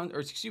 touchdowns, or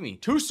excuse me,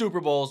 2 Super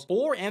Bowls,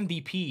 4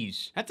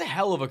 MVPs. That's a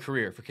hell of a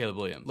career for Caleb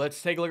Williams.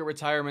 Let's take a look at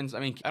retirements. I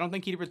mean, I don't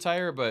think he'd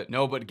retire, but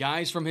no, but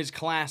guys from his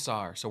class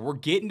are. So we're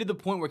getting to the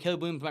point where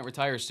Caleb Williams might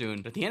retire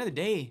soon. But at the end of the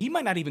day, he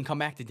might not even come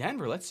back to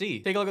Denver. Let's see.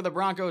 Take a look at the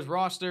Broncos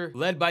roster,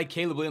 led by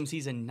Caleb Williams.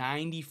 He's a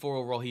 94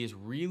 overall. He is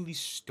really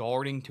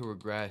starting to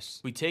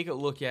regress. We take a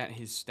look at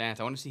his stats.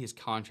 I want to see his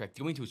contract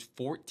going to his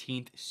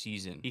 14th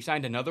season. He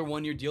signed another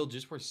 1-year deal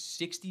just for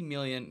 $60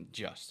 million,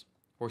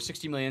 or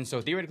 $60 million,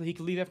 so theoretically he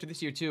could leave after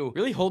this year too.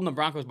 Really holding the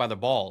Broncos by the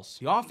balls.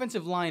 The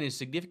offensive line is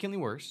significantly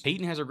worse.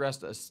 Peyton has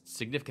regressed a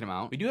significant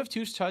amount. We do have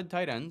 2 stud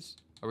tight ends.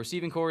 Our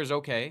receiving core is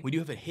okay. We do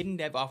have a hidden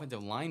dev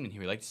offensive lineman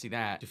here. We like to see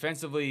that.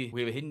 Defensively,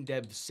 we have a hidden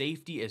dev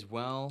safety as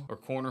well, or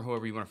corner,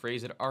 however you want to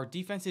phrase it. Our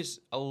defense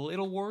is a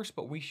little worse,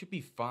 but we should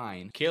be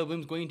fine. Caleb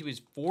Williams going into his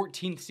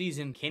 14th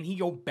season. Can he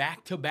go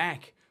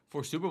back-to-back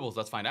for Super Bowls?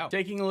 Let's find out.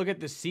 Taking a look at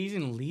the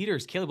season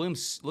leaders, Caleb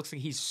Williams looks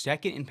like he's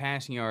 2nd in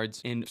passing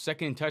yards and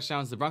 2nd in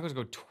touchdowns. The Broncos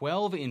go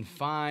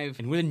 12-5,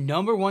 and we're the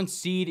 #1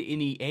 seed in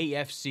the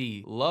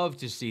AFC. Love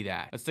to see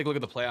that. Let's take a look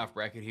at the playoff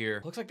bracket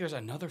here. Looks like there's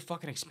another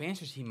fucking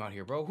expansion team out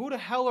here, bro. Who the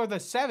hell are the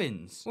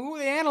Sevens? Who are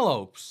the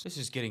Antelopes? This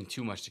is getting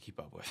too much to keep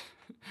up with.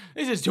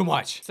 This is too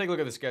much. Let's take a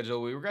look at the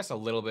schedule. We regress a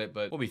little bit,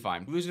 but we'll be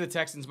fine. We lose to the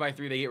Texans by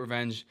 3. They get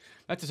revenge.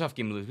 That's a tough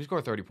game to lose. We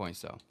score 30 points,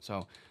 though.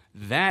 So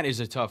that's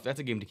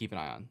a game to keep an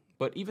eye on.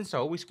 But even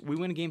so, we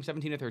win a game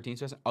 17-13,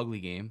 so that's an ugly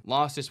game.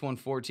 Lost this one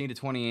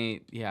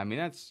 14-28. Yeah, I mean,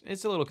 it's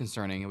a little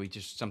concerning. We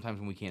just, sometimes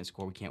when we can't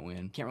score, we can't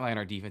win. Can't rely on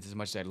our defense as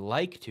much as I'd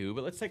like to,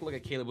 but let's take a look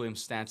at Caleb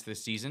Williams' stats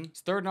this season.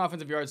 He's 3rd in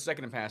offensive yards,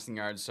 2nd in passing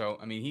yards, so,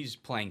 I mean, he's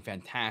playing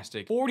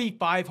fantastic.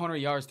 4,500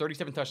 yards,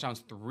 37 touchdowns,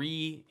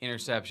 3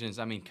 interceptions.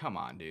 I mean, come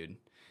on, dude.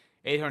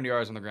 800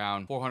 yards on the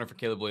ground, 400 for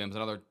Caleb Williams,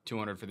 another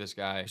 200 for this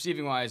guy.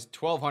 Receiving-wise,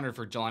 1,200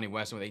 for Jelani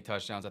Weston with 8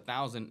 touchdowns,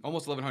 1,000,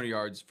 almost 1,100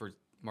 yards for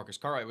Marcus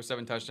Cartwright with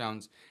 7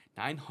 touchdowns,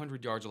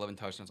 900 yards, 11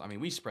 touchdowns. I mean,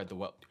 we spread the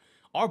wealth.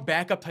 Our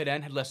backup tight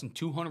end had less than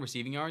 200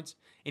 receiving yards,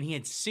 and he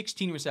had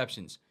 16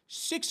 receptions.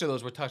 6 of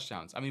those were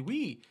touchdowns. I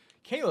mean,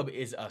 Caleb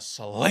is a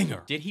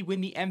slinger. Did he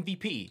win the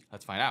MVP?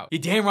 Let's find out.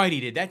 You're damn right he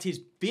did. That's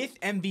his 5th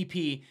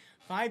MVP,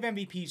 5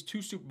 MVPs,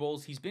 2 Super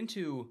Bowls. He's been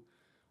to,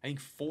 I think,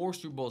 4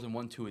 Super Bowls and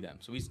won 2 of them.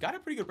 So he's got a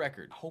pretty good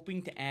record.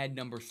 Hoping to add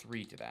number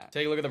 3 to that.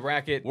 Take a look at the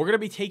bracket. We're going to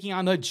be taking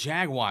on the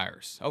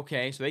Jaguars.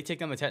 Okay, so they take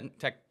down the Titans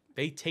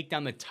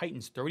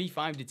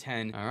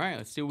 35-10. All right,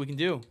 let's see what we can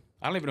do.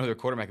 I don't even know who their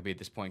quarterback could be at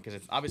this point because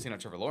it's obviously not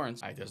Trevor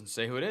Lawrence. It doesn't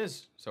say who it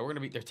is. So we're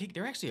going to be,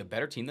 they're actually a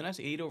better team than us,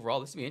 8 overall.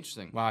 This will be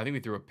interesting. Wow, I think we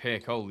threw a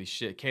pick. Holy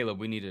shit. Caleb,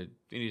 we need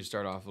to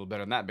start off a little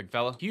better than that, big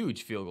fella.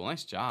 Huge field goal.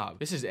 Nice job.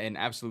 This is an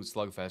absolute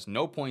slugfest.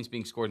 No points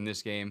being scored in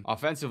this game.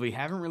 Offensively,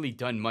 haven't really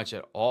done much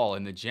at all,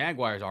 and the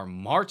Jaguars are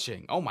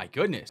marching. Oh my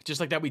goodness.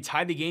 Just like that, we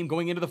tied the game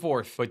going into the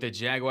 4th, but the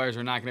Jaguars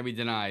are not going to be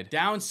denied.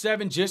 Down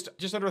 7, just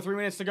under 3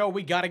 minutes to go.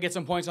 We got to get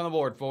some points on the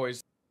board,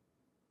 boys.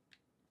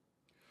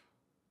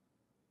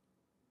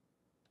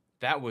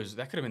 That was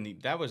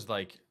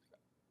like,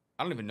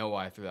 I don't even know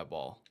why I threw that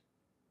ball.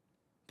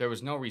 There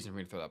was no reason for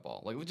me to throw that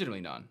ball. Like, legitimately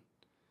none.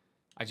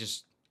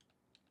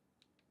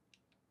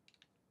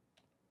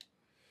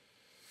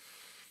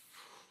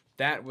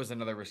 That was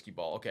another risky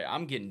ball. Okay,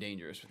 I'm getting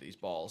dangerous with these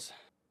balls.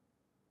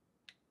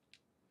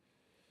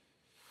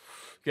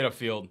 Get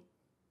upfield.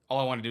 All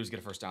I want to do is get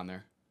a first down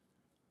there.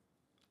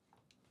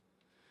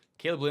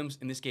 Caleb Williams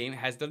in this game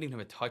doesn't even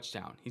have a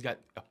touchdown. He's got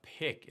a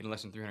pick in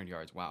less than 300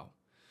 yards. Wow.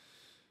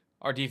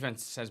 Our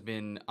defense has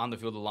been on the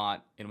field a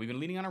lot, and we've been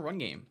leading on our run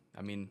game.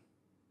 I mean,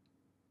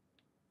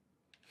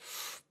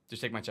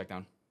 just take my check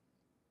down.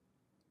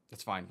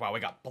 That's fine. Wow, we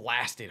got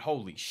blasted.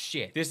 Holy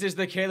shit. This is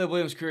the Caleb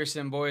Williams career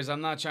sim, boys. I'm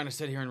not trying to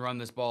sit here and run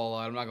this ball a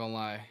lot. I'm not going to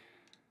lie.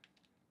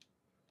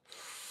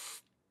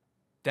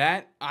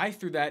 I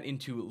threw that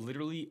into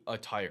literally a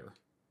tire,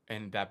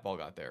 and that ball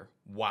got there.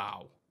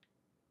 Wow.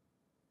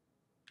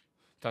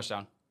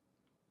 Touchdown.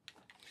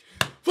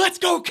 Let's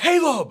go,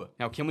 Caleb!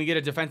 Now, can we get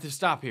a defensive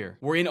stop here?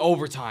 We're in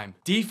overtime.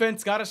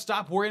 Defense got to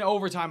stop. We're in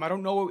overtime. I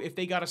don't know if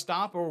they got to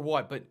stop or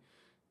what, but...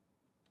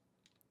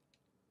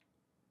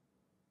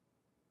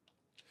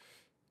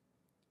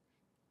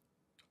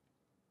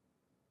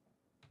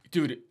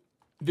 Dude,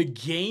 the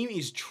game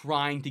is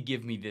trying to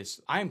give me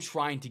this. I am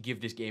trying to give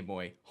this game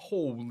away.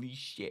 Holy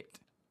shit.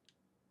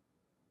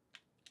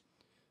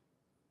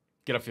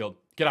 Get upfield.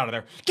 Get out of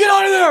there. Get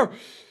out of there!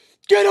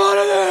 Get out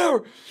of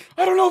there!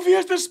 I don't know if he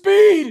has the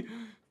speed.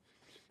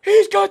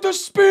 He's got the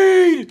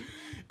speed!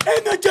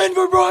 And the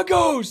Denver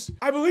Broncos!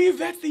 I believe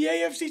that's the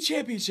AFC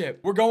Championship.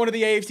 We're going to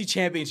the AFC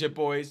Championship,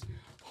 boys.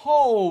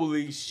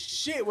 Holy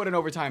shit, what an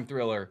overtime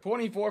thriller.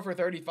 24 for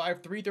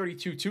 35,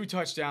 332, 2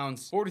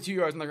 touchdowns, 42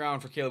 yards on the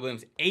ground for Caleb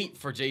Williams, 8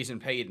 for Jason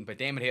Payton, but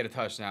damn it, he had a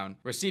touchdown.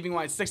 Receiving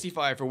wide,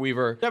 65 for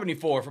Weaver,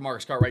 74 for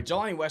Marcus Cartwright.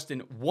 Jelani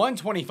Weston,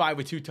 125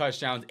 with 2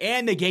 touchdowns,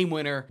 and the game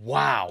winner.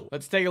 Wow.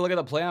 Let's take a look at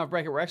the playoff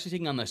bracket. We're actually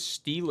taking on the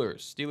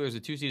Steelers. Steelers, the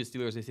 2-seeded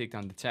Steelers, they take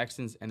down the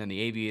Texans, and then the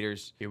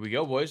Aviators. Here we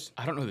go, boys.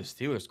 I don't know who the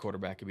Steelers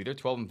quarterback could be. They're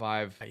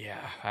 12-5. Yeah,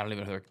 I don't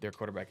even know who their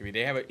quarterback could be.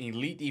 They have an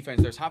elite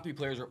defense. Their top 3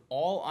 players are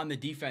all on the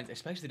defense,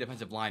 especially the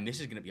defensive line. This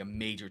is going to be a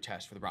major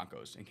test for the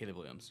Broncos and Caleb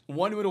Williams.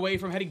 1 win away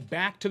from heading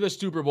back to the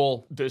Super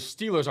Bowl. The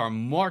Steelers are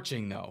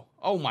marching, though.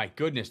 Oh my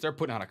goodness, they're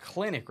putting on a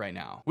clinic right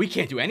now. We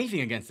can't do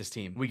anything against this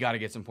team. We got to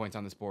get some points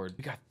on this board.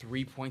 We got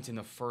 3 points in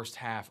the first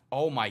half.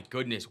 Oh my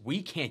goodness,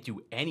 we can't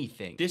do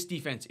anything. This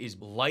defense is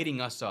lighting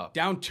us up.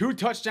 Down 2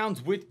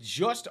 touchdowns with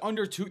just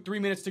under 3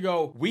 minutes to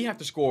go. We have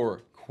to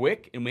score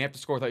quick, and we have to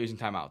score without using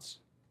timeouts.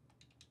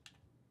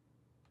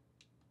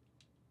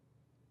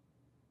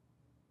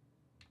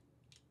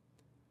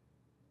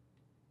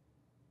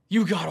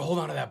 You got to hold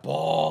on to that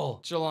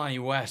ball. Jelani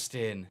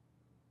Weston.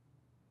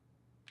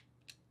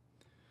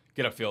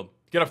 Get upfield.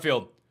 Get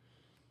upfield.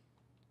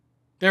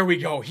 There we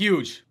go.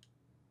 Huge.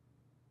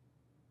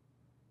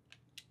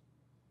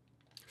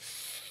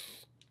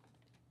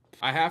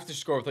 I have to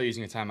score without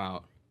using a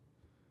timeout.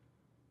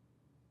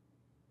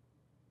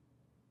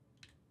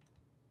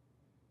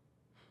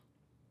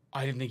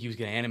 I didn't think he was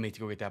going to animate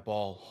to go get that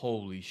ball.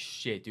 Holy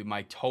shit, dude.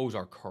 My toes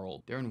are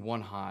curled. They're in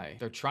 1 high.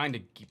 They're trying to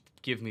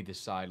give me the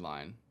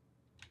sideline.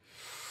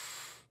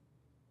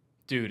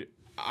 Dude,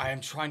 I am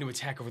trying to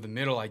attack over the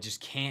middle. I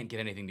just can't get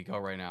anything to go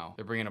right now.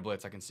 They're bringing a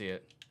blitz. I can see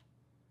it.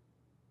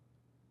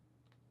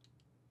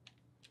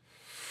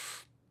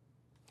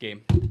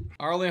 Game.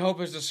 Our only hope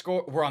is to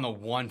score. We're on the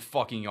 1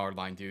 fucking yard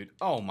line, dude.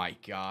 Oh my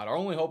God. Our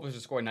only hope is to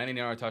score a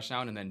 99-yard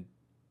touchdown and then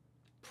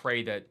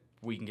pray that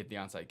we can get the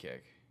onside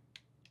kick.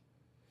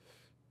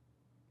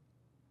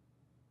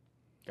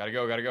 Gotta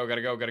go, gotta go,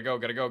 gotta go, gotta go,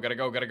 gotta go, gotta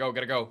go, gotta go,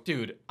 gotta go.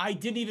 Dude, I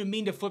didn't even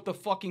mean to flip the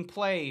fucking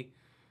play.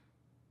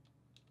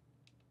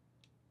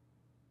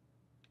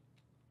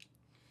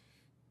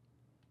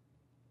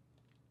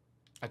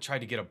 I tried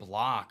to get a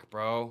block,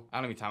 bro. I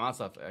don't have any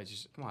timeouts left.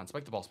 Come on,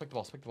 spike the ball, spike the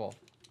ball, spike the ball.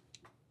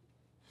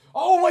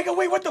 Oh my God,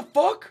 wait, what the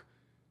fuck?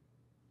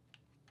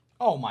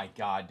 Oh my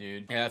God,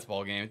 dude. Yeah, that's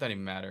ball game. It doesn't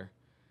even matter.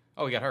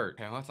 Oh, he got hurt.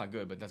 Okay, well, that's not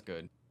good, but that's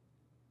good.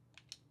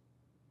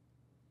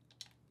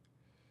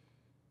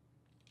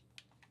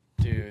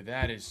 Dude,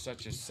 that is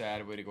such a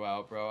sad way to go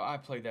out, bro. I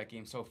played that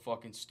game so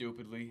fucking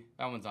stupidly.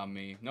 That one's on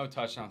me. No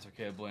touchdowns for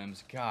Caleb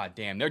Williams. God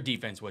damn, their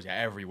defense was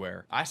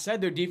everywhere. I said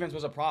their defense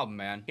was a problem,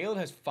 man. Caleb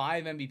has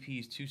 5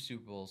 MVPs, 2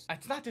 Super Bowls.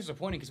 It's not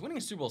disappointing because winning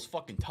a Super Bowl is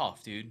fucking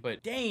tough, dude.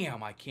 But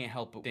damn, I can't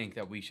help but think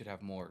that we should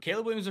have more.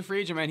 Caleb Williams is a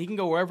free agent, man. He can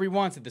go wherever he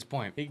wants at this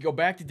point. He can go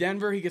back to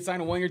Denver. He could sign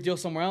a 1-year deal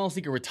somewhere else.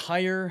 He could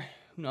retire.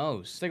 Who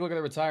knows? Let's take a look at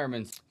the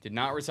retirements. Did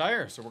not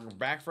retire, so we're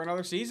back for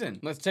another season.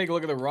 Let's take a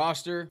look at the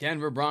roster.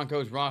 Denver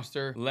Broncos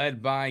roster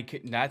led by...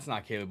 That's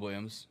not Caleb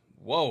Williams.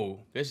 Whoa,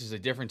 this is a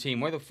different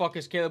team. Where the fuck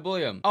is Caleb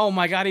Williams? Oh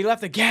my God, he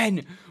left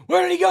again.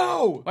 Where did he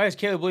go? Why is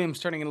Caleb Williams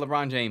turning into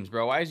LeBron James,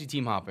 bro? Why is he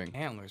team hopping?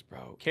 Handlers,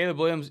 bro. Caleb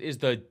Williams is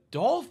the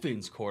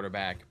Dolphins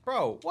quarterback.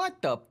 Bro,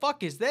 what the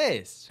fuck is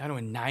this? Down to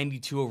a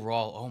 92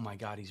 overall. Oh my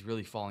God, he's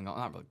really falling off.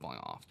 Not really falling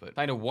off, but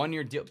signed a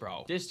 1-year deal.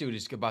 Bro, this dude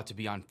is about to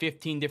be on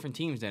 15 different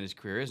teams in his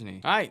career, isn't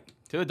he? All right.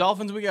 To the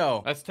Dolphins we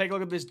go. Let's take a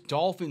look at this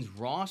Dolphins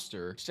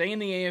roster. Stay in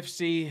the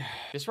AFC.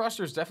 This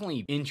roster is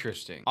definitely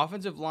interesting.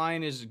 Offensive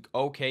line is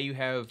okay. You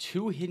have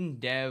 2 hidden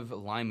dev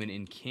linemen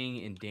in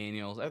King and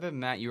Daniels. Other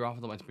than that, your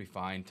offensive line's pretty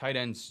fine. Tight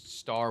end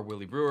star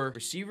Willie Brewer.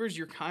 Receivers,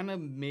 you're kind of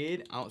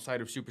mid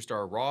outside of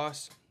superstar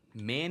Ross.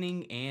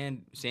 Manning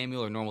and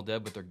Samuel are normal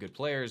dev, but they're good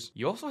players.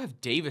 You also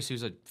have Davis,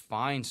 who's a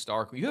fine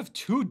star. You have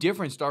 2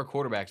 different star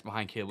quarterbacks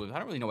behind Caleb Williams. I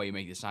don't really know why you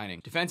make this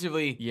signing.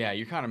 Defensively, yeah,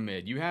 you're kind of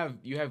mid. You have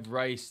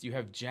Rice, you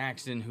have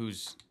Jackson,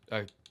 who's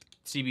a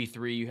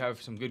CB3, you have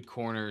some good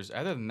corners.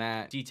 Other than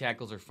that, D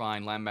tackles are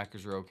fine.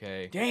 Linebackers are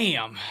okay.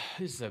 Damn,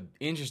 this is an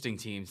interesting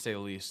team, to say the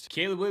least.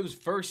 Caleb Williams'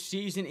 first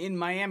season in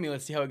Miami.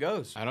 Let's see how it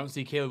goes. I don't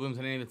see Caleb Williams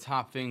on any of the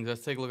top things.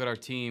 Let's take a look at our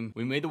team.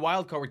 We made the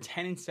wild card. We're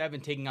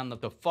 10-7, taking on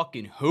the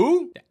fucking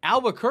who? The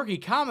Albuquerque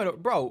Commodore.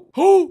 Bro,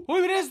 who? Who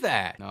even is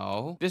that?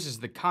 No, this is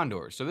the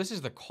Condors. So this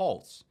is the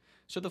Colts.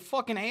 So the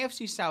fucking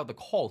AFC South, the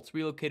Colts,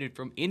 relocated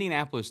from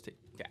Indianapolis to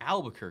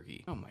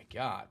Albuquerque. Oh my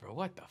God, bro,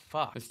 what the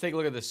fuck? Let's take a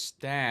look at the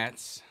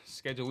stats.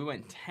 Schedule, we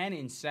went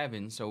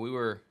 10-7, so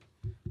we're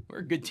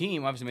a good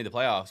team. Obviously made the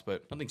playoffs,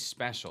 but nothing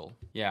special.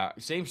 Yeah,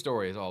 same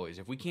story as always.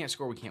 If we can't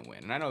score, we can't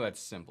win. And I know that's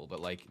simple, but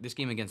like this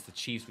game against the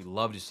Chiefs, we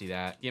love to see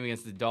that. Game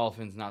against the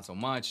Dolphins, not so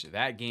much.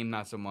 That game,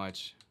 not so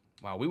much.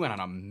 Wow, we went on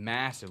a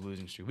massive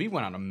losing streak. We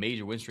went on a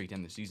major win streak to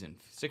end the season.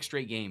 6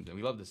 straight games, and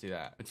we love to see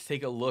that. Let's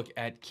take a look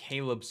at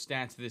Caleb's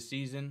stats this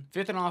season.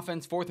 5th in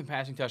offense, 4th in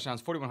passing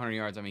touchdowns, 4,100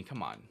 yards. I mean,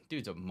 come on.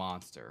 Dude's a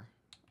monster.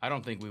 I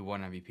don't think we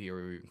won MVP or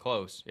we were even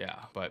close. Yeah,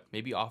 but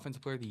maybe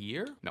Offensive Player of the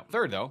Year? No,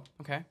 3rd though.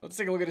 Okay. Let's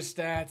take a look at his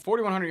stats.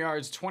 4,100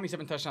 yards,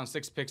 27 touchdowns,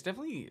 6 picks.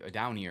 Definitely a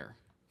down year,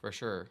 for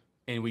sure.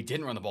 And we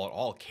didn't run the ball at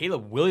all.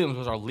 Caleb Williams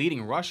was our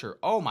leading rusher.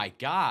 Oh my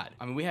God.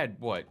 I mean, we had,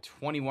 what,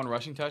 21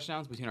 rushing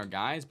touchdowns between our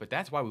guys, but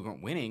that's why we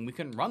weren't winning. We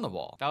couldn't run the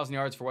ball. 1,000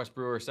 yards for Wes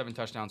Brewer, 7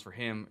 touchdowns for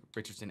him,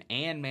 Richardson,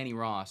 and Manny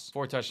Ross.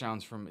 4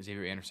 touchdowns from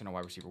Xavier Anderson, a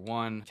wide receiver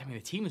 1. I mean, the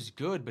team is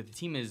good, but the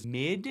team is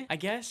mid, I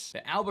guess.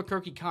 The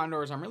Albuquerque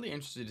Condors, I'm really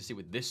interested to see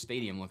what this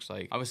stadium looks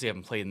like. Obviously, I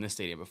haven't played in this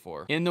stadium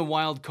before. In the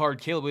wild card,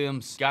 Caleb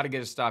Williams got to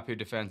get a stop here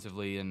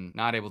defensively and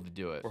not able to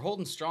do it. We're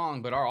holding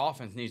strong, but our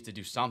offense needs to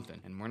do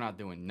something, and we're not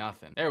doing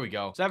nothing. There we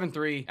go.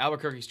 7-3.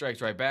 Albuquerque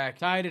strikes right back.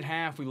 Tied at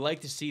half. We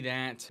like to see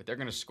that. But they're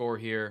going to score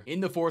here in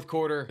the 4th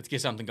quarter. Let's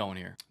get something going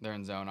here. They're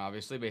in zone,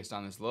 obviously, based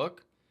on this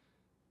look.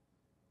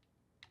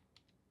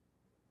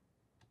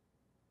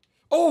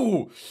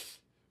 Oh!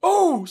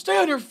 Oh! Stay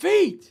on your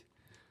feet!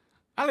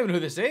 I don't even know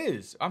who this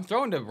is. I'm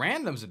throwing to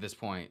randoms at this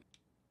point.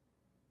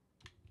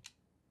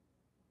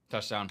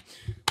 Touchdown.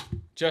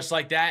 Just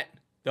like that,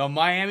 the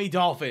Miami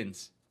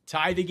Dolphins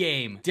tie the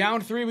game. Down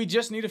 3, we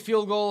just need a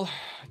field goal.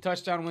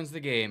 Touchdown wins the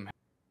game.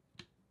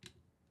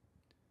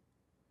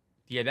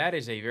 Yeah, that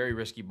is a very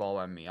risky ball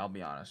by me, I'll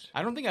be honest.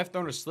 I don't think I've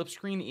thrown a slip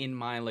screen in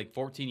my,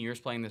 14 years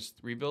playing this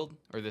rebuild,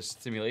 or this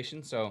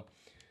simulation, so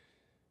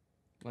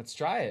let's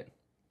try it.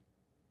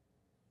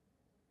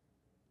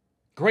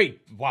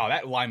 Great. Wow,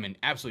 that lineman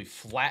absolutely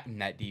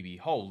flattened that DB.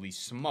 Holy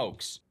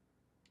smokes.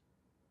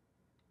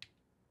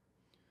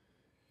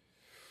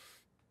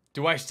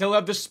 Do I still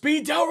have the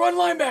speed to outrun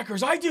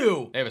linebackers? I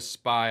do! They have a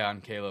spy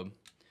on Caleb.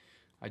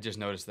 I just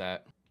noticed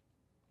that.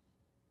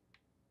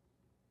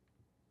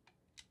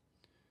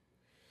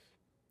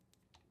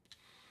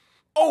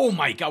 Oh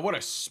my God, what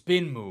a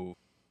spin move.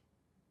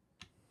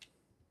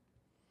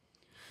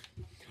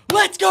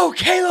 Let's go,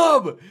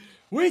 Caleb!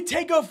 We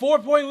take a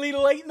 4-point lead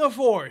late in the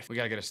 4th. We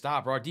gotta get a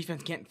stop, or our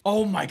defense can't.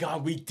 Oh my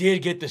God, we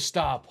did get the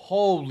stop.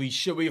 Holy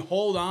shit, we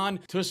hold on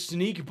to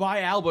sneak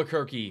by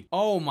Albuquerque.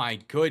 Oh my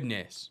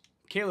goodness.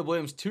 Caleb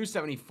Williams,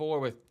 274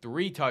 with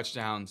 3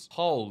 touchdowns.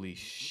 Holy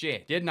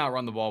shit. Did not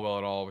run the ball well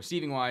at all.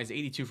 Receiving-wise,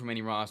 82 from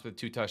Manny Ross with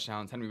 2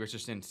 touchdowns. Henry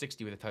Richardson,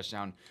 60 with a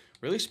touchdown.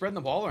 Really spreading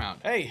the ball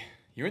around. Hey,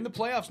 you're in the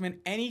playoffs, man.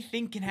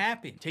 Anything can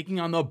happen. Taking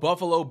on the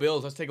Buffalo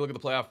Bills. Let's take a look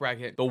at the playoff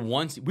bracket. The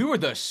 1 seed. We were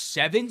the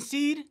 7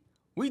 seed?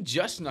 We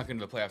just snuck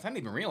into the playoffs. I didn't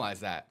even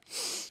realize that.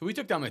 So we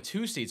took down the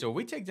 2 seed. So if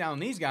we take down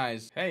these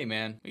guys, hey,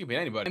 man, we can beat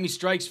anybody. Miami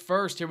strikes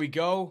first. Here we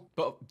go.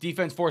 But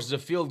defense forces a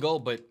field goal,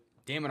 but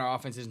damn it, our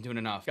offense isn't doing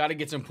enough. Got to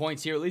get some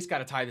points here. At least got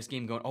to tie this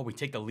game going. Oh, we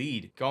take the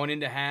lead. Going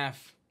into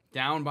half.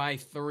 Down by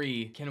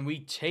 3. Can we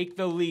take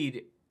the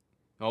lead?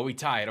 Oh, we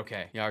tie it.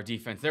 Okay. Yeah, our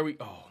defense. There we...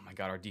 Oh, my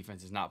God. Our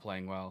defense is not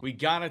playing well. We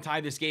got to tie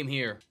this game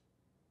here.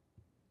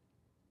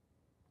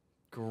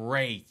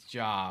 Great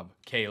job,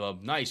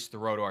 Caleb. Nice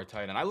throw to our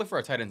tight end. I look for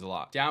our tight ends a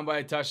lot. Down by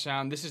a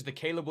touchdown. This is the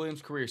Caleb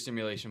Williams career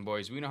simulation,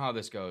 boys. We know how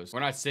this goes.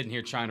 We're not sitting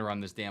here trying to run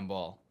this damn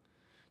ball.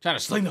 Trying to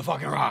sling the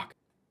fucking rock.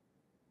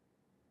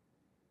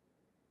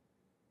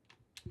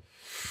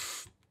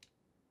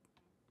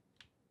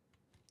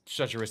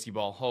 Such a risky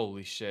ball.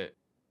 Holy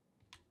shit.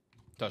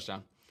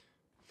 Touchdown.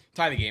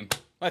 Tie the game.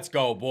 Let's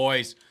go,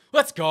 boys.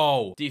 Let's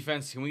go.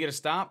 Defense, can we get a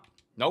stop?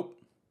 Nope.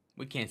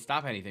 We can't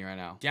stop anything right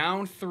now.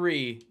 Down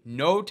 3.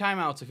 No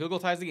timeouts. A field goal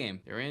ties the game.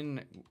 They're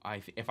in.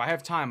 If I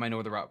have time, I know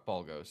where the route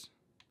ball goes.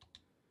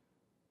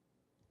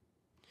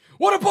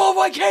 What a ball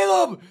by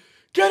Caleb!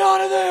 Get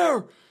out of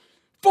there!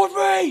 Foot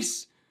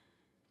race!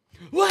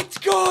 Let's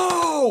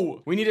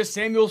go! We need a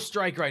Samuel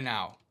strike right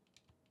now.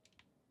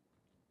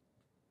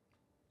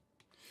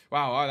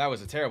 Wow, that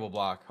was a terrible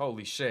block.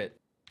 Holy shit.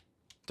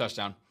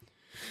 Touchdown.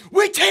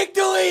 We take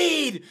the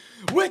lead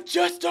with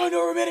just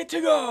under a minute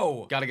to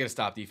go. Gotta get a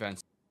stop,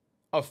 defense.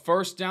 A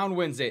first down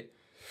wins it.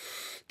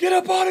 Get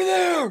up out of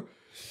there.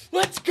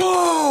 Let's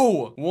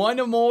go.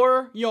 1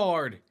 more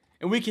yard,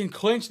 and we can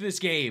clinch this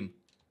game.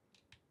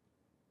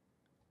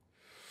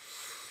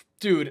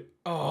 Dude,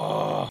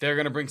 oh, they're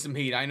going to bring some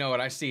heat. I know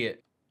it. I see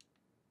it.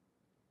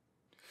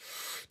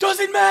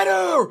 Doesn't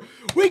matter.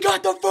 We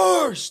got the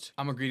first.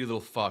 I'm a greedy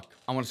little fuck.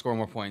 I want to score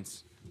more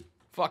points.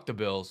 Fuck the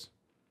Bills.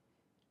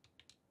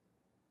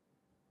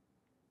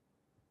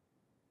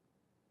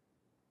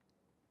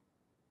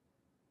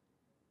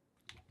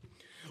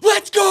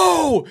 Let's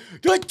go!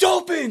 The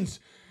Dolphins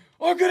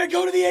are going to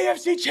go to the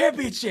AFC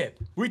Championship.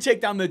 We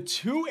take down the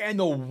 2 and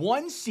the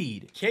 1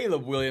 seed.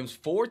 Caleb Williams,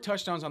 4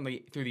 touchdowns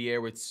through the air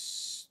with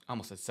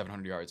almost at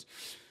 700 yards.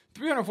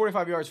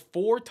 345 yards,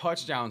 4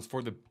 touchdowns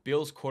for the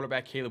Bills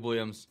quarterback, Caleb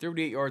Williams.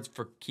 38 yards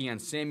for Keon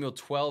Samuel,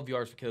 12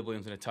 yards for Caleb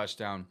Williams and a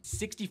touchdown.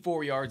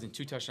 64 yards and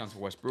 2 touchdowns for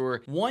Wes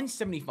Brewer.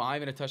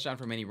 175 and a touchdown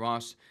for Manny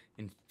Ross.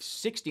 And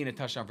 60 and a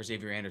touchdown for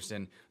Xavier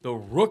Anderson, the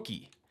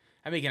rookie.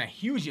 I'm making a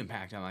huge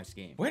impact on this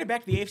game. We're headed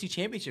back to the AFC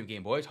Championship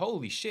game, boys.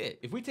 Holy shit.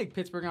 If we take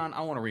Pittsburgh on,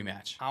 I want a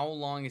rematch. How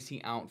long is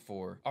he out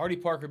for? Artie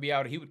Parker be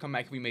out. He would come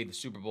back if we made the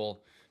Super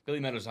Bowl. Billy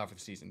Meadows off for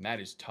the season. That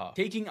is tough.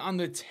 Taking on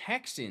the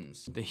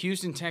Texans. The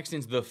Houston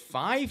Texans, the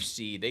 5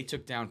 seed. They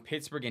took down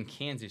Pittsburgh and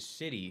Kansas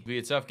City. It'll be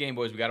a tough game,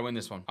 boys. We got to win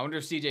this one. I wonder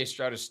if CJ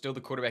Stroud is still the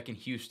quarterback in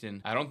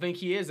Houston. I don't think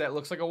he is. That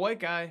looks like a white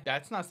guy.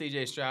 That's not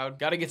CJ Stroud.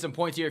 Got to get some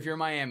points here if you're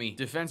Miami.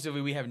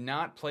 Defensively, we have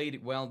not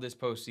played well this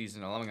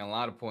postseason, allowing a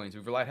lot of points.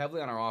 We've relied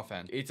heavily on our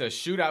offense. It's a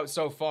shootout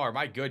so far.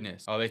 My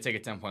goodness. Oh, they take a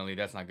 10-point lead.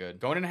 That's not good.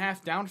 Going in a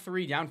half, down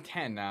 3, down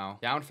 10 now.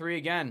 Down 3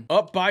 again.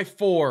 Up by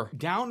 4.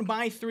 Down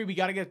by 3. We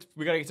gotta get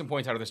some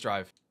points out of this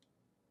drive.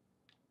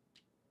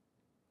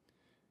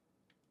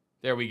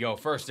 There we go.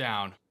 First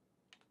down.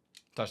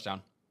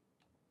 Touchdown.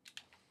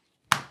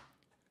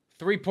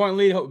 3-point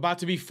lead, about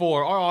to be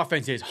 4. Our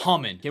offense is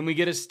humming. Can we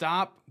get a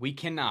stop? We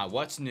cannot.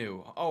 What's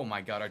new? Oh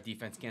my God, our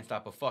defense can't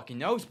stop a fucking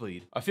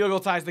nosebleed. A field goal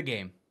ties the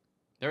game.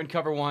 They're in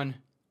cover 1,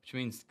 which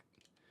means,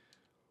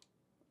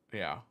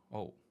 yeah.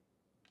 Oh.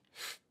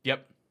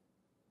 Yep.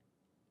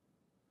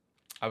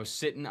 I was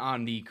sitting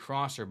on the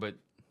crosser, but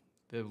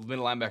the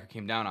middle linebacker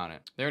came down on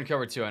it. They're in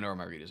cover 2. I know where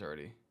my read is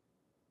already.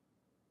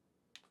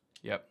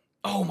 Yep.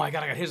 Oh my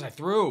God, I got hit as I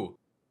threw.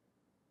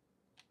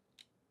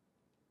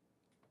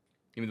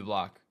 Give me the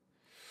block.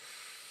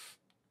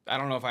 I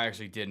don't know if I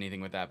actually did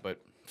anything with that,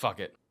 but fuck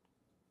it.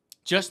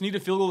 Just need a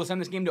field goal to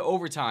send this game to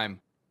overtime.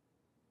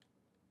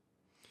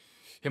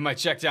 Hit my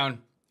check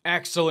down.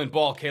 Excellent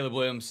ball, Caleb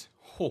Williams.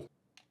 Oh.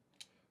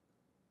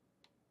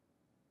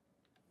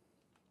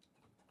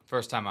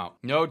 First time out.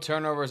 No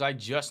turnovers. I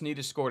just need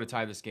to score to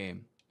tie this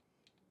game.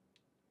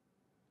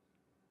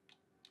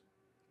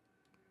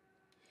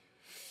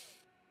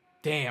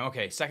 Damn,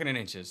 okay. 2nd and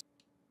inches.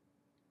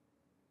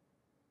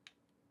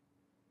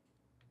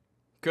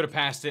 Could have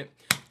passed it.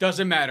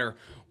 Doesn't matter.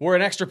 We're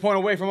an extra point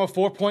away from a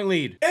 4-point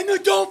lead. And the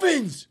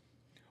Dolphins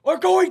are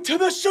going to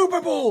the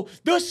Super Bowl,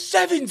 the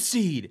 7th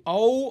seed.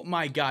 Oh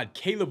my God,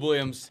 Caleb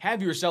Williams,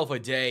 have yourself a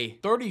day.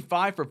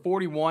 35 for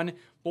 41,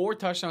 4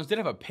 touchdowns. Did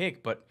have a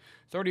pick, but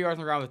 30 yards on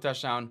the ground with a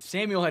touchdown.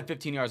 Samuel had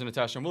 15 yards and a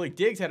touchdown. Willie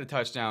Diggs had a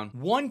touchdown.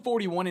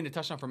 141 in a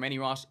touchdown from Manny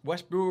Ross.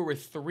 Wes Brewer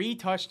with 3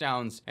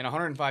 touchdowns and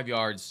 105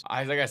 yards.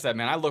 Like I said,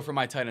 man, I look for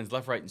my tight ends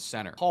left, right, and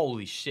center.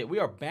 Holy shit, we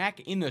are back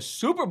in the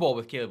Super Bowl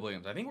with Caleb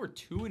Williams. I think we're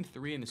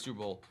 2-3 in the Super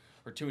Bowl.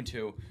 Or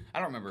 2-2. I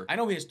don't remember. I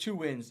know he has 2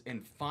 wins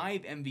and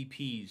 5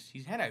 MVPs.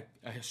 He's had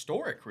a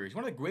historic career. He's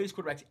one of the greatest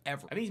quarterbacks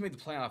ever. I think he's made the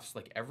playoffs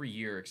like every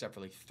year except for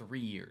like 3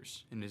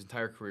 years in his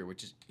entire career,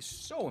 which is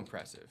so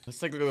impressive. Let's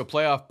take a look at the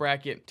playoff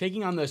bracket.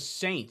 Taking on the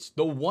Saints.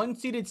 The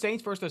 1-seeded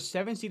Saints versus the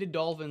 7-seeded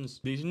Dolphins.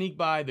 They sneak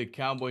by the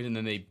Cowboys and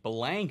then they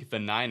blank the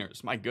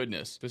Niners. My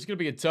goodness. This is going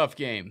to be a tough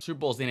game. Super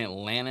Bowl's in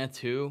Atlanta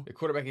too. The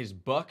quarterback is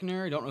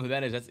Buckner. Don't know who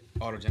that is. That's an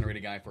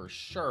auto-generated guy for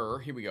sure.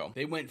 Here we go.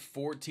 They went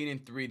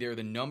 14-3. They're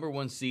the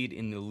 #1 seed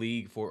in the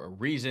league for a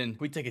reason.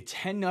 We take a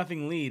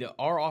 10-0 lead.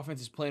 Our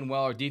offense is playing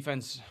well. Our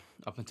defense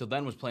up until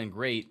then was playing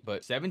great,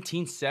 but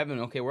 17-7.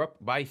 Okay, we're up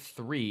by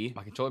 3.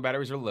 My controller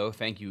batteries are low.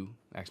 Thank you,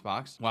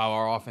 Xbox. Wow,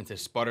 our offense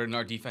has sputtered and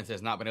our defense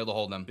has not been able to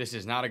hold them. This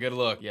is not a good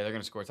look. Yeah, they're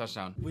going to score a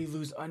touchdown. We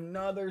lose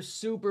another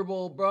Super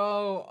Bowl,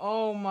 bro.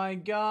 Oh my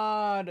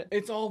God.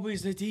 It's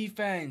always the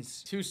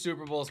defense. 2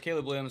 Super Bowls.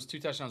 Caleb Williams, 2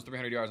 touchdowns,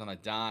 300 yards on the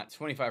dot,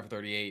 25 for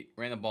 38.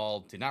 Ran the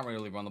ball. Did not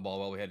really run the ball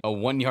well. We had a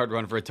 1-yard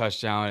run for a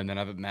touchdown, and then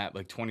other than that,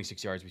 like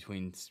 26 yards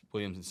between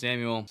Williams and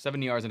Samuel.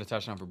 70 yards and a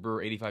touchdown for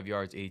Brewer, 85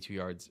 yards, 82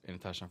 yards, and a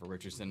touchdown for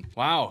Richardson.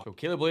 Wow. So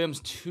Caleb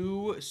Williams,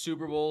 2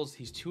 Super Bowls.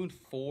 He's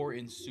 2-4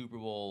 in Super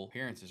Bowl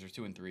appearances, or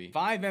 2-3.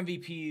 5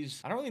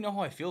 MVPs. I don't really know how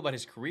I feel about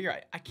his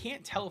career. I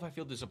can't tell if I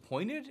feel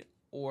disappointed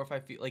or if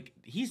I feel like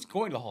he's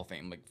going to the Hall of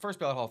Fame, like first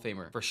ballot Hall of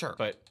Famer for sure.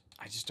 But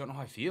I just don't know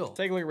how I feel.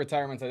 Take a look at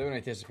retirements. I don't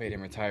anticipate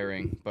him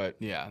retiring, but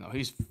yeah, no,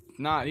 he's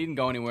not. He didn't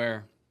go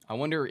anywhere. I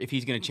wonder if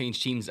he's going to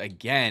change teams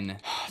again.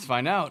 Let's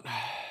find out.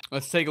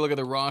 Let's take a look at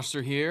the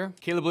roster here.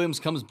 Caleb Williams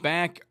comes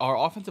back. Our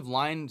offensive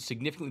line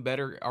significantly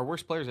better. Our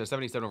worst players have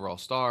 77 overall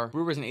star.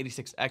 Brewer's an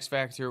 86 X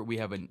Factor. We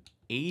have an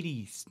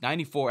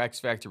 94 X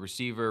Factor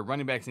receiver.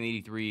 Running back's an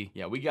 83.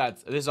 Yeah, we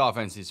got this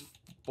offense is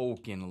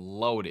fucking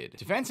loaded.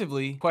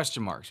 Defensively,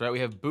 question marks, right?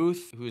 We have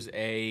Booth, who's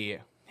a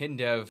hidden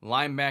dev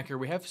linebacker.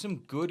 We have some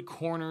good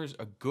corners,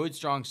 a good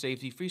strong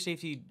safety, free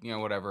safety, you know,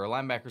 whatever.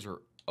 Our linebackers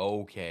are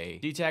okay.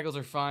 D tackles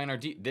are fine.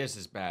 This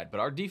is bad, but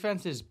our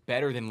defense is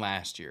better than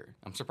last year.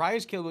 I'm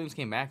surprised Caleb Williams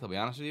came back, I'll be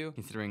honest with you,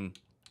 considering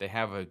they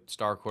have a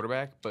star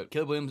quarterback, but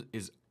Caleb Williams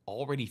is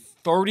already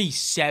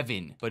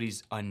 37, but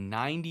he's a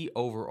 90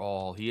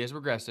 overall. He is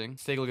regressing.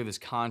 Let's take a look at this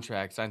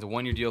contract. Signs a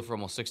 1-year deal for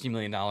almost $60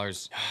 million.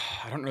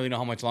 I don't really know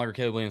how much longer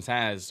Caleb Williams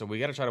has, so we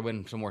got to try to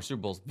win some more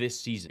Super Bowls this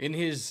season. In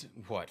his,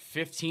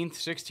 15th,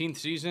 16th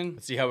season?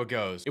 Let's see how it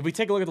goes. If we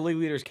take a look at the league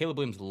leaders, Caleb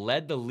Williams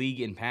led the league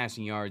in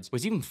passing yards.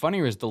 What's even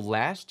funnier is the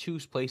last 2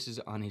 places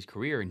on his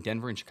career in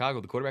Denver and Chicago,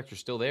 the quarterbacks are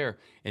still there,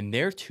 and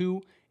they're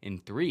 2-3.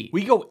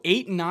 We go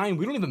 8-9.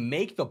 We don't even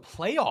make the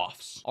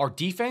playoffs. Our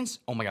defense,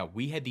 oh my God,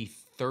 we had the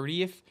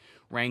 30th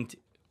ranked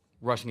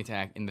rushing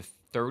attack in the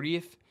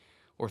 30th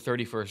or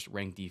 31st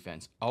ranked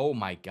defense. Oh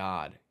my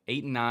God.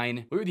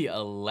 8-9. We were the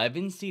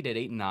 11 seed at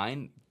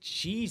 8-9.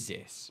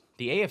 Jesus.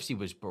 The AFC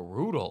was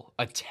brutal.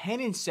 A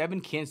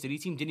 10-7 Kansas City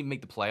team didn't even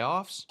make the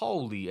playoffs.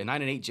 Holy, a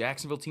 9-8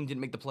 Jacksonville team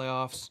didn't make the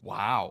playoffs.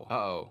 Wow.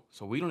 Uh-oh.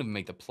 So we don't even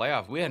make the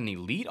playoffs. We had an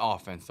elite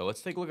offense, though.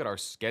 Let's take a look at our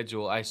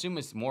schedule. I assume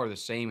it's more of the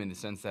same in the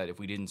sense that if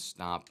we didn't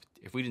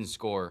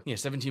score,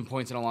 17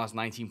 points in a loss,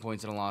 19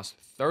 points in a loss,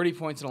 30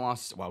 points in a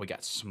loss. Wow, we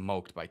got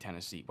smoked by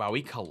Tennessee. Wow,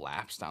 we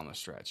collapsed down the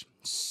stretch.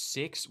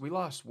 We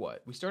lost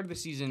what? We started the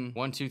season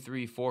 1, 2,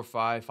 3, 4,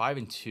 5,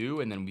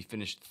 5-2, and then we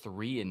finished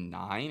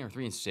 3-9 or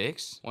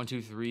 3-6. 1,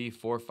 2, 3,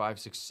 4, 5,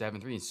 6,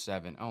 7,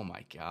 3-7. Oh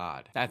my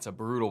God. That's a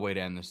brutal way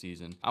to end the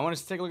season. I want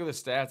us to take a look at the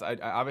stats.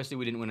 Obviously,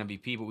 we didn't win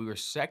MVP, but we were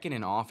second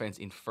in offense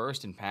and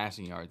first in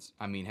passing yards.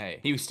 I mean, hey,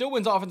 he still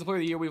wins Offensive Player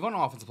of the Year. We've won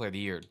Offensive Player of the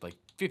Year like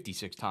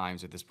 56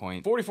 times at this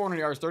point. 4,400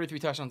 yards, 33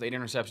 touchdowns, 8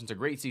 interceptions. A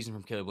great season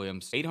from Caleb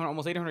Williams.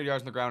 Almost 800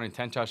 yards on the ground and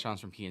 10 touchdowns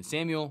from Keenan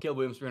Samuel. Caleb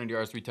Williams, 300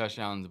 yards, 3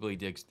 touchdowns. Billy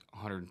Diggs,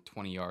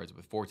 120 yards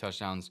with 4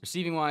 touchdowns.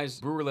 Receiving wise,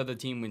 Brewer led the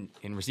team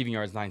in receiving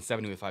yards,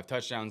 970 with 5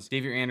 touchdowns.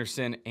 Xavier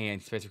Anderson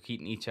and Spencer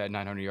Keaton each had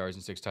 900 yards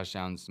and 6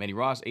 touchdowns. Manny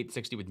Ross,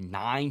 860 with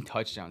 9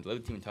 touchdowns. Led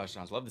the team in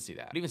touchdowns. Love to see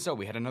that. But even so,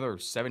 we had another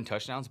 7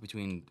 touchdowns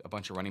between a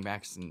bunch of running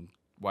backs and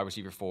wide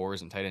receiver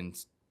 4s and tight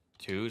ends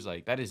 2s.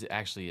 Like, that is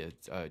actually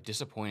a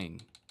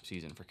disappointing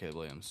season for Caleb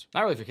Williams.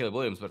 Not really for Caleb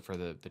Williams, but for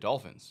the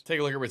Dolphins. Take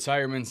a look at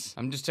retirements.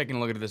 I'm just taking a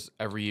look at this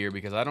every year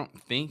because I don't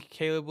think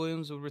Caleb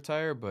Williams would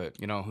retire, but,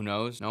 you know, who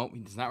knows? Nope, he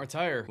does not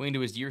retire. Going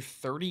into his year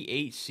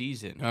 38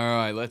 season. All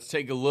right, let's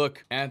take a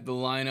look at the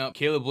lineup.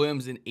 Caleb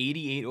Williams, an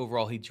 88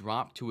 overall. He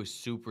dropped to a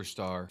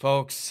superstar.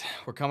 Folks,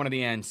 we're coming to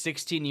the end.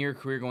 16-year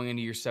career going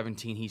into year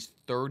 17. He's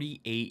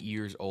 38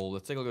 years old.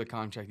 Let's take a look at the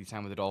contract he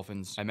signed with the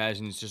Dolphins. I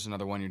imagine it's just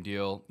another 1-year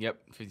deal. Yep,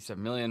 $57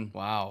 million.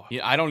 Wow.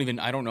 Yeah, I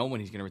don't know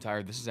when he's going to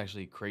retire. This is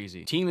actually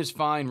crazy. Team is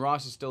fine.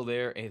 Ross is still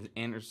there.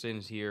 Anderson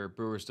is here.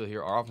 Brewer is still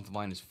here. Our offensive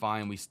line is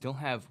fine. We still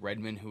have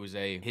Redmond, who is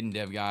a hidden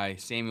dev guy.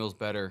 Samuel's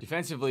better.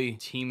 Defensively,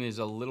 team is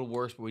a little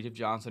worse, but we have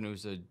Johnson,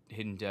 who's a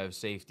hidden dev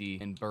safety,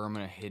 and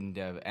Berman, a hidden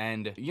dev.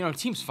 And, you know,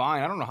 team's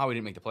fine. I don't know how we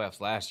didn't make the playoffs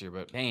last year,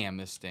 but damn,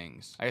 this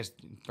stings. I guess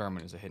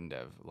Berman is a hidden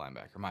dev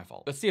linebacker. My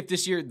fault. Let's see if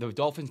this year the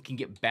Dolphins can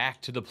get back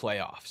to the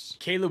playoffs.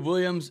 Caleb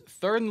Williams,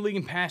 3rd in the league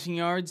in passing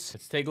yards.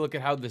 Let's take a look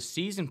at how the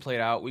season played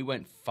out. We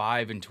went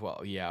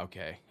 5-12. Yeah,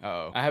 okay.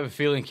 Uh-oh. I have a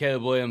feeling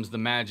Caleb Williams, the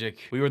Magic,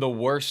 we were the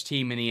worst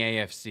team in the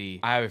AFC.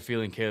 I have a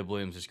feeling Caleb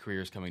Williams'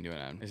 career is coming to an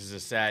end. This is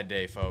a sad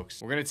day,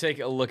 folks. We're going to take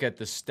a look at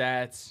the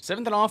stats.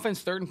 7th in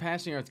offense, 3rd in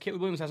passing yards.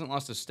 Caleb Williams hasn't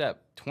lost a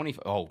step. 10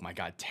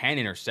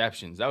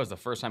 interceptions. That was the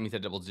first time he's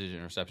had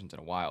double-digit interceptions in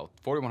a while.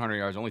 4,100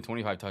 yards, only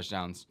 25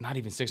 touchdowns. Not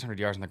even 600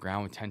 yards on the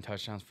ground with 10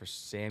 touchdowns for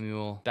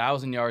Samuel.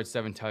 1,000 yards,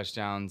 7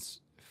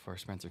 touchdowns for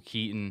Spencer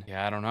Keaton.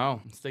 Yeah, I don't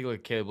know. Let's take a look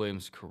at Caleb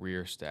Williams'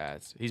 career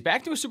stats. He's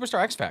back to a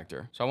superstar X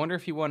Factor. So I wonder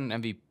if he won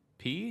an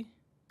MVP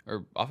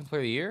or Offensive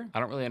Player of the Year. I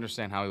don't really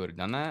understand how he would have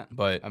done that.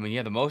 But, I mean,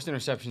 yeah, the most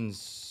interceptions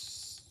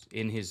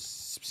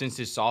since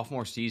his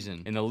sophomore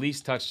season and the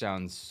least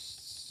touchdowns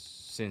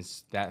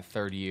since that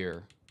 3rd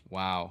year.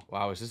 Wow.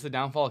 Wow, is this the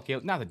downfall of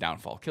Caleb? Not the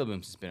downfall. Caleb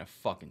Williams has been a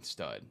fucking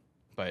stud.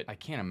 But I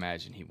can't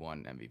imagine he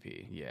won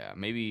MVP. Yeah,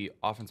 maybe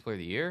Offensive Player of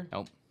the Year?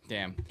 Nope.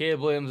 Damn.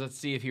 Caleb Williams, let's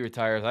see if he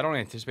retires. I don't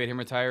anticipate him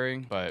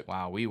retiring, but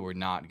wow, we were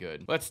not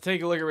good. Let's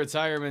take a look at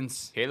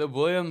retirements. Caleb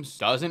Williams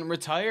doesn't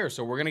retire,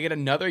 so we're going to get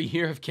another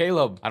year of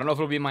Caleb. I don't know if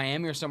it'll be in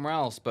Miami or somewhere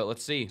else, but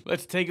let's see.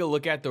 Let's take a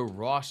look at the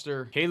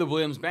roster. Caleb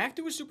Williams back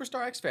to a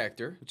superstar X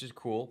Factor, which is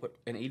cool, but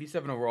an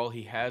 87 overall,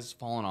 he has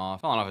fallen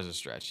off. Fallen off as a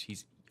stretch.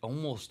 He's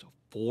almost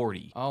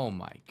 40. Oh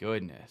my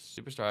goodness.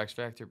 Superstar X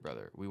Factor,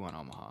 brother. We won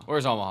Omaha.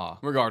 Where's Omaha?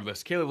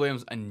 Regardless, Caleb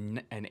Williams,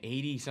 an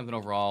 80-something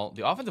overall.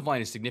 The offensive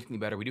line is significantly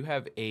better. We do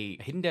have a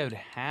hidden dev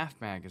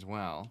halfback as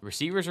well. The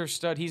receivers are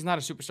stud. He's not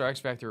a superstar X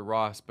Factor,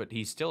 Ross, but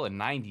he's still a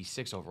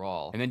 96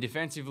 overall. And then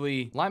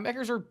defensively,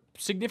 linebackers are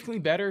significantly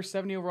better.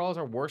 70 overall is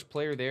our worst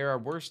player there. Our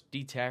worst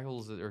D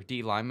tackles or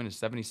D lineman is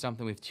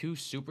 70-something. We have 2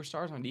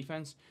 superstars on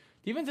defense.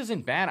 Defense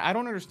isn't bad. I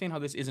don't understand how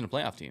this isn't a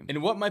playoff team.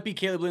 And what might be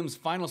Caleb Williams'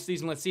 final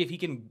season? Let's see if he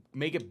can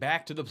make it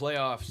back to the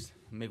playoffs.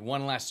 Make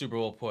one last Super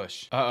Bowl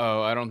push.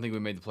 Uh-oh, I don't think we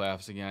made the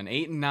playoffs again.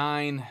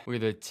 8-9, we're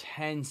the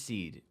 10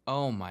 seed.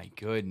 Oh my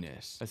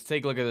goodness. Let's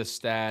take a look at the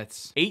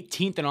stats.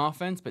 18th in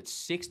offense, but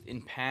 6th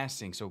in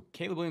passing. So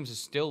Caleb Williams is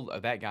still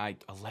that guy.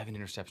 11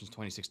 interceptions,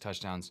 26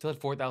 touchdowns. Still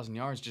had 4,000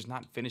 yards, just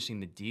not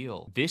finishing the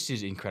deal. This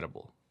is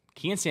incredible.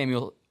 Keenan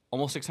Samuel,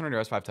 almost 600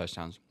 yards, 5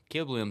 touchdowns.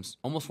 Caleb Williams,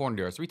 almost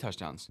 400 yards, 3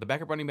 touchdowns. The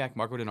backup running back,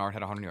 Marco Denard,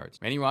 had 100 yards.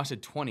 Manny Ross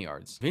had 20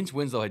 yards. Vince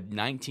Winslow had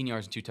 19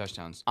 yards and 2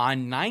 touchdowns.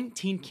 On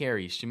 19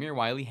 carries, Shamir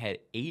Wiley had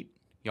 8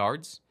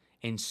 yards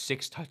and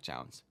 6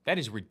 touchdowns. That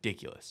is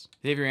ridiculous.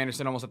 Xavier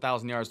Anderson, almost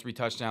 1,000 yards, 3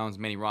 touchdowns.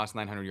 Manny Ross,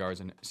 900 yards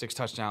and 6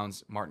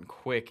 touchdowns. Martin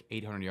Quick,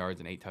 800 yards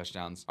and 8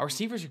 touchdowns. Our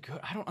receivers are good.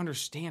 I don't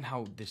understand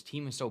how this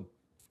team is so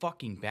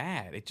fucking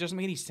bad. It doesn't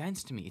make any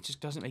sense to me. It just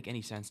doesn't make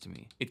any sense to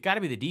me. It's got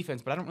to be the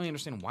defense, but I don't really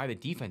understand why the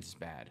defense is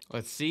bad.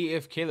 Let's see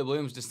if Caleb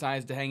Williams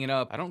decides to hang it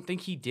up. I don't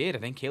think he did. I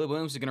think Caleb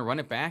Williams is going to run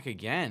it back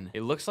again.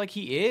 It looks like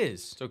he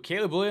is. So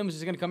Caleb Williams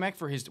is going to come back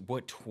for his,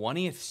 what,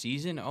 20th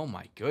season? Oh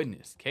my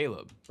goodness.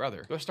 Caleb,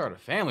 brother, go start a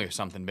family or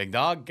something, big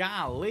dog.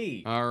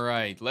 Golly. All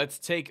right, let's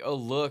take a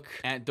look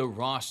at the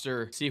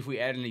roster. See if we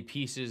add any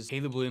pieces.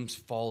 Caleb Williams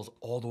falls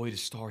all the way to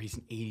star. He's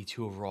an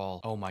 82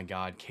 overall. Oh my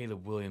God,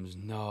 Caleb Williams,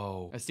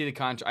 no. Let's see the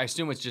contract. I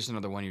assume it's just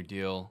another one-year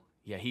deal.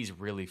 Yeah, he's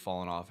really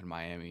fallen off in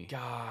Miami.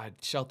 God,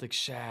 Celtic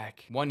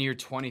Shaq. 1 year,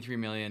 23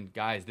 million.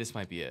 Guys, this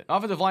might be it.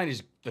 Offensive line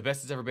is the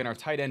best it's ever been. Our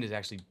tight end is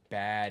actually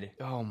bad.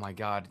 Oh my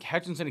God.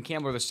 Hutchinson and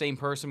Campbell are the same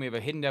person. We have a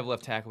hidden dev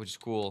left tackle, which is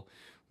cool.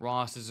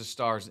 Ross is a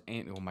star.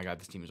 And oh my God,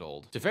 this team is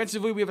old.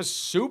 Defensively, we have a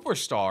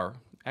superstar,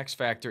 X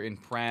Factor in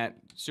Pratt,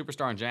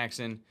 superstar in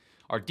Jackson.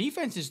 Our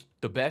defense is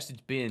the best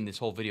it's been this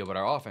whole video, but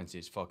our offense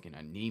is fucking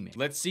anemic.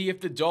 Let's see if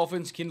the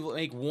Dolphins can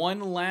make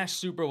one last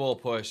Super Bowl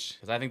push,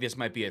 because I think this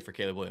might be it for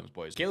Caleb Williams,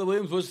 boys. Caleb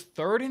Williams was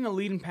third in the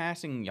lead in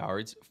passing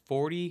yards,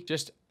 40,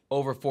 just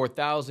over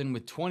 4,000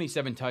 with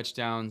 27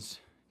 touchdowns.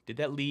 Did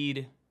that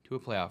lead to a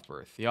playoff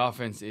berth? The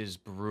offense is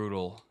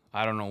brutal.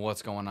 I don't know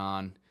what's going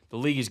on. The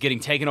league is getting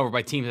taken over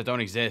by teams that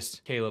don't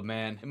exist. Caleb,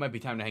 man, it might be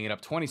time to hang it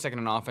up. 22nd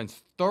in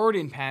offense, third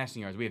in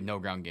passing yards. We have no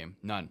ground game,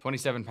 none.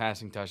 27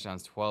 passing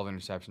touchdowns, 12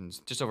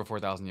 interceptions, just over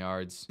 4,000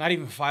 yards. Not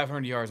even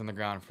 500 yards on the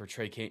ground for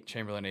Trey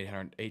Chamberlain,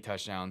 8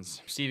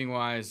 touchdowns.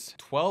 Receiving-wise,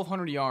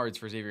 1,200 yards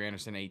for Xavier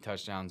Anderson, 8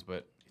 touchdowns,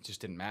 but it just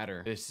didn't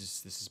matter. This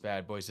is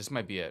bad, boys. This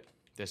might be it.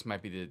 This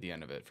might be the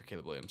end of it for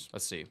Caleb Williams.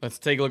 Let's see. Let's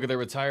take a look at their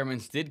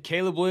retirements. Did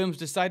Caleb Williams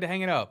decide to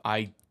hang it up?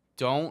 I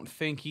don't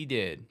think he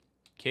did.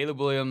 Caleb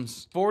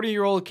Williams,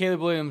 40-year-old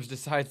Caleb Williams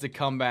decides to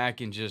come back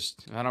and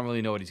just, I don't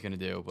really know what he's going to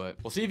do, but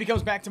we'll see if he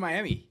comes back to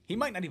Miami. He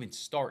might not even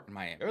start in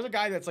Miami. There's a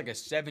guy that's like a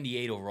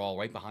 78 overall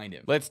right behind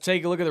him. Let's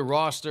take a look at the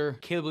roster.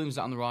 Caleb Williams is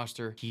on the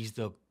roster. He's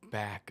the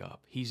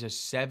backup. He's a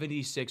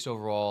 76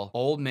 overall.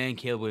 Old man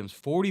Caleb Williams,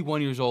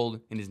 41 years old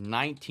in his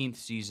 19th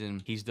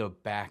season. He's the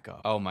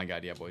backup. Oh my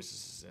God, yeah, boys,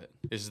 this is it.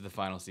 This is the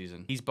final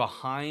season. He's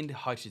behind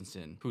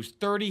Hutchinson, who's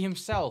 30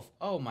 himself.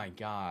 Oh my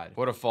God.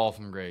 What a fall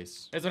from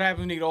grace. That's what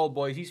happens when you get old,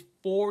 boys. He's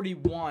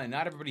 41.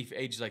 Not everybody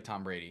ages like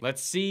Tom Brady.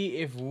 Let's see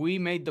if we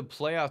made the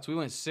playoffs. We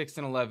went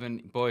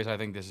 6-11. Boys, I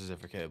think this is it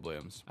for Caleb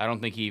Williams. I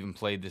don't think he even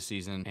played this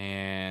season.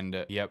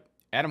 And yep.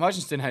 Adam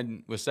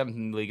Hutchinson was 7th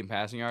in the league in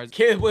passing yards.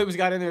 Caleb Williams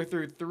got in there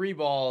through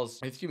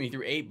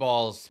 8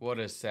 balls. What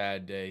a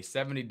sad day.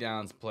 70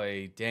 downs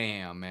played.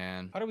 Damn,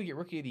 man. How did we get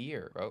Rookie of the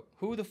Year, bro?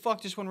 Who the fuck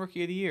just won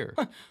Rookie of the Year?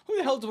 Who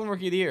the hell just won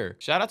Rookie of the Year?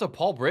 Shout out to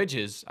Paul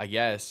Bridges, I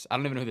guess. I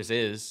don't even know who this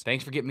is.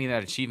 Thanks for getting me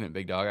that achievement,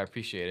 big dog. I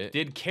appreciate it.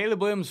 Did Caleb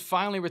Williams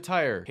finally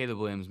retire? Caleb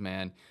Williams,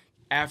 man.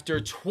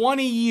 After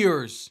 20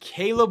 years,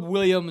 Caleb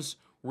Williams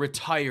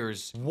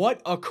retires.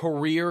 What a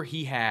career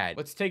he had.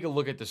 Let's take a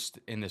look at this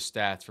in the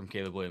stats from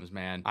Caleb Williams,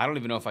 man. I don't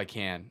even know if I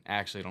can.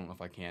 Actually, I don't know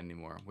if I can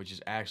anymore, which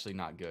is actually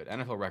not good.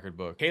 NFL record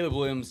book. Caleb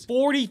Williams,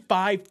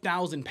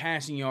 45,000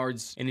 passing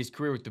yards in his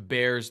career with the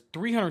Bears,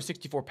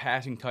 364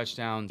 passing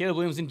touchdowns. Caleb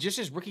Williams, in just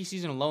his rookie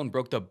season alone,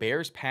 broke the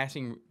Bears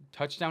passing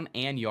touchdown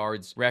and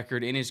yards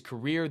record in his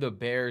career. The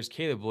Bears,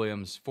 Caleb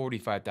Williams,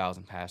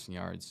 45,000 passing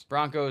yards.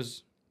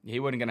 Broncos, he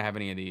wasn't going to have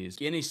any of these.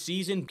 In a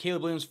season,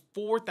 Caleb Williams,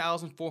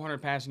 4,400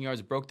 passing yards,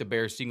 broke the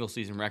Bears'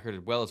 single-season record, as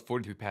well as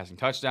 43 passing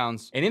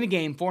touchdowns. And in a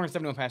game,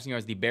 471 passing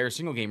yards, the Bears'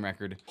 single-game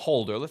record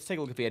holder. Let's take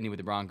a look if he had any with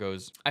the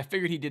Broncos. I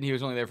figured he did. He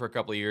was only there for a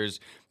couple of years.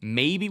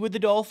 Maybe with the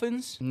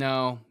Dolphins?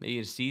 No. Maybe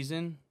in a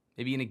season?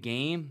 Maybe in a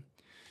game?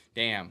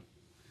 Damn.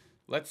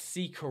 Let's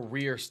see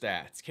career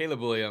stats. Caleb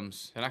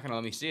Williams. They're not going to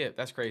let me see it.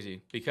 That's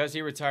crazy. Because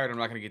he retired, I'm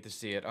not going to get to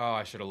see it. Oh,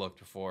 I should have looked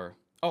before.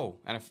 Oh,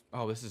 and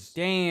this is...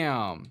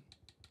 Damn.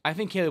 I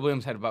think Caleb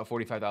Williams had about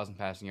 45,000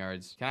 passing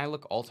yards. Can I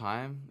look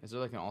all-time? Is there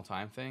like an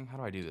all-time thing? How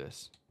do I do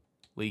this?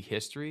 League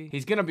history?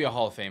 He's going to be a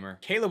Hall of Famer.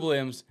 Caleb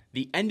Williams,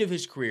 the end of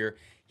his career,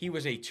 he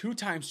was a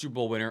 2-time Super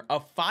Bowl winner, a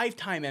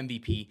 5-time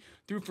MVP,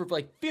 threw for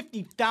like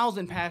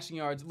 50,000 passing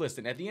yards.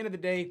 Listen, at the end of the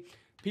day,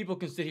 people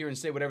can sit here and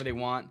say whatever they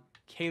want.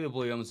 Caleb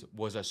Williams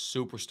was a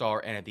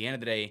superstar, and at the end of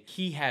the day,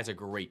 he has a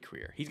great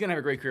career. He's going to have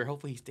a great career.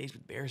 Hopefully, he stays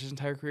with Bears his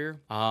entire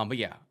career. But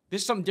yeah,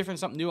 this is something different,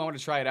 something new. I want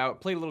to try it out.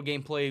 Played a little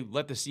gameplay,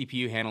 let the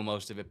CPU handle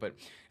most of it. But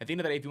at the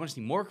end of the day, if you want to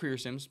see more career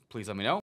sims, please let me know.